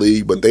still in the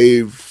league, but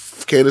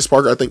Candace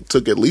Parker, I think,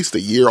 took at least a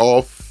year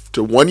off.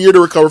 To 1 year to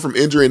recover from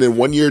injury and then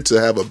 1 year to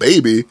have a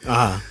baby.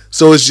 Uh-huh.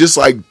 So it's just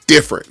like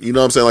different. You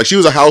know what I'm saying? Like, she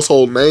was a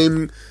household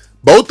name.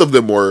 Both of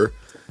them were.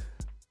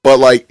 But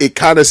like, it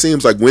kind of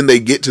seems like when they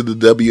get to the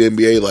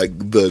WNBA, like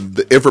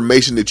the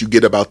information that you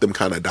get about them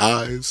kind of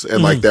dies.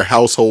 And like their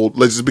household,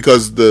 like, just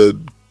because the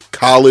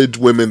college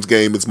women's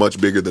game is much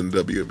bigger than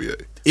the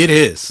WNBA. It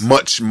is.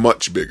 Much,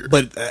 much bigger.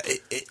 But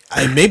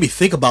I made me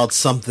think about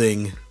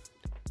something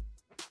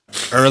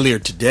earlier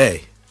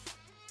today.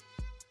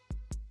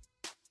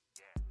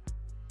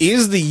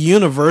 Is the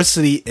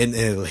university, and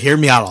hear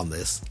me out on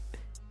this,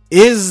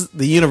 is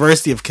the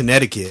University of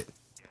Connecticut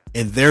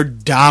and their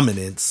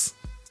dominance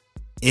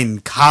in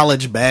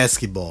college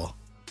basketball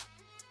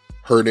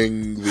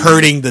hurting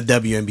the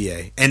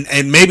WNBA?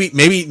 And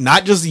maybe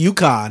not just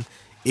UConn.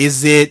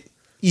 Is it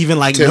even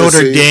like Tennessee,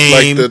 Notre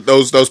Dame, like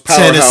those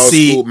powerhouse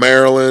Tennessee. school,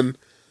 Maryland.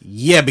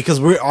 Yeah,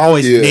 because we're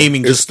always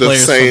naming just players.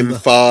 It's the same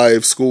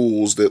 5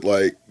 schools that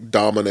like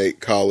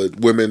dominate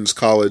women's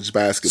college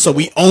basketball. So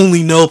we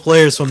only know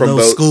players from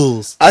those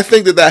schools. I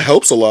think that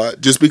helps a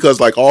lot, just because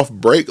like off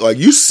break, like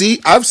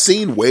I've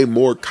seen way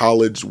more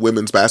college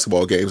women's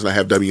basketball games than I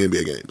have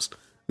WNBA games,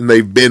 and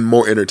they've been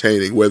more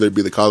entertaining, whether it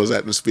be the college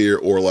atmosphere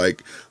or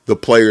like the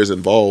players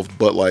involved.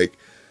 But like,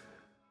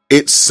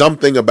 it's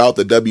something about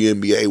the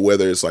WNBA,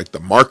 whether it's like the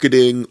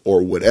marketing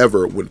or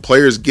whatever. When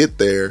players get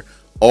there,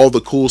 all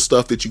the cool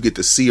stuff that you get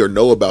to see or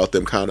know about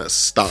them kind of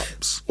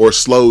stops or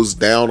slows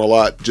down a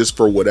lot, just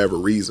for whatever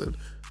reason.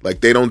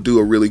 Like, they don't do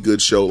a really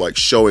good show, like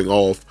showing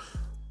off.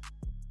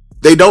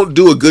 They don't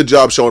do a good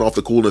job showing off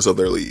the coolness of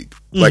their league.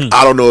 Like,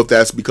 I don't know if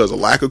that's because of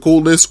lack of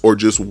coolness or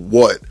just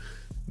what.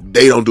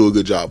 They don't do a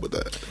good job with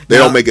that. They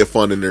don't make it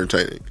fun and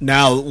entertaining.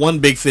 Now, one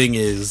big thing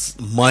is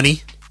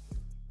money.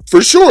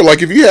 For sure.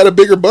 Like, if you had a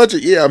bigger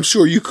budget, yeah, I'm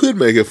sure you could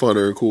make it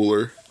funner and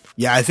cooler.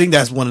 Yeah, I think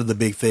that's one of the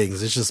big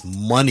things. It's just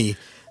money.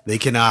 They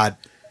cannot,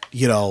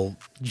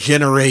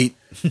 generate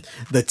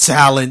the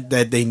talent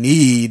that they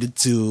need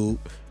to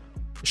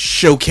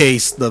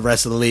showcase the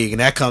rest of the league. And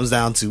that comes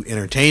down to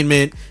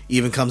entertainment,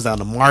 even comes down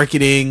to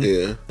marketing.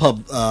 Yeah.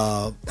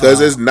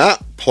 Because it's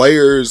not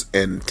players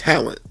and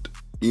talent.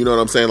 You know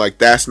what I'm saying? Like,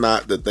 that's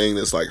not the thing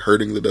that's like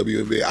hurting the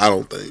WNBA, I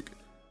don't think.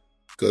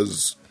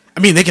 Because I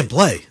mean, they can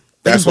play.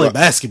 They can play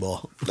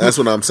basketball. That's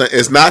what I'm saying.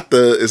 It's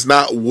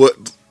not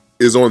what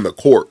is on the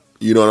court.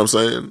 You know what I'm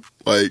saying?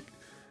 Like,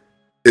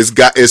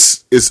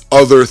 it's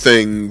other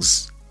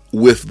things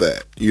with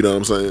that. You know what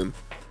I'm saying?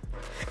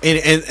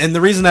 And the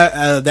reason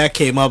that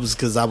came up is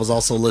because I was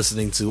also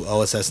listening to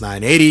OSS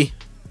 980,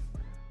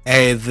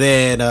 and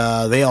then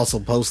they also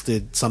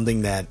posted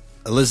something that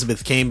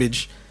Elizabeth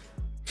Cambridge,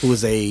 who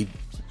is a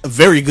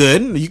very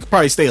good, you could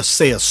probably say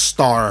a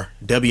star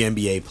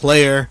WNBA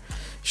player,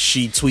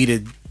 she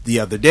tweeted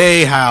the other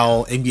day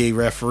how NBA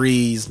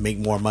referees make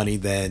more money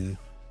than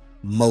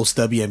most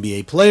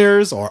WNBA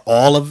players, or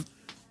all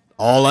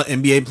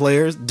NBA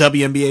players,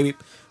 WNBA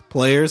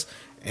players.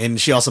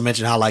 And she also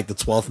mentioned how like the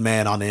 12th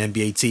man on the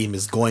NBA team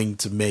is going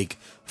to make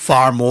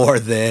far more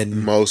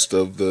than most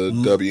of the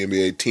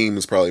WNBA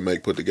teams probably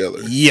make put together.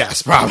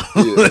 Yes,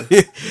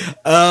 probably.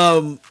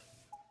 Yeah.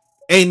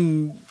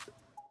 And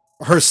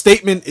her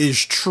statement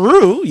is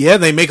true. Yeah,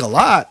 they make a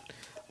lot.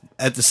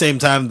 At the same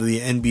time, the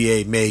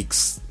NBA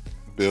makes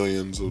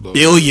billions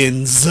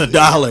of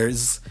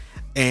dollars.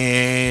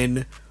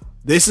 And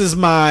this is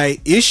my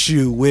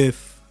issue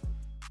with.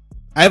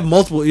 I have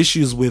multiple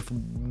issues with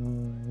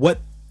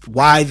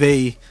why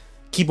they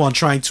keep on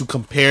trying to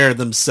compare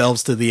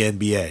themselves to the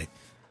NBA.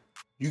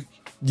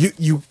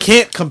 You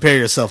can't compare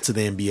yourself to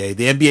the NBA.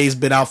 The NBA has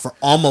been out for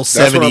almost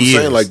 70 years. That's what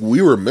I'm saying. Like,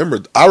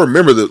 I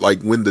remember that,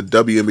 like, when the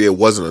WNBA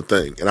wasn't a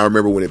thing, and I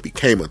remember when it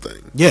became a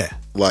thing. Yeah.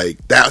 Like,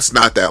 that's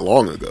not that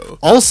long ago.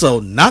 Also,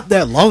 not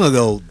that long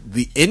ago,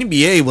 the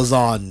NBA was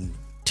on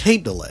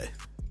tape delay.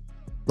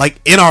 Like,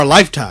 in our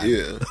lifetime.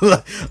 Yeah.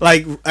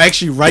 Like,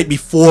 actually, right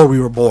before we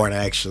were born,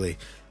 actually.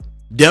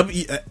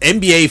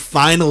 NBA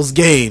Finals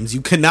games,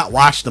 you could not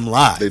watch them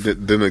live. They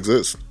didn't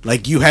exist.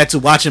 Like, you had to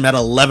watch them at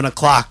 11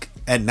 o'clock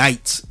at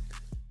night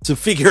to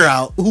figure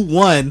out who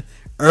won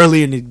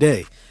early in the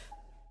day.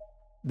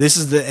 This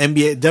is the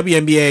NBA.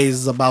 WNBA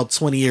is about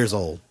 20 years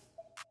old.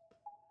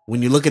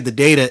 When you look at the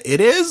data,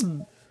 it is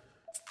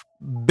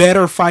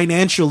better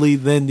financially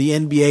than the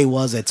NBA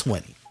was at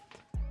 20.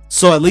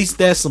 So at least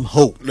there's some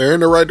hope. They're in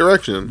the right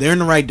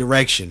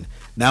direction.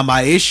 Now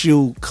my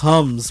issue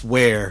comes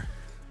where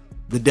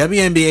the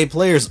WNBA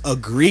players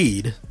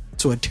agreed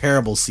to a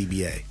terrible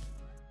CBA.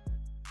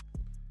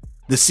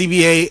 The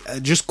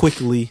CBA, just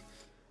quickly,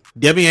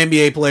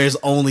 WNBA players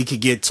only could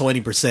get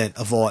 20%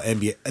 of all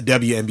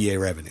WNBA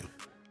revenue.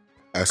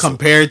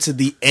 Compared to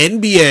the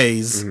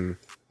NBA's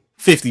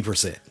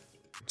 50%.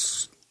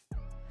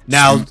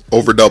 Now,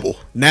 over double.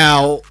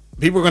 Now,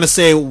 people are going to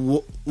say,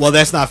 well,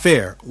 that's not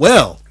fair.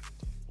 Well,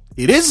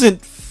 it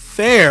isn't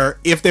fair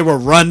if they were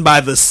run by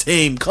the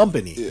same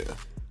company. Yeah.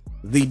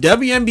 The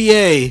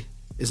WNBA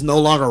is no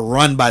longer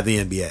run by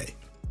the NBA.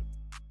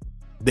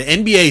 The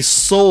NBA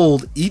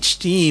sold each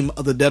team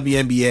of the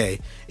WNBA.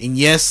 And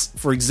yes,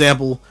 for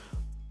example,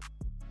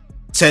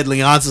 Ted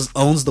Leonsis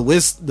owns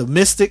the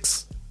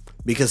Mystics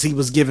because he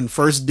was given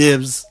first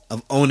dibs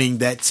of owning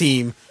that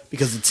team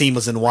because the team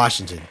was in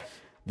Washington.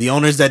 The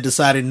owners that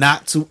decided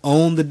not to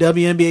own the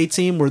WNBA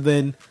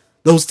team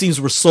those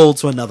teams were sold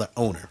to another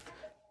owner.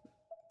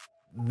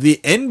 The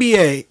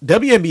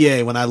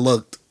WNBA, when I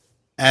looked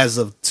as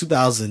of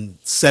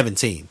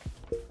 2017,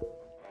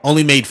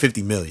 only made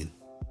 $50 million.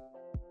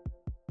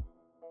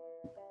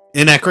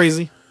 Isn't that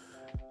crazy?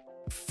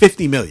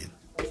 $50 million.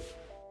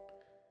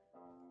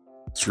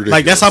 It's ridiculous.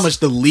 Like, that's how much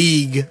the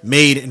league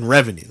made in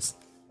revenues.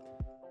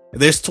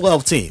 There's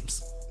 12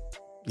 teams.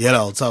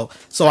 So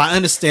I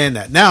understand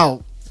that.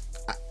 Now,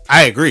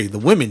 I agree. The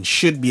women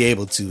should be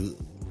able to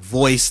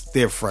voice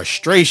their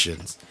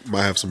frustrations.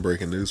 Might have some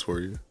breaking news for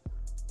you.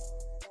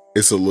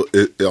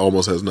 it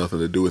almost has nothing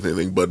to do with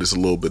anything, but it's a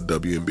little bit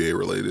WNBA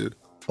related.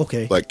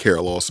 Okay. Like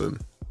Kara Lawson.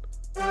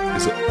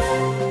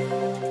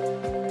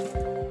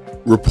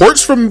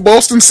 Reports from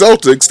Boston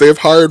Celtics, they have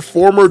hired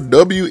former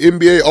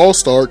WNBA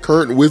All-Star,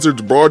 current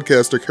Wizards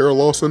broadcaster Kara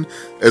Lawson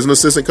as an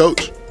assistant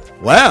coach.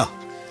 Wow.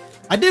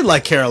 I did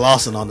like Kara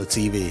Lawson on the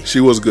TV.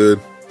 She was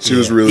good. She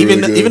was really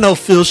good. Even though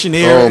Phil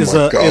Chenier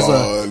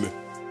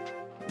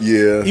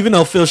even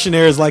though Phil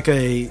Chenier is like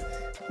a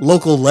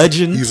local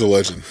legend. He's a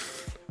legend.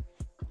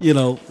 You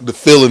know, the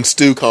Phil and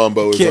Stu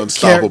combo is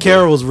unstoppable.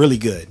 Kara was really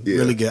good. Yeah.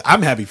 Really good.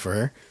 I'm happy for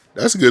her.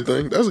 That's a good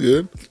thing. That's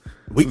good.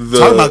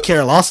 Talking about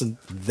Kara Lawson,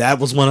 that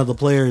was one of the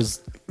players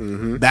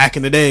back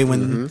in the day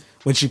when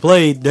she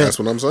played. That's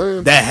what I'm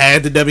saying. That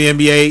had the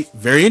WNBA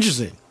very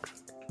interesting.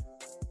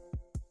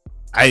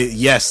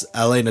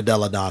 Elena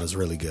Della Donna is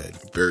really good.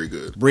 Very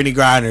good. Brittany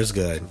Griner's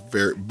good.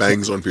 Very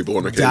bangs on people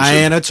on occasion.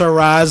 Diana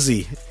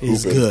Taurasi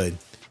is good.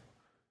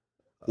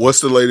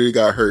 What's the lady that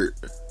got hurt?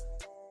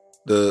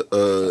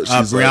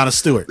 Breanna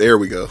Stewart. There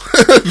we go.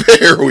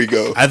 There we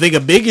go. I think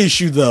a big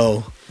issue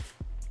though,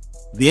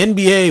 the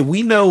NBA,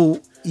 we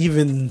know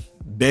even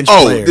bench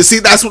players. See,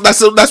 that's what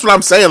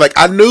I'm saying. Like,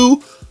 I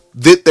knew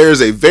that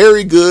there's a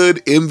very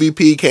good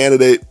MVP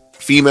candidate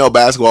female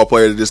basketball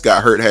player that just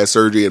got hurt, had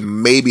surgery,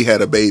 and maybe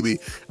had a baby.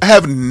 I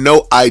have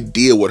no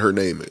idea what her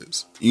name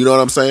is. You know what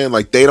I'm saying?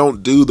 Like, they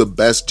don't do the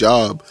best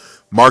job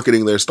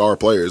marketing their star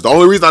players. The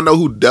only reason I know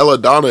who Della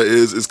Donna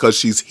is because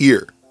she's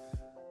here.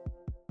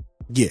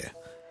 Yeah.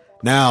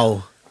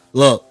 Now,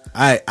 look,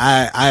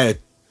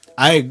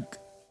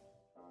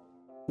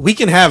 we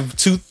can have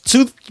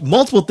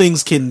multiple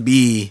things can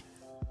be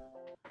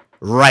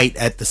right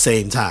at the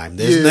same time.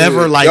 There's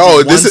never like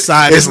one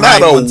side. It's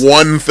not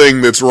one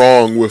thing that's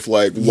wrong with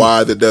like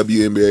why the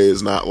WNBA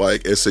is not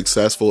like as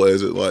successful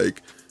as it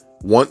like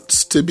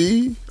wants to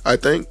be. I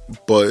think,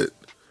 but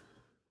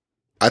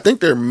I think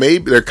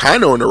they're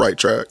kind of on the right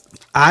track.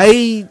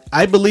 I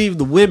believe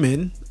the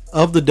women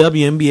of the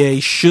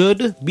WNBA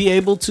should be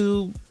able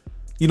to,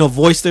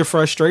 voice their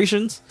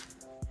frustrations.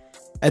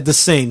 At the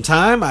same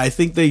time, I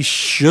think they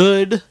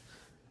should,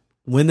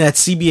 when that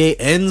CBA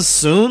ends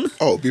soon.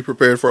 Oh, be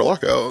prepared for a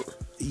lockout.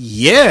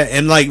 Yeah,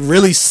 and like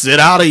really sit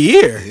out a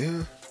year.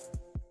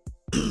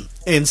 Yeah.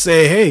 And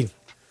say, hey.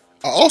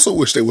 I also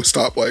wish they would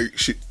stop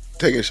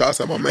taking shots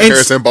at my man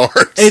Harrison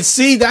Barnes. And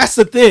see, that's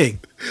the thing.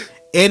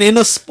 And in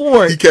a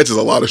sport, he catches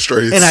a lot of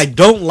strays. And I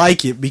don't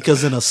like it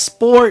because in a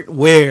sport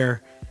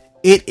where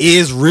it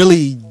is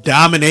really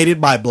dominated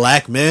by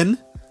black men,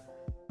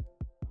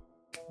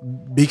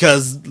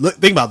 because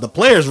think about it, the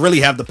players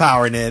really have the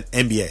power in the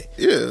NBA.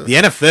 Yeah.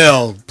 The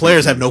NFL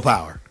players have no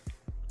power.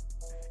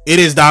 It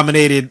is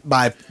dominated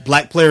by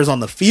black players on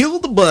the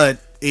field, but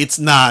it's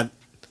not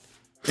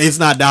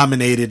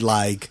dominated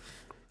like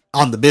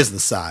on the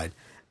business side.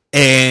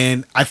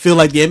 And I feel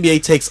like the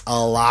NBA takes a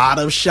lot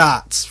of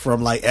shots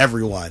from like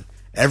everyone.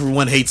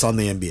 Everyone hates on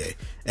the NBA.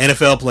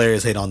 NFL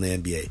players hate on the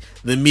NBA.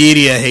 The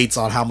media hates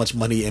on how much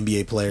money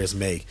NBA players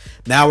make.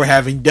 Now we're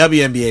having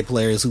WNBA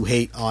players who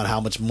hate on how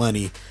much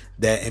money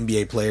that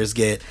NBA players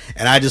get.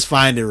 And I just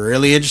find it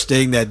really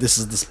interesting that this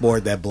is the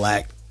sport that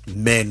black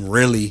men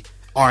really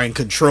are in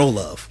control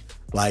of.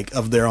 Like,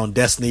 of their own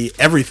destiny,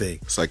 everything.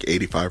 It's like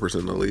 85%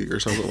 of the league or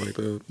something like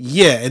that.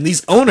 Yeah, and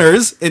these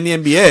owners in the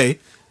NBA...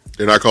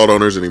 They're not called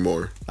owners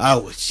anymore.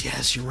 Oh,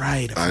 yes, you're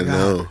right. I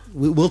know.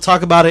 We'll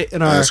talk about it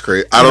in our... That's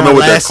great. I don't know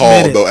what they're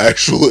called, though,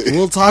 actually.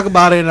 We'll talk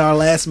about it in our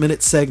last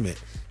minute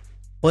segment.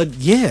 But,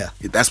 yeah.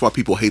 That's why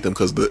people hate them,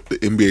 because the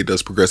NBA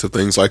does progressive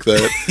things like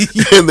that.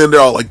 And then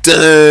they're all like,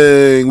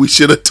 dang, we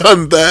should have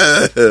done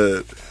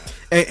that.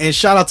 And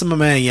shout out to my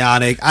man,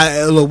 Yannick.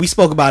 Look, we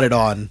spoke about it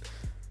on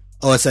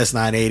OSS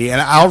 980, and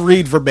I'll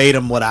read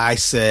verbatim what I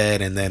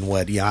said and then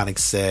what Yannick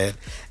said,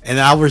 and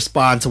I'll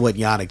respond to what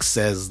Yannick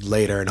says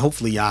later, and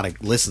hopefully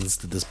Yannick listens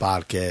to this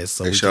podcast.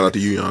 So hey, shout out to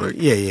you, Yannick.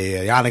 Yeah.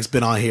 Yannick's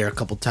been on here a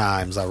couple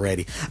times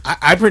already.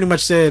 I pretty much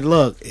said,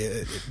 look,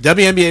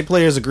 WNBA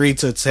players agreed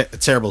to a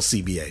terrible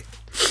CBA,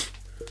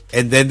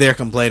 and then they're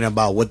complaining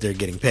about what they're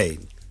getting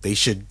paid. They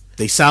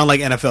sound like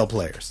NFL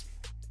players.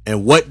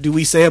 And what do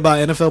we say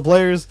about NFL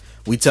players?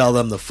 We tell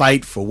them to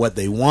fight for what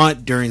they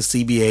want during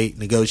CBA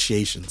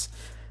negotiations.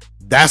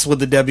 That's what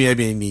the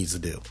WNBA needs to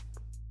do.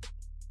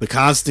 The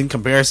constant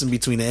comparison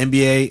between the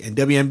NBA and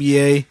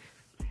WNBA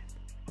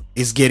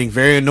is getting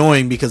very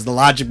annoying because the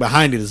logic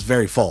behind it is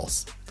very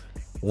false.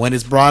 When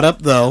it's brought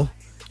up, though,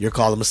 you're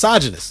called a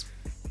misogynist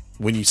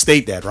when you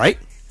state that, right?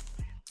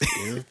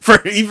 Yeah.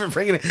 For even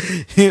bringing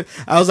it,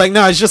 I was like,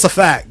 no, it's just a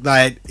fact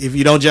that if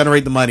you don't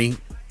generate the money,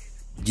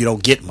 you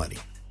don't get money.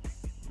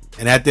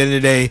 And at the end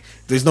of the day,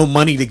 if there's no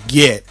money to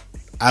get,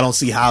 I don't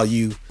see how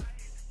you're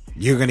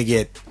going to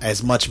get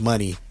as much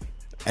money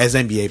as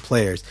NBA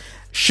players.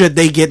 Should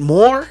they get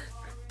more?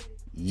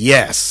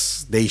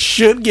 Yes, they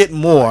should get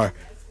more.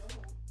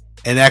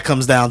 And that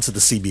comes down to the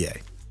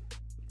CBA.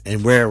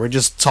 And we're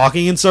just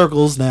talking in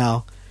circles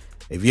now.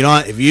 If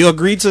you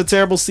agree to a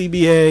terrible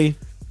CBA,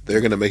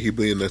 They're gonna make you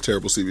be in that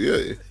terrible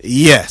CBA.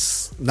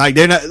 Yes, like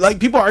they're not like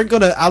people aren't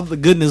gonna out of the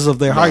goodness of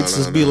their hearts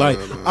just be like,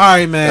 all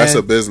right, man. That's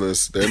a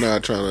business. They're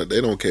not trying to.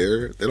 They don't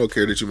care. They don't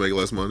care that you make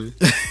less money.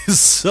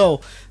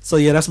 so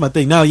yeah, that's my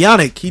thing. Now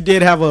Yannick, he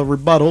did have a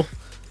rebuttal.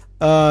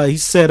 He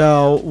said,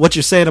 "What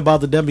you're saying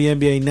about the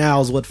WNBA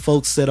now is what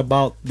folks said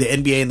about the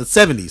NBA in the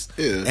 '70s,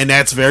 and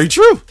that's very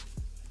true.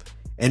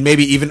 And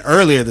maybe even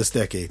earlier this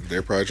decade.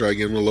 They're probably trying to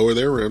get them to lower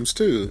their rims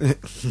too."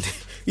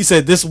 He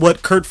said, "This is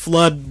what Kurt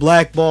Flood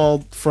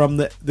blackballed from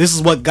the. This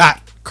is what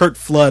got Kurt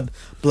Flood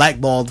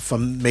blackballed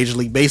from Major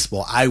League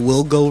Baseball. I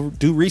will go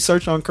do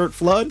research on Kurt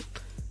Flood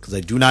because I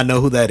do not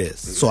know who that is.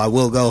 So I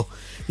will go."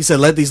 He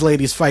said, "Let these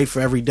ladies fight for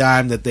every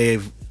dime that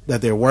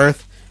they're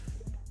worth.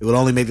 It would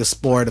only make the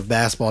sport of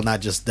basketball,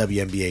 not just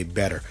WNBA,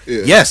 better."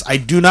 Yeah. Yes, I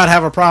do not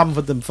have a problem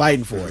with them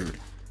fighting for it,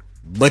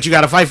 but you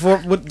got to fight for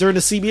it during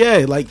the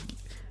CBA. Like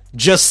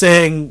just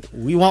saying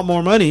we want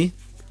more money,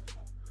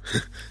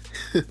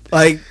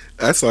 like.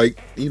 That's like,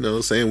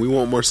 saying we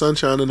want more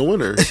sunshine in the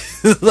winter.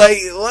 Like,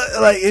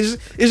 what? Like it's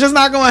just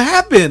not going to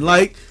happen.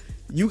 Like,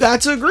 you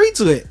got to agree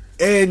to it.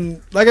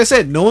 And like I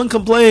said, no one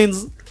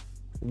complains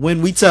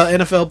when we tell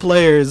NFL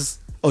players,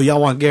 "Oh, y'all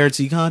want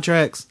guaranteed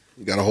contracts?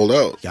 You got to hold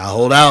out. Y'all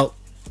hold out.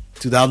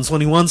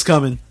 2021's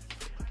coming."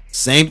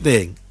 Same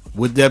thing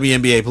with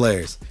WNBA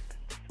players.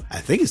 I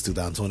think it's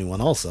 2021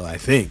 also, I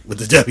think, with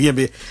the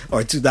WNBA,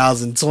 or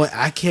 2020.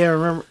 I can't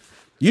remember.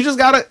 You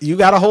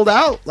gotta hold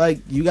out.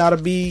 Like, you gotta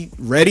be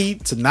ready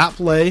to not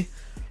play.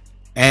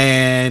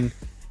 And,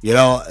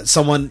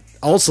 someone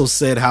also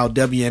said how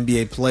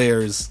WNBA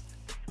players,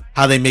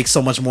 how they make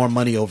so much more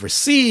money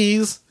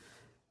overseas.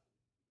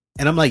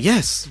 And I'm like,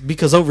 yes,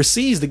 because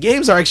overseas, the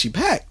games are actually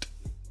packed.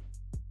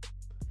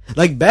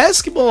 Like,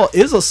 basketball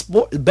is a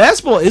sport.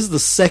 Basketball is the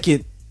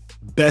second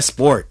best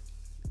sport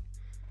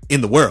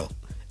in the world.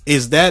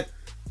 Is that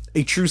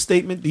a true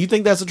statement? Do you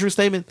think that's a true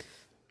statement?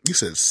 You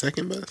said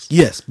second best?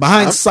 Yes,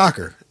 behind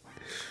soccer.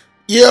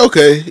 Yeah,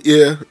 okay.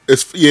 Yeah.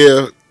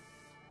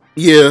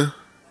 Yeah,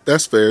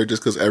 that's fair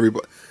just because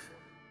everybody.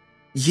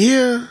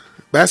 Yeah,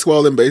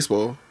 basketball and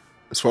baseball.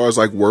 As far as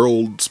like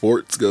world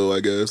sports go, I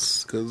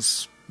guess,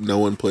 because no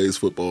one plays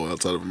football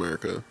outside of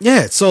America.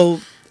 Yeah, so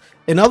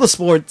in other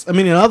sports,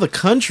 in other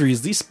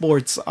countries, these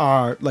sports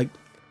are loved.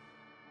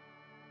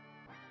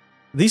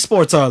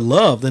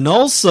 And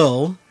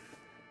also,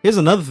 here's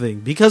another thing,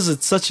 because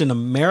it's such an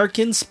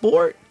American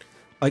sport,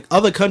 like,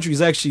 other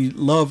countries actually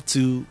love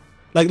to,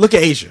 like, look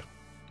at Asia.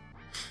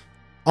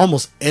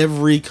 Almost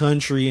every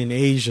country in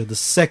Asia, the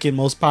second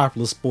most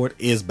popular sport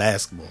is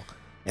basketball.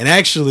 And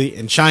actually,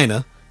 in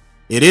China,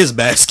 it is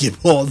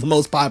basketball, the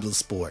most popular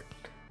sport.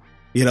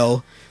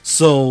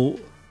 So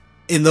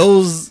in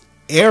those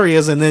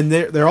areas, and then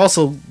they're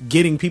also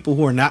getting people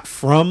who are not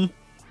from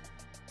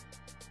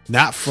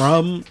that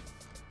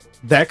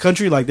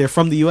country, like they're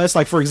from the U.S.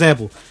 Like, for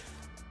example,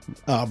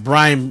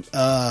 Brian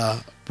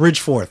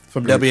Bridgeforth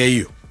from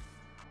WAU,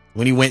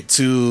 when he went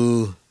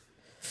to,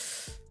 I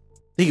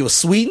think it was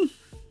Sweden.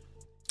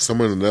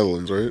 Somewhere in the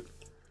Netherlands, right?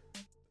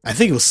 I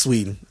think it was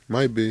Sweden.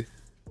 Might be.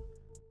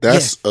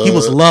 He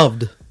was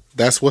loved.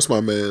 That's what's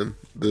my man.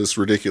 This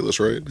ridiculous,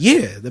 right?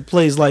 Yeah, that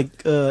plays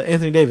like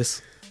Anthony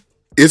Davis.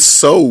 It's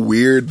so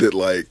weird that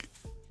like.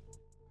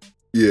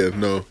 Yeah,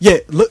 no. Yeah,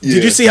 look. Yeah.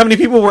 Did you see how many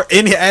people were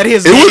at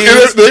his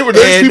games? There's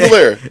people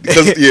there.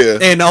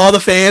 Because, and all the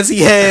fans he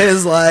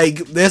has, like,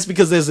 that's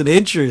because there's an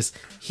interest.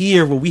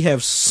 Here, where we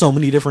have so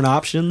many different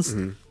options,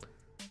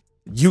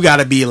 you got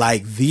to be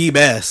like the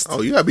best.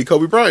 Oh, you got to be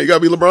Kobe Bryant. You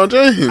got to be LeBron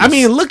James. I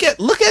mean, look at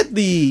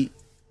the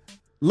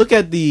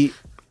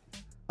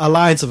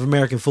Alliance of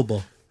American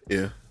Football.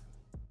 Yeah.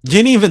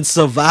 Didn't even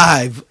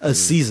survive a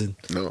season.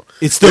 No.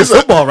 It's still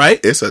football, right?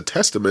 It's a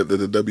testament that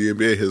the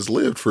WNBA has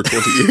lived for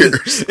 20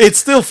 years. It's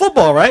still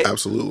football, right?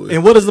 Absolutely.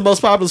 And what is the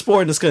most popular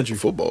sport in this country?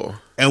 Football.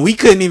 And we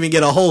couldn't even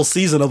get a whole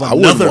season of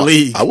another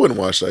league. I wouldn't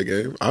watch that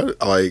game.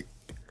 I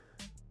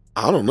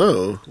don't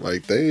know.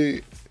 Like, they...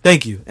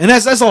 Thank you. And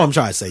that's all I'm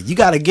trying to say. You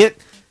got to get...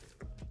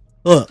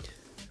 Look,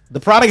 the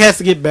product has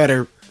to get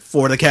better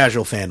for the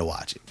casual fan to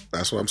watch it.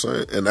 That's what I'm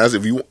saying. And that's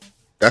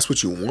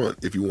what you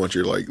want if you want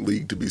your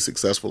league to be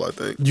successful, I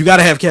think. You got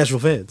to have casual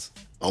fans.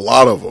 A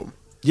lot of them.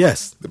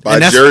 Yes. They buy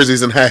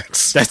jerseys and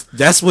hats.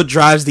 That's what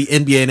drives the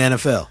NBA and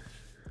NFL.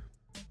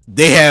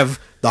 They have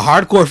the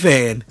hardcore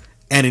fan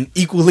and an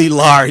equally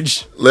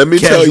large. Let me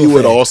tell you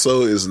what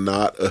also is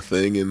not a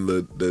thing in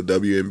the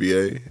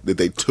WNBA, that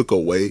they took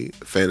away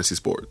fantasy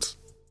sports.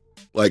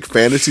 Like,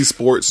 fantasy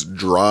sports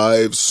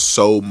drives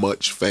so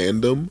much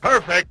fandom.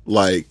 Perfect.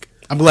 Like,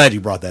 I'm glad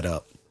you brought that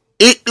up.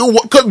 I don't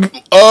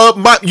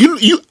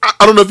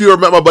know if you ever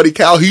met my buddy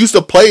Cal. He used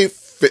to play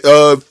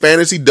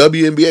fantasy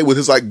WNBA with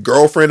his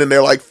girlfriend and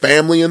their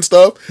family and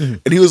stuff. Mm-hmm.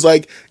 And he was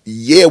like,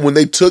 yeah, when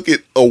they took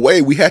it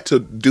away, we had to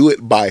do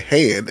it by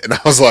hand. And I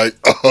was like,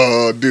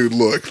 oh, dude,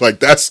 look,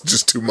 that's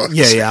just too much.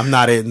 Yeah, I'm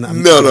not in. No,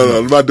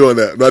 I'm not doing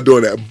that. I'm not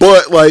doing that.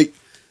 But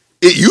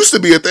it used to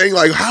be a thing.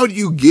 How do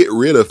you get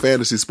rid of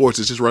fantasy sports?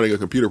 It's just running a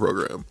computer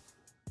program.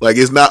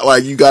 It's not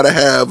like you got to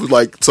have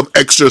some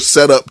extra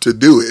setup to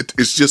do it.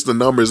 It's just the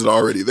numbers that are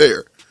already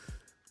there.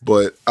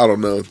 But I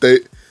don't know.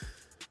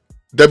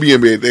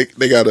 WNBA,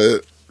 they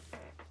gotta.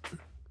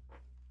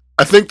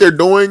 I think they're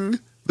doing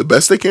the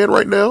best they can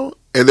right now,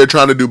 and they're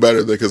trying to do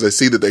better because they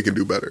see that they can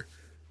do better.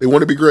 They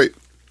want to be great.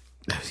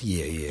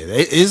 Yeah.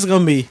 It's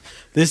gonna be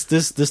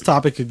this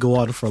topic could go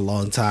on for a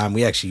long time.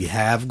 We actually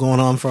have gone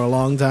on for a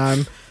long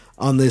time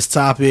on this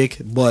topic,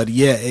 but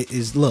yeah, it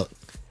is. Look,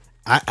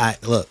 I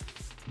look.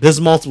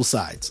 There's multiple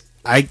sides.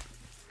 I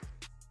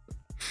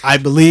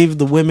believe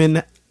the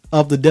women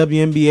of the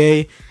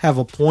WNBA have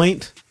a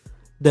point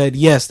that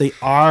yes, they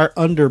are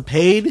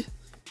underpaid.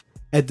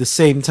 At the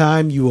same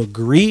time, you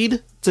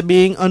agreed to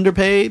being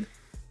underpaid.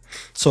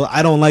 So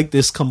I don't like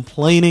this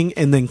complaining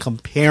and then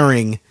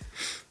comparing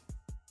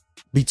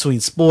between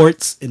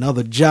sports and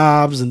other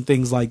jobs and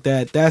things like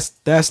that.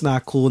 That's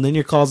not cool. And then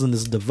you're causing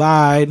this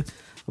divide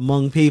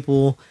among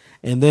people.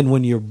 And then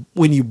when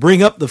you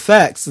bring up the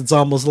facts, it's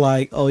almost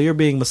like, oh, you're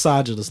being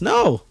misogynist.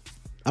 No,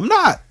 I'm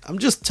not. I'm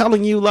just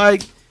telling you,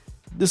 like,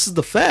 this is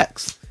the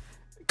facts.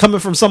 Coming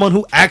from someone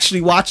who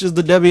actually watches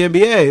the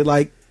WNBA,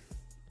 like,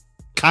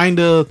 kind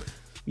of,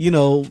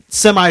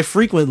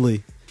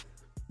 semi-frequently.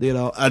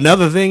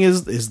 Another thing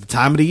is the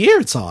time of the year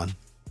it's on.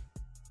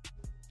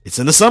 It's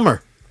in the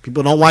summer.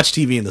 People don't watch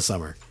TV in the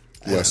summer.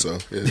 Yeah, so.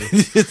 Yeah.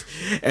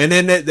 And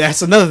then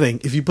that's another thing.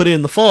 If you put it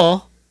in the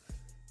fall,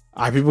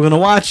 are people going to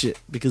watch it?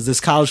 Because there's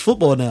college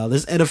football now.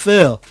 There's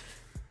NFL.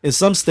 In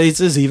some states,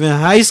 there's even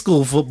high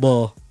school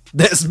football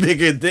that's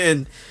bigger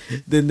than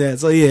that.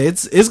 So yeah,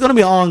 it's going to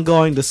be an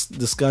ongoing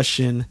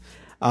discussion.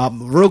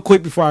 Real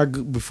quick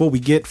before we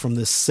get from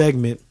this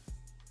segment,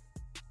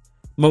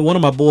 one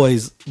of my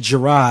boys,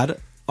 Gerard,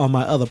 on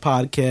my other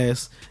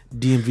podcast,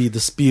 DMV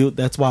Dispute.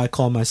 That's why I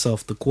call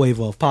myself the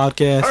Quavo of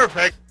podcasts.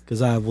 Perfect.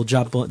 Because I will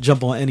jump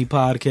on any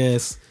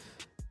podcast,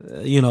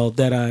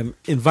 that I'm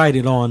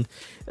invited on.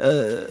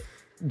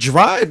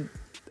 Gerard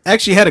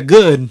actually had a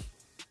good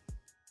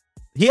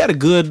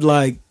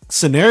like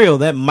scenario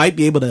that might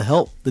be able to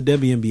help the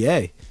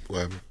WNBA.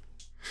 What?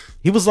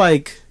 He was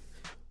like,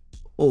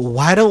 well,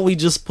 why don't we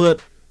just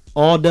put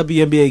all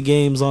WNBA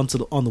games on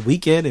the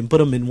weekend and put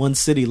them in one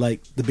city,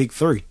 like the Big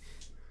Three,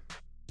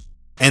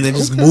 and then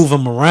just move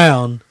them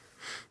around,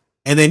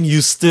 and then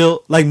you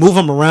still like move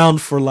them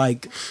around for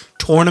like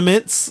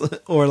tournaments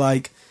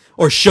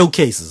or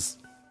showcases,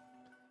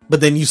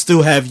 but then you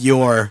still have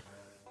your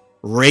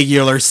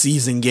regular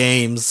season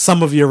games,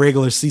 some of your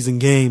regular season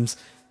games,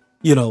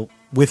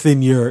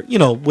 within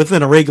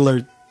a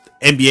regular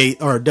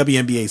NBA or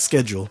WNBA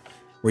schedule,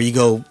 where you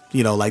go,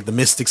 like the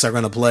Mystics are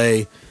going to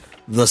play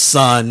the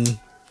Sun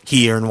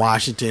here in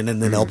Washington,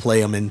 and then they'll play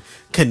them in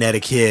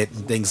Connecticut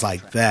and things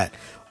like that.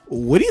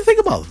 What do you think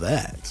about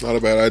that? It's not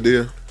a bad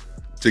idea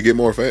to get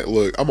more fans.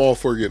 Look, I'm all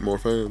for getting more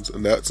fans,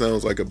 and that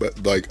sounds like a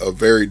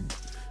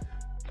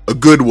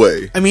good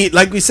way. I mean,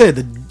 like we said,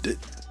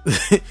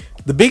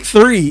 the Big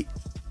Three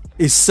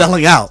is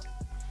selling out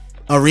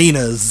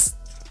arenas.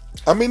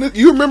 I mean,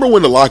 you remember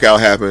when the lockout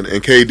happened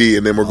and KD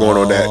and then we're going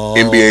on that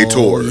NBA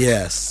tour?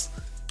 Yes.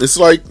 It's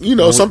like,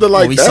 something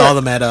like we that. We saw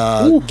them at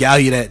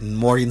Gallaudet in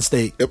Morgan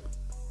State. Yep.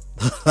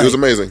 It was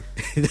amazing.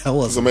 That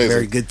was a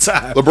very good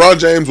time. LeBron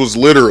James was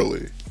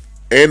literally,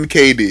 and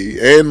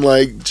KD, and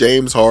like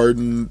James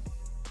Harden,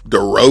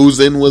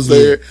 DeRozan was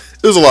there.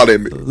 There was a lot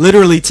of NBA.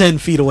 Literally 10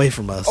 feet away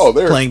from us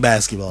playing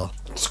basketball.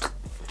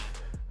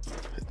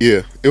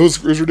 Yeah, it was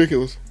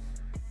ridiculous.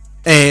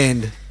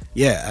 And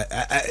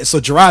so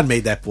Gerard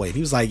made that point.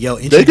 He was like, "Yo,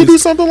 they could do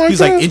something like that." He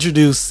was like,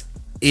 introduce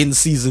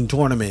in-season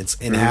tournaments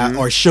and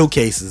or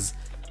showcases,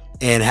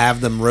 and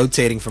have them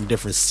rotating from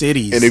different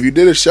cities. And if you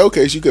did a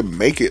showcase, you could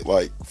make it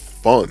like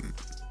fun.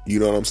 You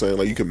know what I'm saying?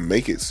 Like you can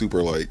make it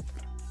super like,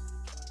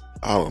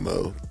 I don't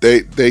know.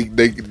 They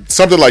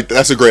something like that.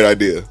 That's a great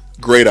idea.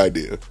 Great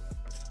idea.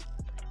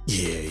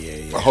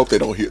 Yeah. I hope they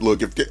don't hear.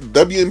 Look, if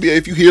WNBA,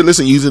 if you hear this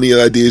and use any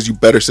ideas, you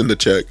better send a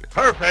check.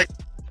 Perfect.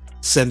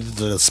 Send it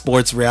to the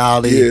Sports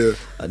Reality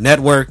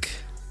Network.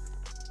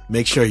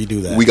 Make sure you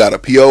do that. We got a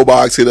P.O.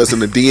 box. Hit us in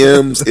the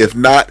DMs. If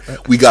not,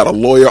 we got a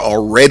lawyer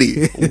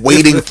already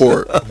waiting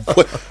for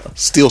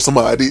steal some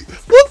ID.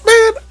 Look,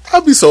 man,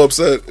 I'd be so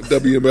upset if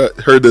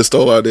WNBA heard this,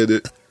 stole I did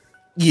it.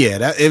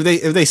 Yeah,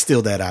 if they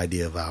steal that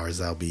idea of ours,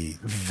 that'll be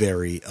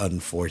very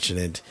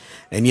unfortunate.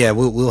 And yeah,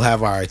 we'll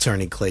have our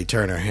attorney Clay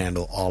Turner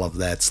handle all of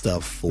that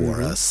stuff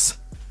for us.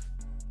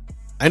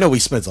 I know we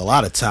spent a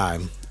lot of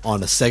time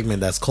on a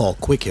segment that's called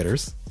Quick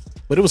Hitters,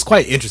 but it was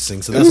quite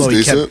interesting, so that's why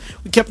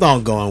we kept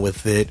on going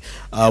with it.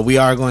 We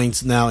are going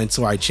to now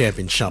into our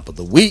champion chump of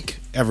the week.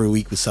 Every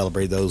week we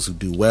celebrate those who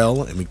do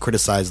well, and we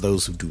criticize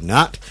those who do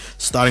not.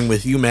 Starting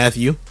with you,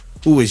 Matthew,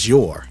 who is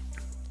your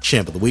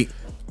champ of the week?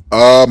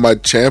 My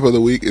champ of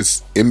the week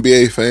is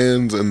NBA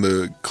fans and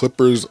the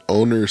Clippers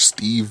owner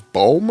Steve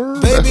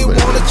Ballmer. Baby want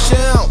a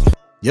champ.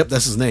 Yep,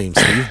 that's his name,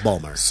 Steve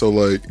Ballmer. So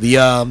like the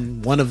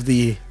one of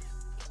the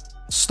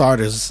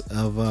starters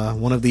of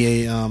one of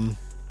the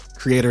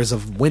creators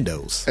of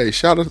Windows. Hey,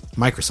 shout out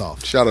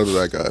Microsoft. Shout out to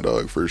that guy,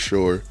 dog, for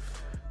sure.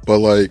 But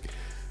like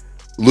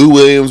Lou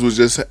Williams was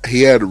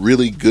he had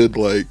really good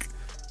like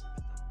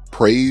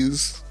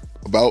praise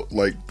about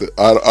like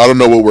I don't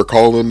know what we're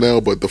calling him now,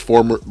 but the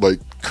former like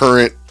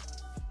current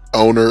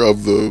owner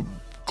of the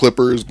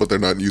Clippers, but they're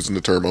not using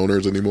the term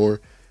owners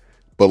anymore.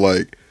 But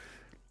like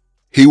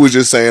he was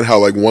just saying how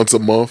like once a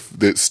month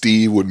that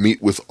Steve would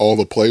meet with all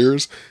the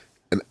players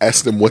and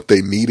ask them what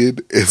they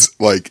needed as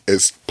like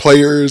as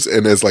players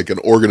and as like an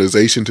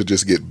organization to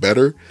just get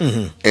better.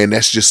 Mm-hmm. And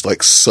that's just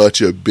like such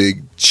a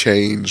big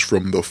change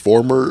from the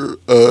former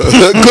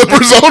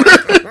Clippers owner.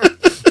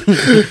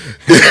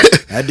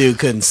 That dude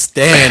couldn't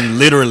stand,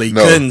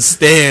 couldn't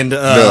stand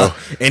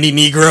any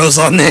Negroes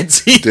on that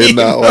team. Did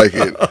not like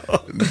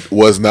it.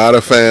 Was not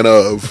a fan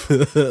of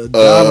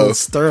Donald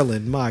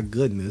Sterling. My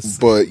goodness.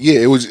 But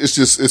yeah,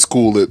 it's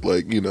cool that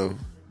like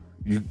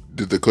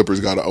the Clippers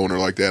got an owner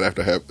like that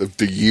after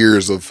the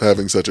years of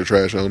having such a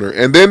trash owner,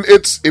 and then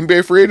it's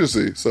NBA free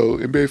agency. So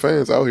NBA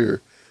fans out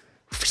here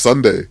for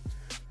Sunday,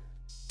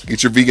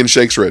 get your vegan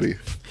shakes ready.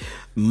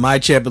 My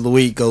champ of the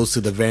week goes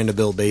to the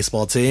Vanderbilt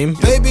baseball team.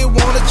 Baby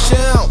want a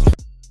champ.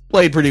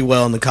 Played pretty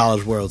well in the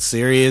College World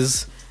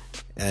Series,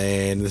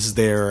 and this is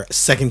their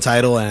second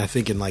title, and I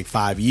think in like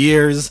 5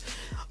 years.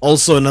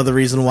 Also, another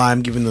reason why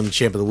I'm giving them the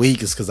champ of the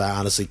week is because I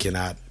honestly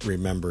cannot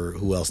remember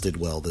who else did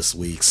well this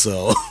week.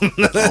 So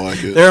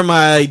they're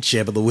my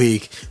champ of the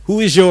week. Who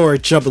is your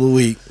champ of the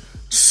week?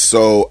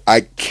 So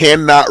I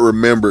cannot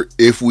remember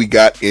if we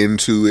got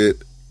into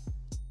it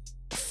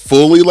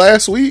fully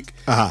last week.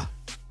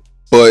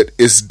 But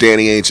it's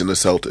Danny Ainge and the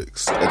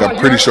Celtics. Like I'm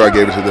pretty sure I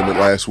gave it to them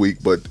last week,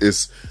 but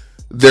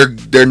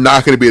they're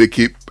not going to be able to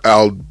keep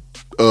Al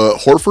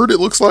Horford. It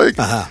looks like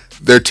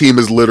their team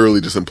is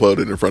literally just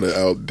imploded in front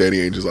of Danny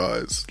Ainge's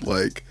eyes.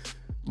 Like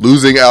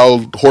losing Al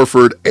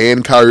Horford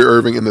and Kyrie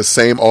Irving in the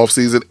same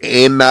offseason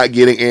and not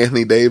getting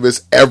Anthony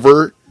Davis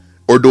ever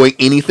or doing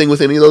anything with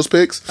any of those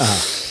picks.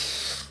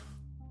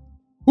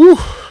 Whew,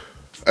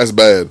 that's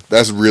bad.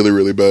 That's really,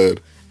 really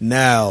bad.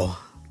 Now,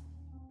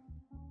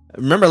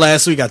 remember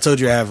last week I told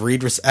you I have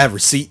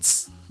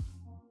receipts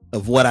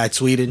of what I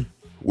tweeted?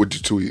 What'd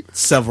you tweet?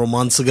 Several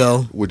months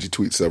ago. What'd you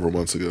tweet several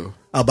months ago?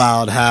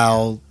 About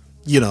how,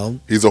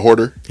 he's a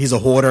hoarder. He's a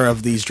hoarder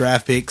of these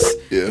draft picks.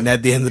 Yeah. And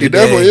at the end of the day,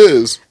 he definitely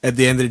is. At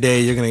the end of the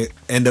day, you're going to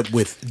end up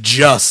with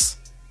just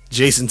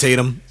Jason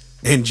Tatum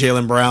and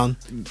Jaylen Brown.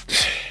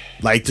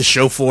 Like to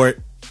show for it.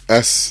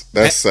 That's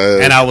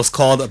sad. And I was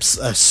called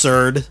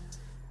absurd.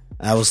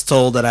 I was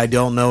told that I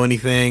don't know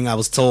anything. I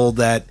was told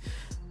that,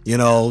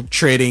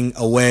 trading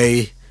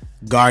away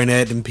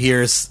Garnett and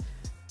Pierce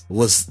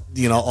was,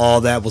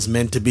 all that was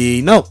meant to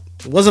be. No,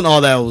 it wasn't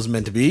all that was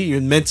meant to be.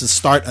 You're meant to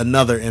start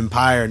another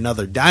empire,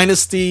 another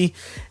dynasty.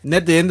 And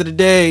at the end of the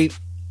day,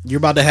 you're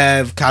about to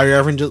have Kyrie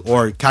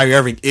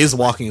Irving is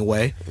walking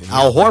away. Mm-hmm.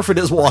 Al Horford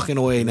is walking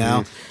away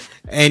now.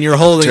 Mm-hmm. And you're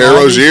holding Terry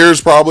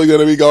Rozier's probably going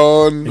to be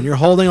gone. And you're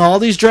holding all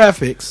these draft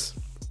picks.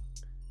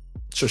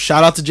 So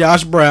shout out to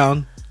Josh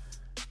Brown,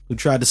 who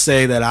tried to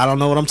say that I don't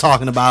know what I'm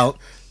talking about.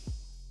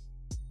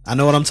 I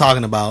know what I'm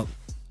talking about.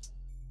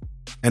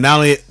 And not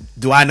only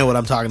do I know what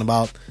I'm talking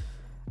about,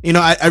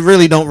 I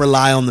really don't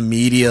rely on the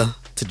media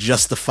to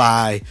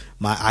justify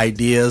my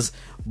ideas.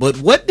 But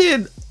what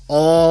did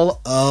all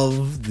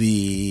of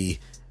the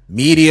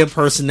media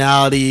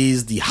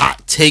personalities, the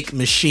hot take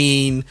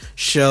machine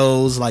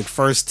shows like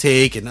First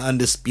Take and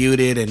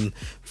Undisputed and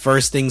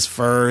First Things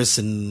First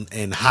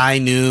and High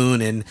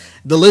Noon, and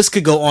the list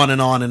could go on and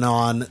on and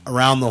on,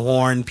 Around the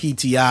Horn,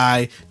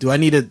 PTI. Do I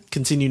need to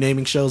continue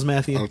naming shows,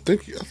 Matthew? I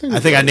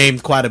think I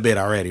named quite a bit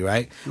already,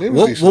 right?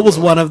 What was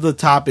one of the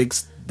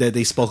topics that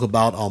they spoke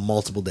about on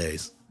multiple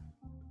days?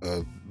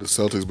 The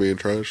Celtics being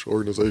trash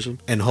organization.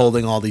 And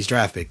holding all these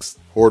draft picks.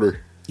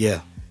 Hoarder.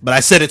 Yeah. But I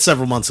said it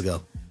several months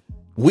ago.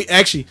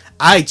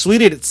 I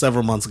tweeted it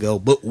several months ago,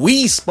 but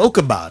we spoke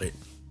about it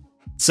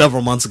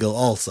several months ago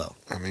also.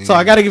 So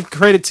I got to give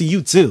credit to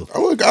you too.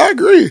 I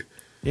agree.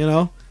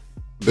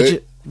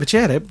 But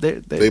yeah,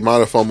 they might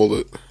have fumbled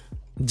it.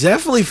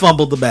 Definitely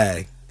fumbled the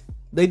bag.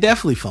 They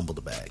definitely fumbled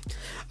the bag.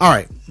 All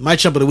right, my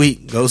chump of the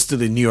week goes to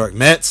the New York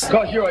Mets.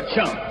 Because you're a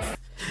chump.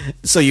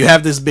 So you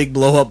have this big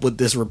blow up with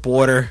this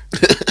reporter.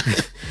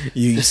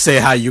 You say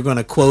how you're going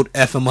to quote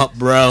F him up,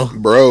 bro.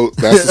 Bro,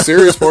 that's the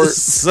serious part.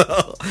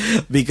 So,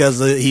 because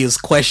he is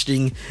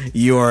questioning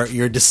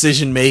your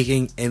decision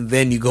making, and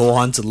then you go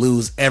on to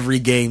lose every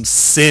game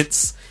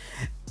since.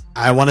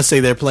 I want to say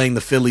they're playing the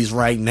Phillies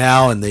right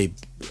now, and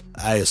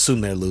I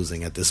assume they're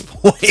losing at this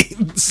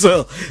point.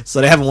 So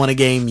they haven't won a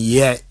game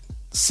yet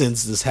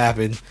since this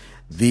happened.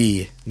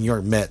 The New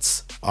York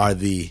Mets are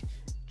the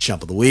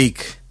chump of the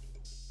week.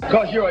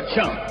 Because you're a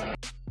chump.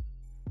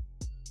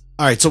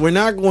 All right, so we're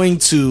not going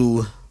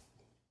to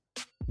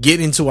get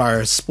into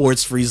our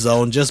sports free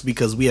zone just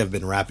because we have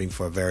been rapping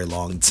for a very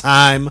long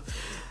time.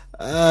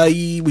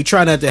 We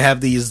try not to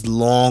have these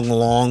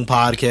long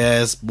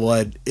podcasts,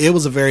 but it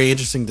was a very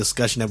interesting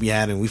discussion that we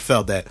had, and we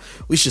felt that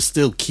we should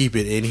still keep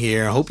it in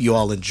here. I hope you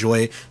all enjoy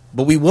it,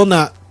 but we will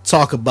not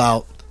talk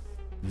about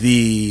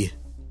the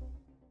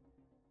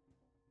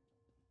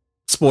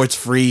sports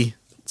free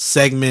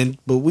segment,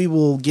 but we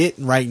will get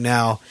right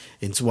now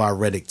into our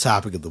Reddit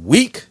topic of the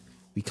week,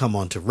 We come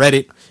onto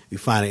Reddit, we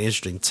find an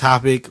interesting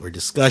topic or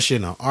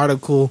discussion or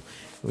article,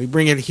 and we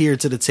bring it here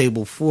to the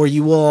table for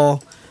you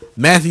all.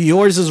 Matthew,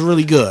 yours is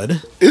really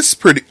good. It's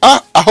pretty.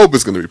 I hope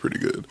it's going to be pretty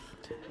good.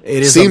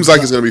 It is seems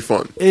like it's going to be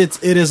fun.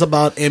 It is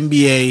about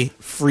NBA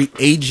free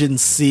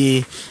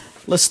agency.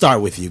 Let's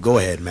start with you. Go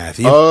ahead,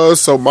 Matthew.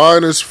 So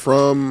mine is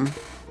from,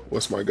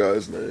 what's my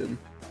guy's name?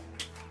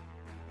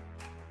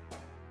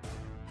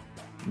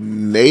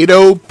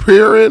 NATO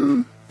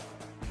Pirin?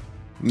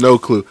 No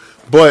clue.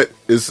 But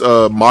it's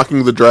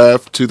Mocking the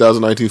Draft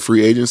 2019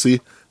 Free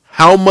Agency.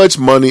 How much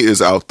money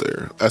is out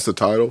there? That's the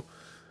title.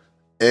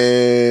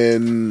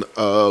 And,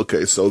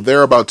 okay, so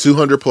there are about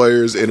 200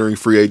 players entering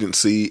free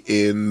agency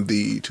in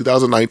the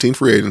 2019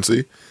 free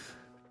agency.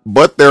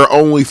 But there are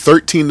only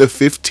 13 to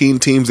 15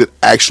 teams that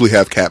actually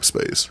have cap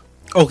space.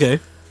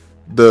 Okay.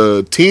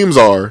 The teams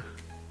are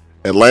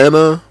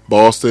Atlanta,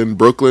 Boston,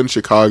 Brooklyn,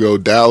 Chicago,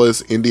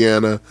 Dallas,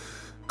 Indiana,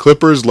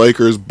 Clippers,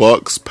 Lakers,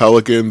 Bucks,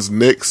 Pelicans,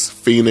 Knicks,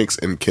 Phoenix,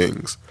 and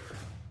Kings.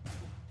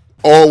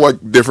 All like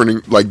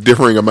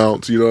differing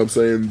amounts, you know what I'm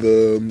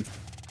saying?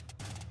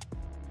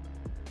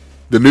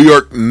 The New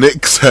York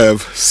Knicks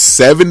have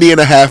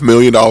 $70.5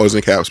 million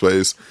in cap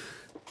space,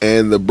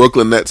 and the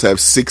Brooklyn Nets have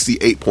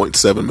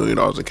 $68.7 million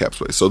in cap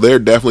space. So they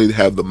definitely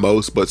have the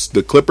most, but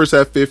the Clippers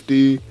have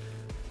 50,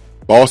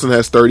 Boston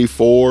has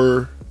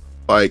 34,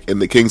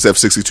 and the Kings have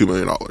 $62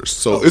 million.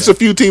 So It's a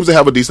few teams that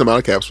have a decent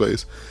amount of cap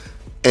space.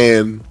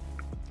 And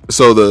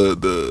so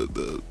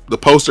the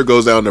poster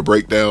goes down to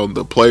break down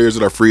the players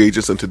that are free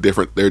agents into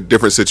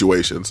different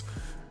situations.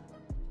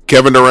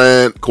 Kevin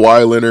Durant,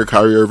 Kawhi Leonard,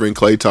 Kyrie Irving,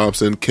 Klay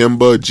Thompson,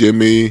 Kemba,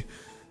 Jimmy,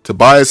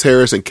 Tobias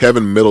Harris, and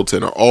Kevin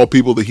Middleton are all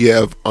people that he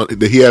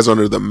has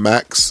under the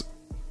max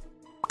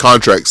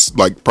contracts,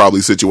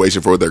 probably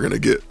situation for what they're going to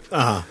get.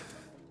 Uh-huh.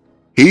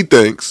 He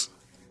thinks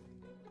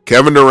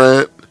Kevin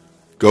Durant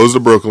goes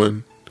to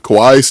Brooklyn,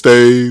 Kawhi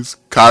stays,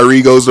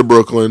 Kyrie goes to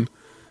Brooklyn,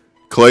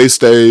 Klay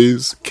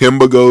stays,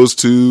 Kemba goes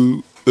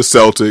to the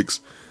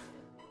Celtics.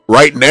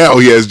 Right now,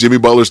 he has Jimmy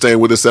Butler staying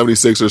with the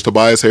 76ers,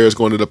 Tobias Harris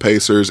going to the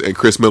Pacers, and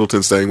Chris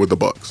Middleton staying with the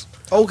Bucks.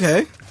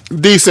 Okay.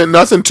 Decent,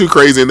 nothing too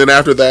crazy. And then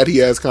after that, he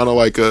has kind of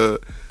the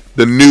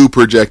new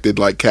projected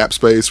cap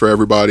space for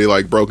everybody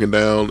broken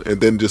down.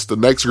 And then just the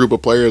next group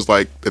of players,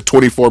 the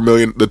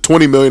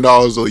 $20 million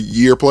a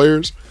year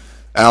players.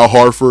 Al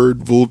Horford,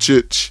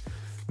 Vucic,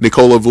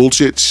 Nikola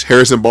Vucic,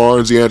 Harrison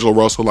Barnes, D'Angelo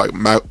Russell,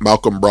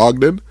 Malcolm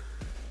Brogdon.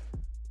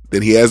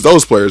 Then he has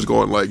those players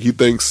going. He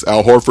thinks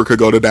Al Horford could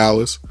go to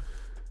Dallas.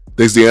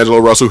 Thinks D'Angelo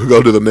Russell could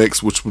go to the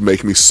Knicks, which would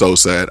make me so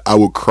sad. I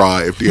would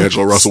cry if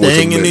D'Angelo Russell went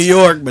to the Knicks. Staying in New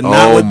York, but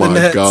not with the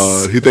Nets. Oh,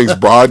 my God. He thinks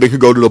Brogdon could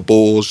go to the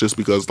Bulls just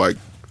because,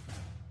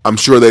 I'm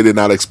sure they did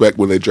not expect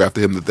when they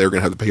drafted him that they were going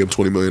to have to pay him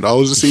 $20 million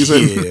a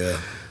season. Yeah.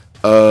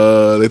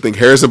 They think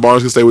Harrison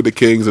Barnes could stay with the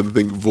Kings, and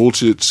they think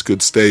Vucic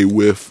could stay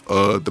with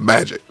the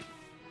Magic.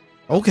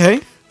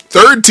 Okay.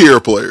 Third-tier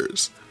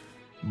players.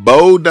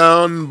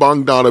 Bojan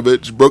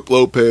Bogdanovic, Brook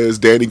Lopez,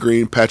 Danny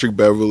Green, Patrick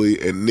Beverly,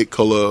 and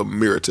Nikola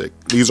Mirotic.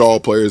 These are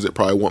all players that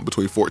probably want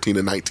between $14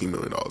 and $19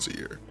 million a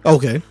year.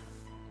 Okay.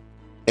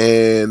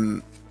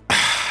 And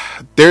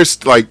there's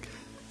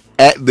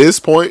at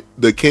this point,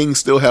 the Kings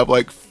still have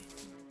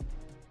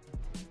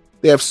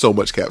they have so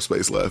much cap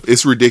space left.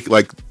 It's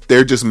ridiculous.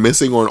 They're just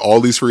missing on all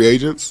these free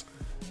agents.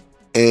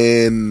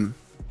 And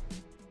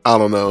I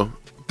don't know.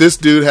 This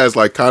dude has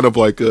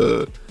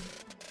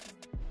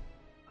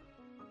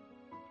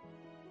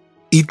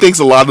he thinks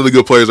a lot of the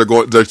good players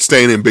they're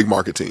staying in big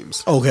market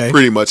teams. Okay.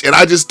 Pretty much. And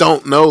I just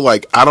don't know.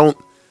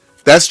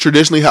 That's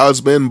traditionally how it's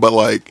been,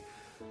 but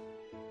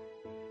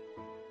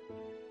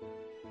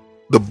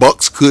the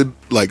Bucks could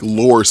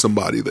lure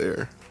somebody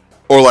there.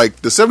 Or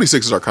the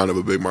 76ers are kind of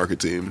a big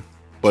market team,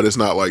 but it's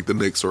not like the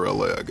Knicks or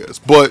LA, I guess.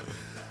 But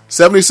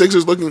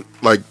 76ers looking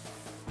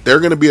they're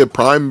going to be a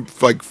prime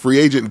free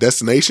agent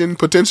destination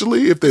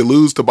potentially if they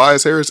lose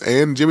Tobias Harris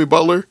and Jimmy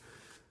Butler.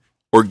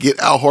 Or get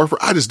Al Horford.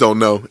 I just don't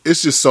know.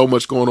 It's just so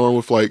much going on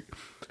with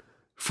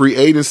free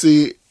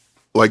agency.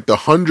 There's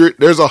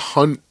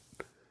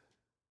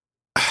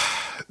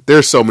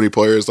so many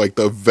players.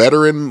 The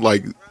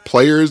veteran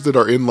players that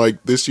are in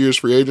this year's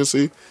free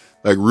agency.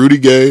 Rudy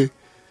Gay,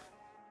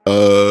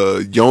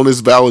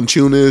 Jonas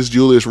Valanciunas,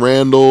 Julius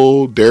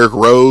Randle, Derrick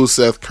Rose,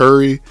 Seth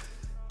Curry,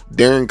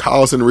 Darren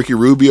Collison, Ricky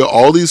Rubio.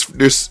 All these.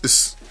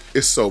 It's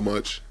so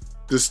much.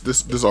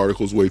 This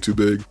article is way too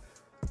big.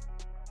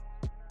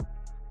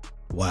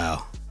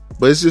 Wow.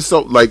 But it's just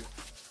so, I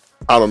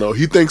don't know.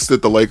 He thinks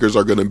that the Lakers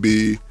are going to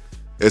be,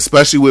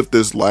 especially with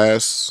this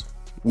last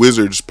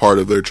Wizards part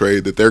of their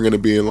trade, that they're going to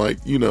be in,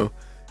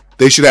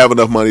 they should have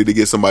enough money to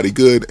get somebody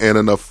good and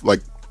enough,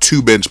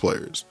 2 bench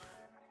players.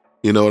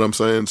 You know what I'm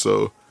saying?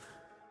 So,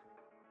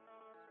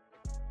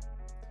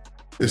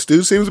 this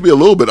dude seems to be a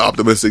little bit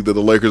optimistic that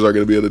the Lakers are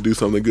going to be able to do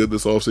something good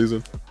this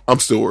offseason. I'm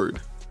still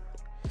worried.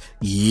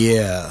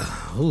 Yeah.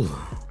 Ooh.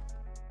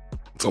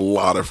 It's a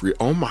lot of free.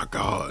 Oh, my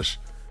gosh.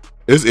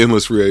 It's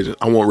endless free agent.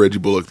 I want Reggie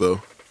Bullock,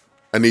 though.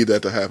 I need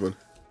that to happen.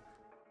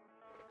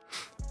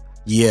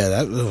 Yeah,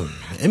 that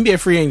NBA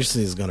free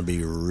agency is going to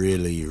be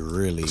really,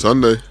 really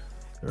Sunday.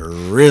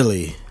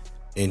 really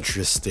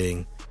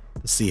interesting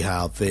to see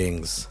how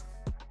things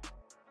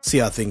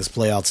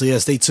play out. So yeah,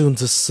 stay tuned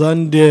to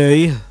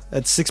Sunday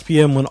at 6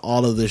 p.m. when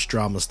all of this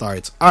drama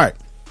starts. All right.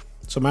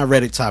 So my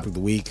Reddit topic of the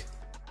week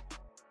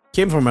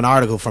came from an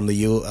article from from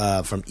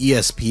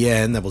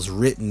ESPN that was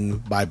written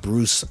by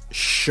Bruce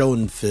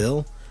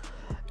Schoenfeld,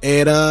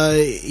 and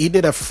he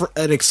did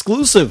an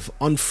exclusive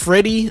on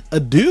Freddie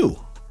Adu.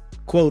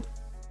 Quote: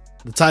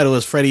 the title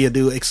is Freddie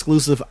Adu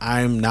exclusive.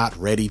 I'm not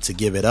ready to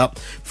give it up.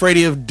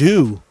 Freddie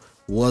Adu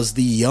was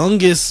the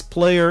youngest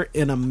player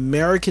in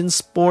American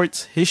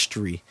sports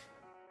history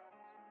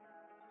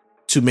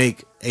to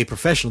make a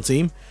professional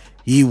team.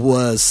 He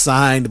was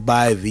signed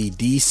by the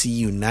DC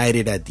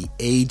United at the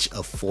age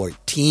of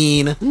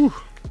 14. Ooh.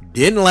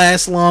 Didn't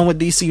last long with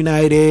DC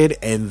United,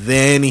 and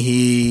then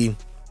he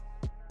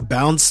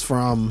bounced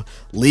from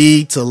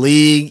league to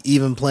league,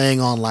 even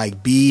playing on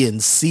like B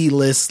and C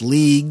list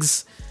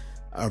leagues,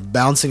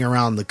 bouncing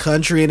around the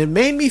country. And it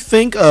made me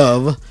think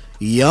of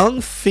young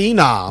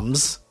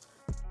phenoms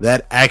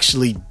that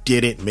actually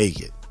didn't make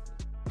it.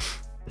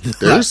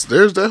 There's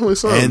definitely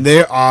some, and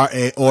there are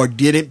or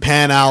didn't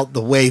pan out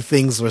the way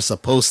things were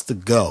supposed to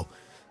go.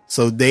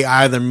 So they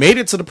either made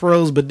it to the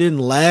pros but didn't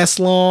last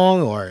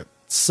long, or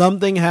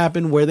something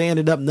happened where they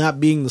ended up not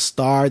being the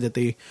star that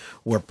they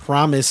were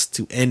promised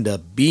to end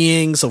up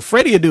being. So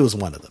Freddie Adu is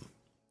one of them.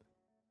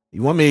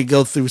 You want me to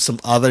go through some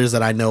others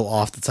that I know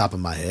off the top of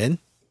my head?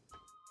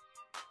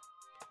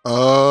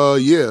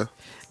 Yeah.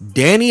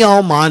 Danny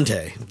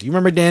Almonte. Do you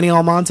remember Danny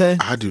Almonte?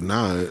 I do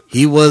not.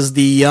 He was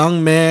the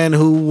young man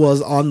who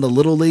was on the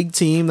Little League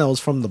team that was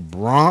from the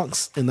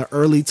Bronx in the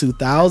early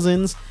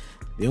 2000s.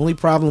 The only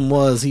problem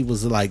was he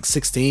was like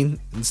 16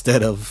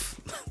 instead of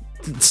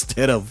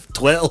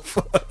 12.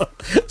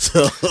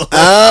 So,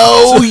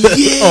 oh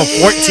yeah,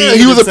 14.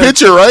 He was a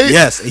pitcher, right?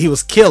 Yes, he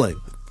was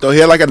killing. So he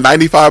had like a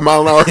 95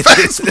 mile an hour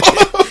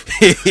fastball.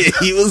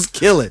 He was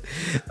killing.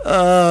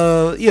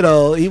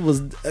 He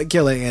was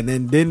killing, and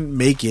then didn't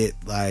make it.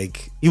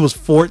 Like, he was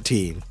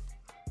 14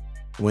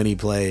 when he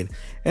played,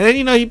 and then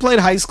he played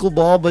high school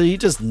ball, but he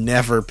just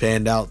never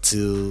panned out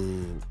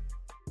to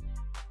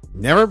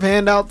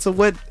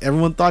what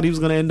everyone thought he was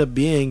going to end up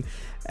being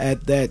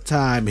at that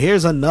time.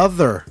 Here's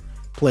another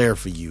player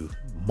for you,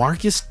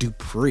 Marcus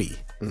Dupree.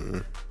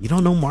 Mm-mm. You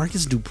don't know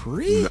Marcus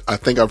Dupree? I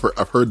think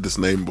I've heard this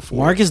name before.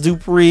 Marcus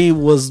Dupree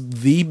was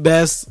the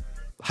best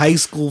high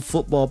school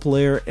football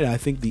player in, I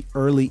think, the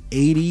early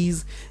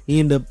 80s.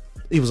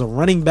 He was a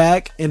running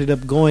back, ended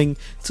up going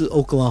to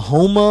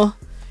Oklahoma.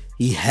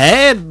 He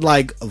had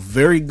like a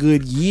very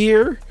good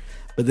year,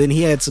 but then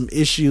he had some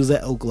issues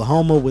at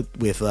Oklahoma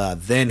with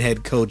then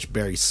head coach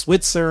Barry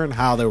Switzer and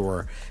how they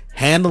were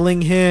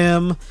handling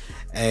him.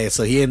 And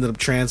so he ended up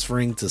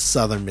transferring to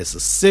Southern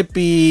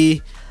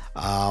Mississippi.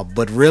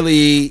 But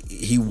really,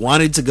 he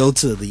wanted to go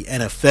to the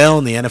NFL,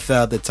 and the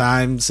NFL at the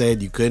time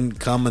said you couldn't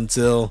come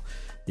until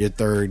your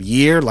third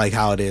year, like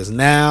how it is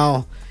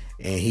now.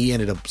 And he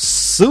ended up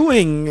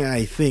suing.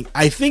 I think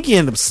he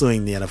ended up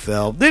suing the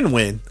NFL. Didn't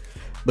win,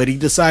 but he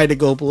decided to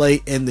go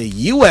play in the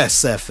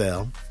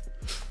USFL.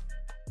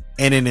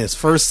 And in his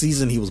first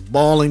season, he was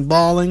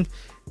balling.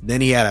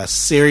 Then he had a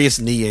serious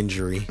knee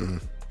injury.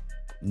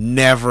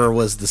 Never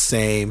was the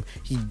same.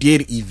 He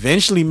did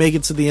eventually make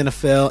it to the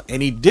NFL,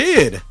 and he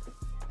did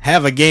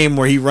have a game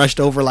where he rushed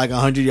over like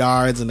 100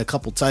 yards and a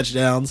couple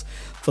touchdowns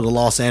for the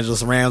Los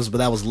Angeles Rams, but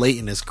that was late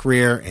in his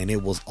career and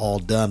it was all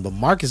done. But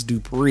Marcus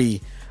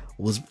Dupree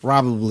was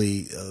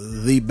probably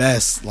the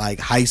best like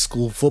high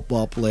school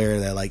football player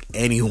that like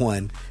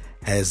anyone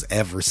has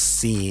ever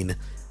seen.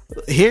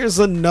 Here's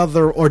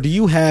another, or do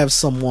you have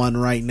someone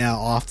right now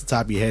off the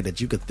top of your head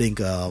that you could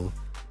think of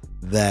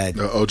that?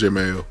 OJ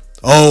Mayo.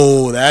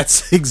 Oh,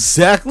 that's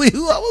exactly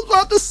who I was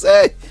about to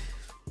say.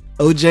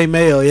 OJ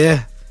Mayo,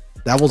 yeah.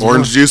 That was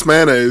orange juice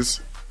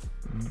mayonnaise.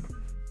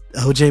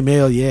 OJ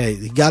Mayo, yeah.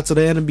 He got to the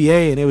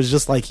NBA and it was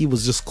just like he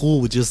was just cool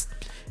with just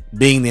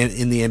being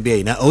in the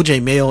NBA. Now,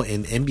 OJ Mayo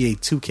in NBA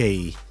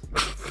 2K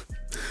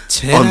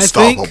 10,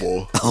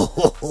 unstoppable.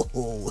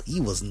 Oh, he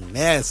was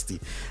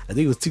nasty. I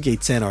think it was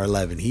 2K10 or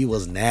 11. He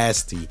was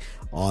nasty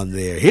on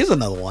there. Here's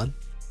another one.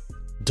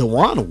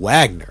 DeJuan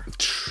Wagner.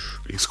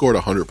 He scored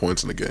 100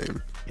 points in the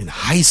game. In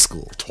high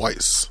school.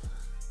 Twice.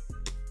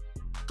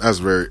 That's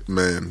DeJuan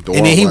and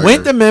then he Wagner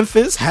went to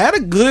Memphis, had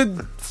a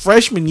good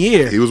freshman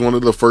year. He was one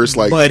of the first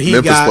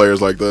Memphis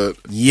players like that.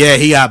 Yeah,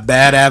 he got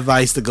bad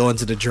advice to go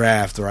into the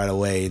draft right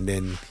away, and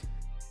then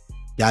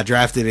got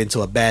drafted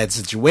into a bad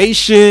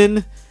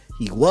situation.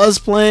 He was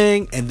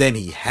playing, and then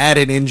he had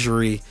an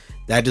injury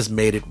that just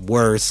made it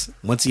worse.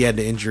 Once he had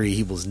the injury,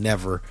 he was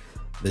never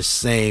the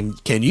same.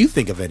 Can you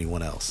think of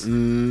anyone else?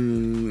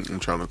 I'm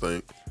trying to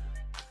think.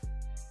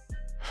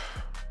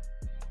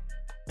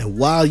 And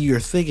while you're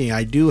thinking,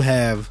 I do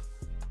have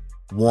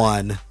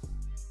one.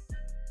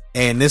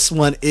 And this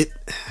one,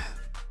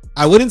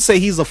 I wouldn't say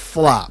he's a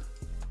flop.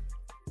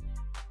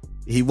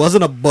 He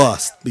wasn't a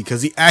bust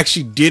because he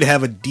actually did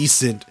have a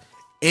decent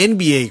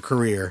NBA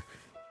career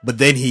But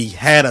then he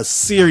had a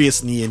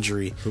serious knee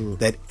injury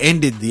that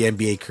ended the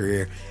NBA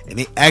career. And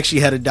he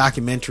actually had a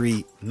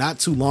documentary not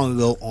too long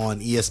ago on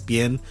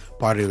ESPN,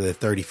 part of the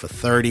 30 for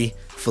 30.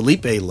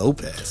 Felipe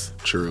Lopez.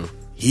 True.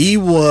 He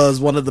was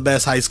one of the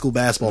best high school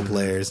basketball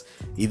players.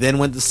 He then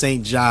went to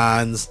St.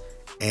 John's,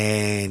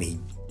 and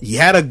he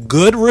had a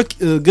good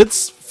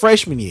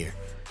freshman year.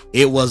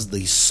 It was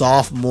the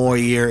sophomore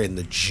year and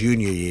the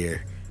junior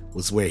year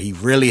was where he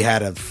really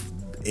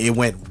it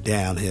went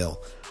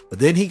downhill. But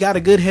then he got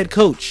a good head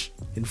coach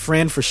in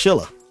Fran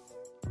Fraschilla.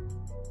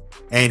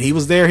 And he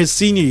was there his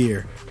senior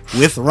year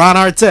with Ron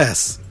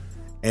Artest.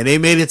 And they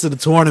made it to the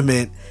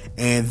tournament,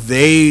 and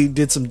they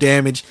did some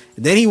damage.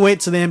 And then he went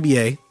to the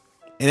NBA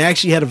and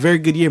actually had a very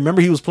good year.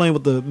 Remember, he was playing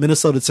with the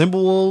Minnesota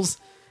Timberwolves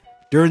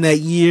during that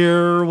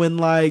year when,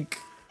 like,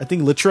 I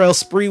think Latrell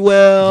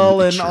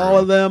Sprewell and all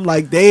of them,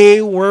 like, they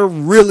were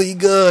really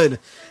good.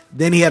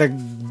 Then he had a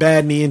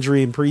bad knee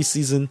injury in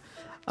preseason.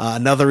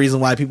 Another reason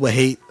why people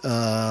hate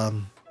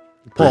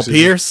Paul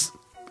Pierce,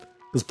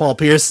 because Paul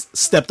Pierce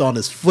stepped on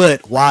his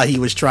foot while he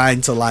was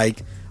trying to,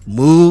 like,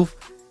 move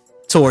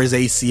towards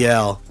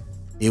ACL.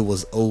 It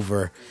was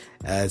over.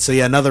 So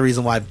yeah, another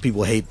reason why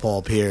people hate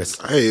Paul Pierce.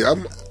 Hey,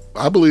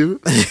 I believe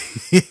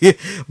it.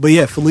 But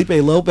yeah, Felipe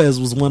Lopez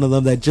was one of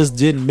them that just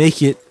didn't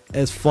make it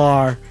as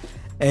far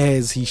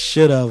as he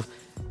should have.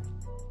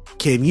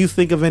 Can you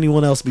think of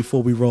anyone else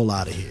before we roll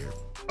out of here?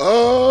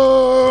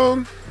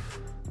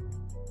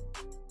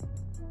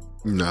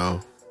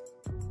 No.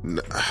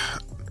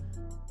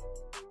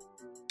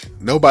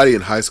 Nobody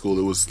in high school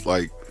that was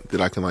like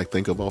that I can like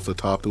think of off the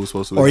top that was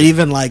supposed to be, or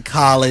even like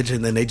college,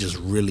 and then they just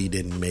really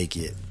didn't make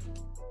it.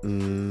 They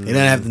didn't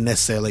have to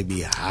necessarily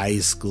be high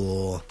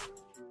school.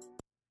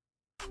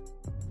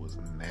 Was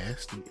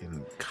nasty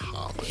in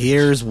college.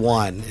 Here's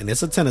one, and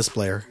it's a tennis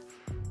player,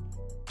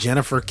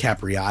 Jennifer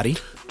Capriati.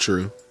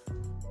 True.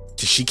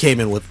 She came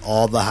in with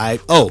all the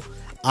hype. Oh,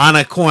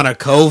 Anna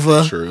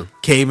Kournikova. True.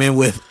 Came in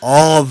with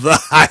all the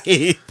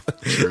hype.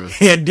 True.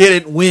 And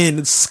didn't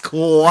win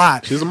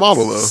squat. She's a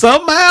model though.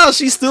 Somehow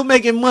she's still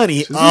making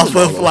money off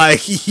of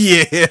like,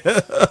 yeah.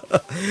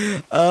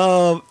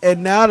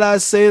 And now that I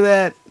say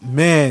that,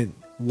 man,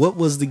 what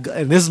was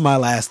and this is my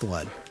last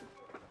one.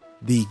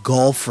 The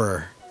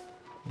golfer,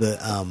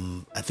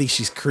 I think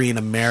she's Korean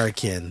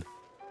American.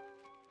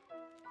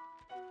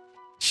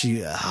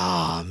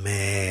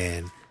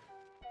 Man.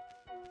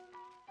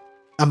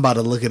 I'm about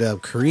to look it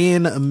up.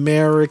 Korean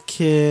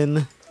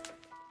American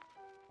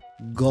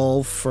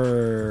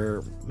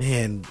golfer.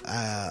 Man,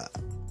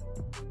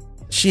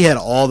 she had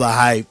all the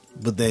hype,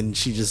 but then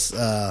she just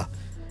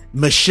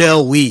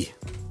Michelle Wee.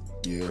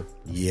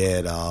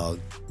 Yeah, dog.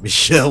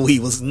 Michelle Wee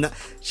was not.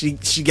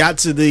 She got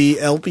to the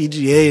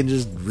LPGA and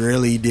just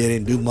really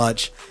didn't do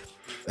much.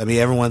 I mean,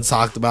 everyone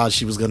talked about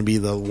she was going to be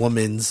the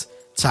women's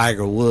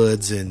Tiger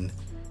Woods, and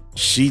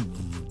she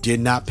did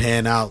not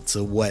pan out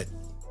to what,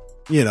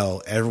 you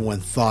know, everyone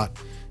thought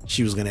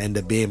she was going to end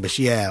up being. But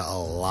she had a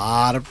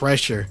lot of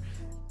pressure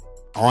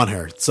on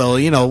her. So,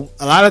 you know,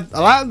 a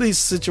lot of these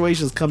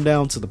situations come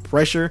down to the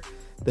pressure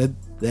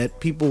that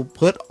people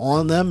put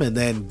on them, and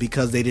then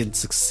because they didn't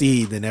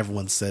succeed, then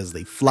everyone says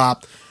they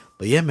flopped.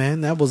 But yeah, man,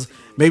 that was,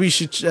 maybe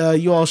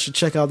you all should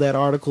check out that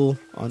article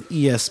on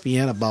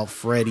ESPN about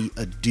Freddie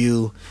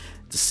Adu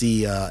to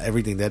see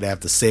everything that they have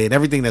to say and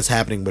everything that's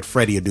happening with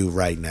Freddie Adu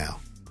right now.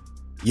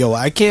 Yo,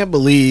 I can't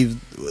believe,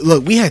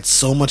 look, we had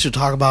so much to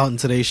talk about in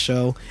today's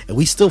show, and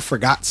we still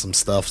forgot some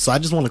stuff, so I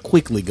just want to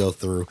quickly go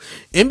through.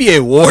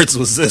 NBA awards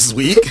was this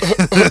week.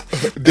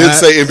 Did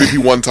say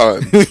MVP one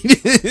time.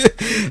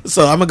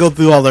 So I'm going to go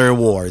through all their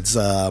awards.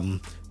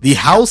 The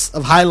House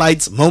of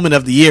Highlights moment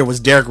of the year was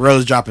Derrick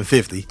Rose dropping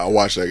 50. I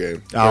watched that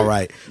game. All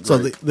right. So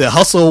the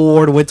Hustle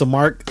Award went to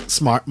Marcus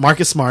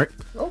Smart.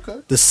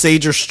 Okay. The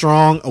Sager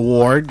Strong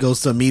Award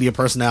goes to media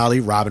personality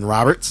Robin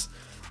Roberts.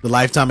 The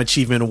Lifetime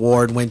Achievement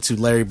Award went to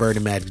Larry Bird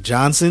and Magic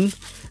Johnson.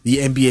 The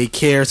NBA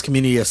Cares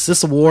Community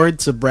Assist Award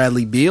to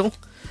Bradley Beal.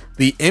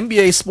 The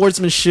NBA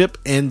Sportsmanship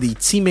and the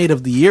Teammate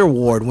of the Year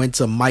Award went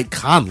to Mike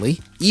Conley.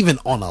 Even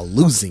on a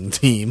losing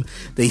team,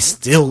 they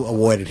still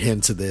awarded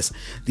him to this.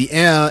 The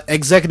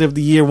Executive of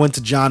the Year went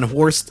to John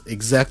Horst,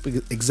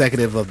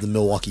 Executive of the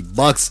Milwaukee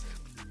Bucks.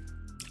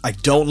 I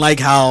don't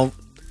like how,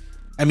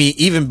 I mean,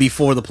 even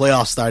before the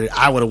playoffs started,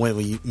 I would have went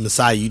with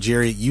Masai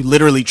Ujiri. You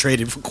literally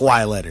traded for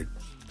Kawhi Leonard.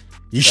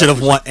 You should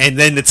have won, and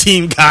then the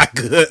team got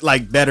good,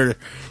 like better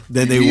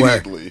than they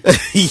were.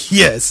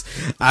 Yes,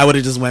 I would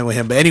have just went with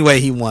him. But anyway,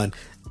 he won.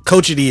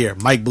 Coach of the Year,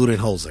 Mike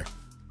Budenholzer.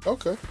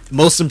 Okay.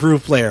 Most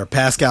Improved Player,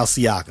 Pascal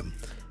Siakam.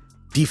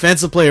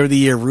 Defensive Player of the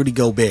Year, Rudy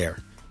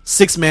Gobert.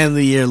 Sixth Man of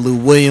the Year, Lou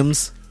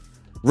Williams.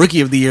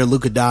 Rookie of the Year,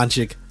 Luka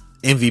Doncic.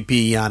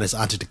 MVP, Giannis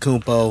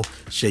Antetokounmpo.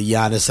 Should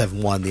Giannis have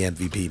won the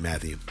MVP,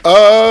 Matthew?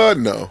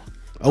 No.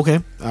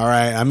 Okay. All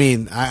right. I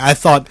mean, I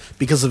thought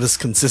because of his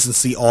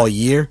consistency all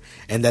year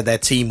and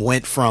that team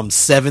went from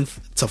 7th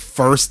to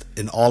 1st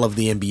in all of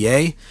the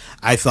NBA,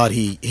 I thought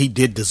he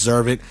did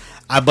deserve it.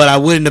 But I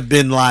wouldn't have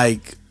been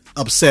like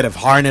upset if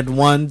Harden had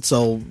won.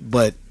 So,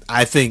 but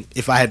I think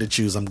if I had to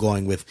choose, I'm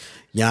going with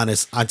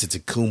Giannis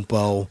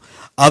Antetokounmpo.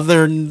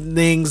 Other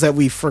things that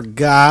we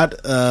forgot,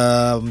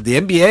 the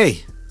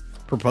NBA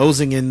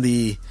proposing in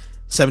the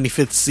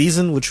 75th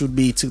season, which would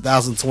be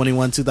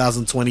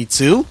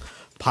 2021-2022,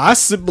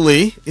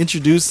 possibly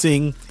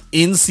introducing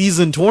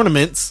in-season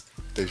tournaments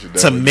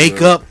to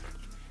make up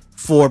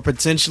for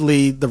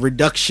potentially the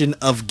reduction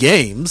of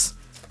games.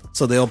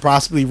 So they'll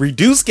possibly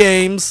reduce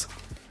games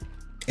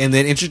and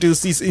then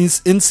introduce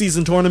these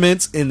in-season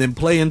tournaments and then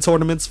play in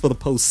tournaments for the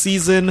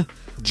postseason.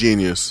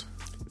 Genius.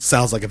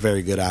 Sounds like a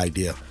very good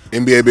idea.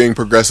 NBA being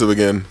progressive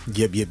again.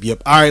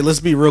 Yep. All right, let's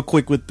be real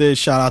quick with this.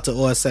 Shout out to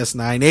OSS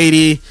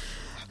 980.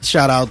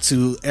 Shout out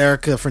to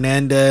Erica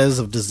Fernandez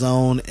of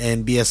DAZN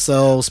and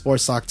BSO,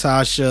 Sports Talk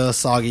Tasha,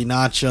 Soggy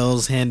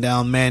Nachos, Hand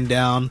Down, Man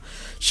Down,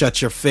 Shut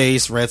Your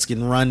Face,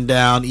 Redskin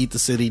Rundown, Eat the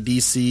City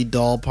DC,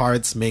 Doll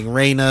Parts, Ming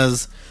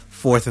Reynas,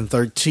 4th and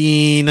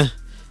 13.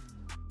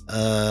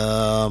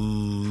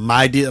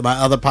 My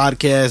other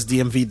podcast,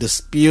 DMV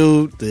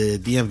Dispute, the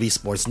DMV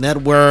Sports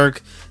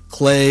Network,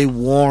 Clay,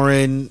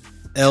 Warren,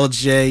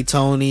 LJ,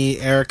 Tony,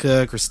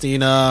 Erica,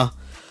 Christina.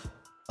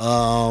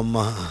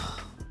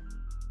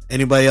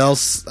 Anybody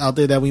else out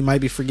there that we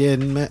might be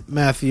forgetting,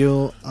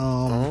 Matthew?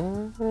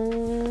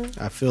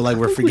 I feel like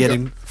we're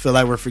forgetting.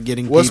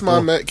 What's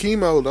people. my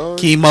chemo, dog?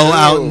 Chemo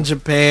out in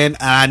Japan.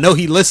 I know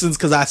he listens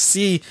because I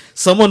see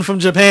someone from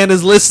Japan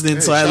is listening.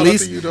 Hey, so at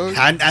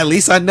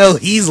least I know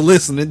he's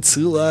listening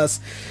to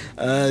us.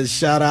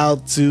 Shout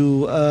out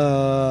to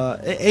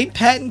ain't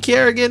Pat and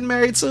Kara getting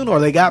married soon, or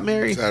they got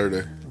married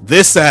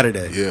this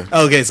Saturday. Yeah.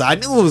 Okay, so I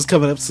knew it was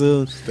coming up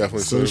soon. Definitely.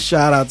 So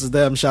shout out to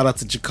them. Shout out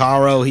to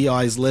Jakaro. He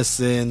always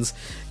listens.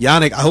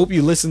 Yannick, I hope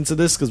you listen to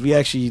this because we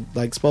actually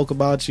spoke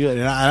about you,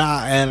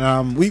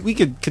 and we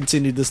could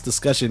continue this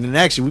discussion. And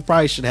actually, we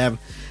probably should have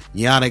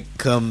Yannick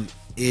come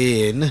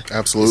in,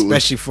 absolutely,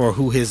 especially for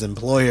who his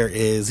employer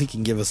is. He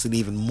can give us an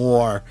even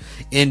more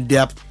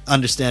in-depth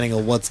understanding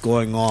of what's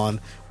going on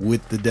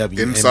with the WNBA.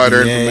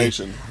 Insider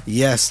information.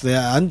 Yes.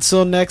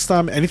 Until next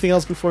time. Anything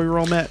else before we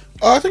roll, Matt?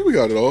 I think we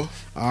got it all.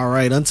 All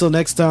right. Until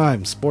next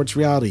time. Sports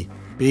Reality.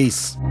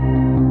 Peace.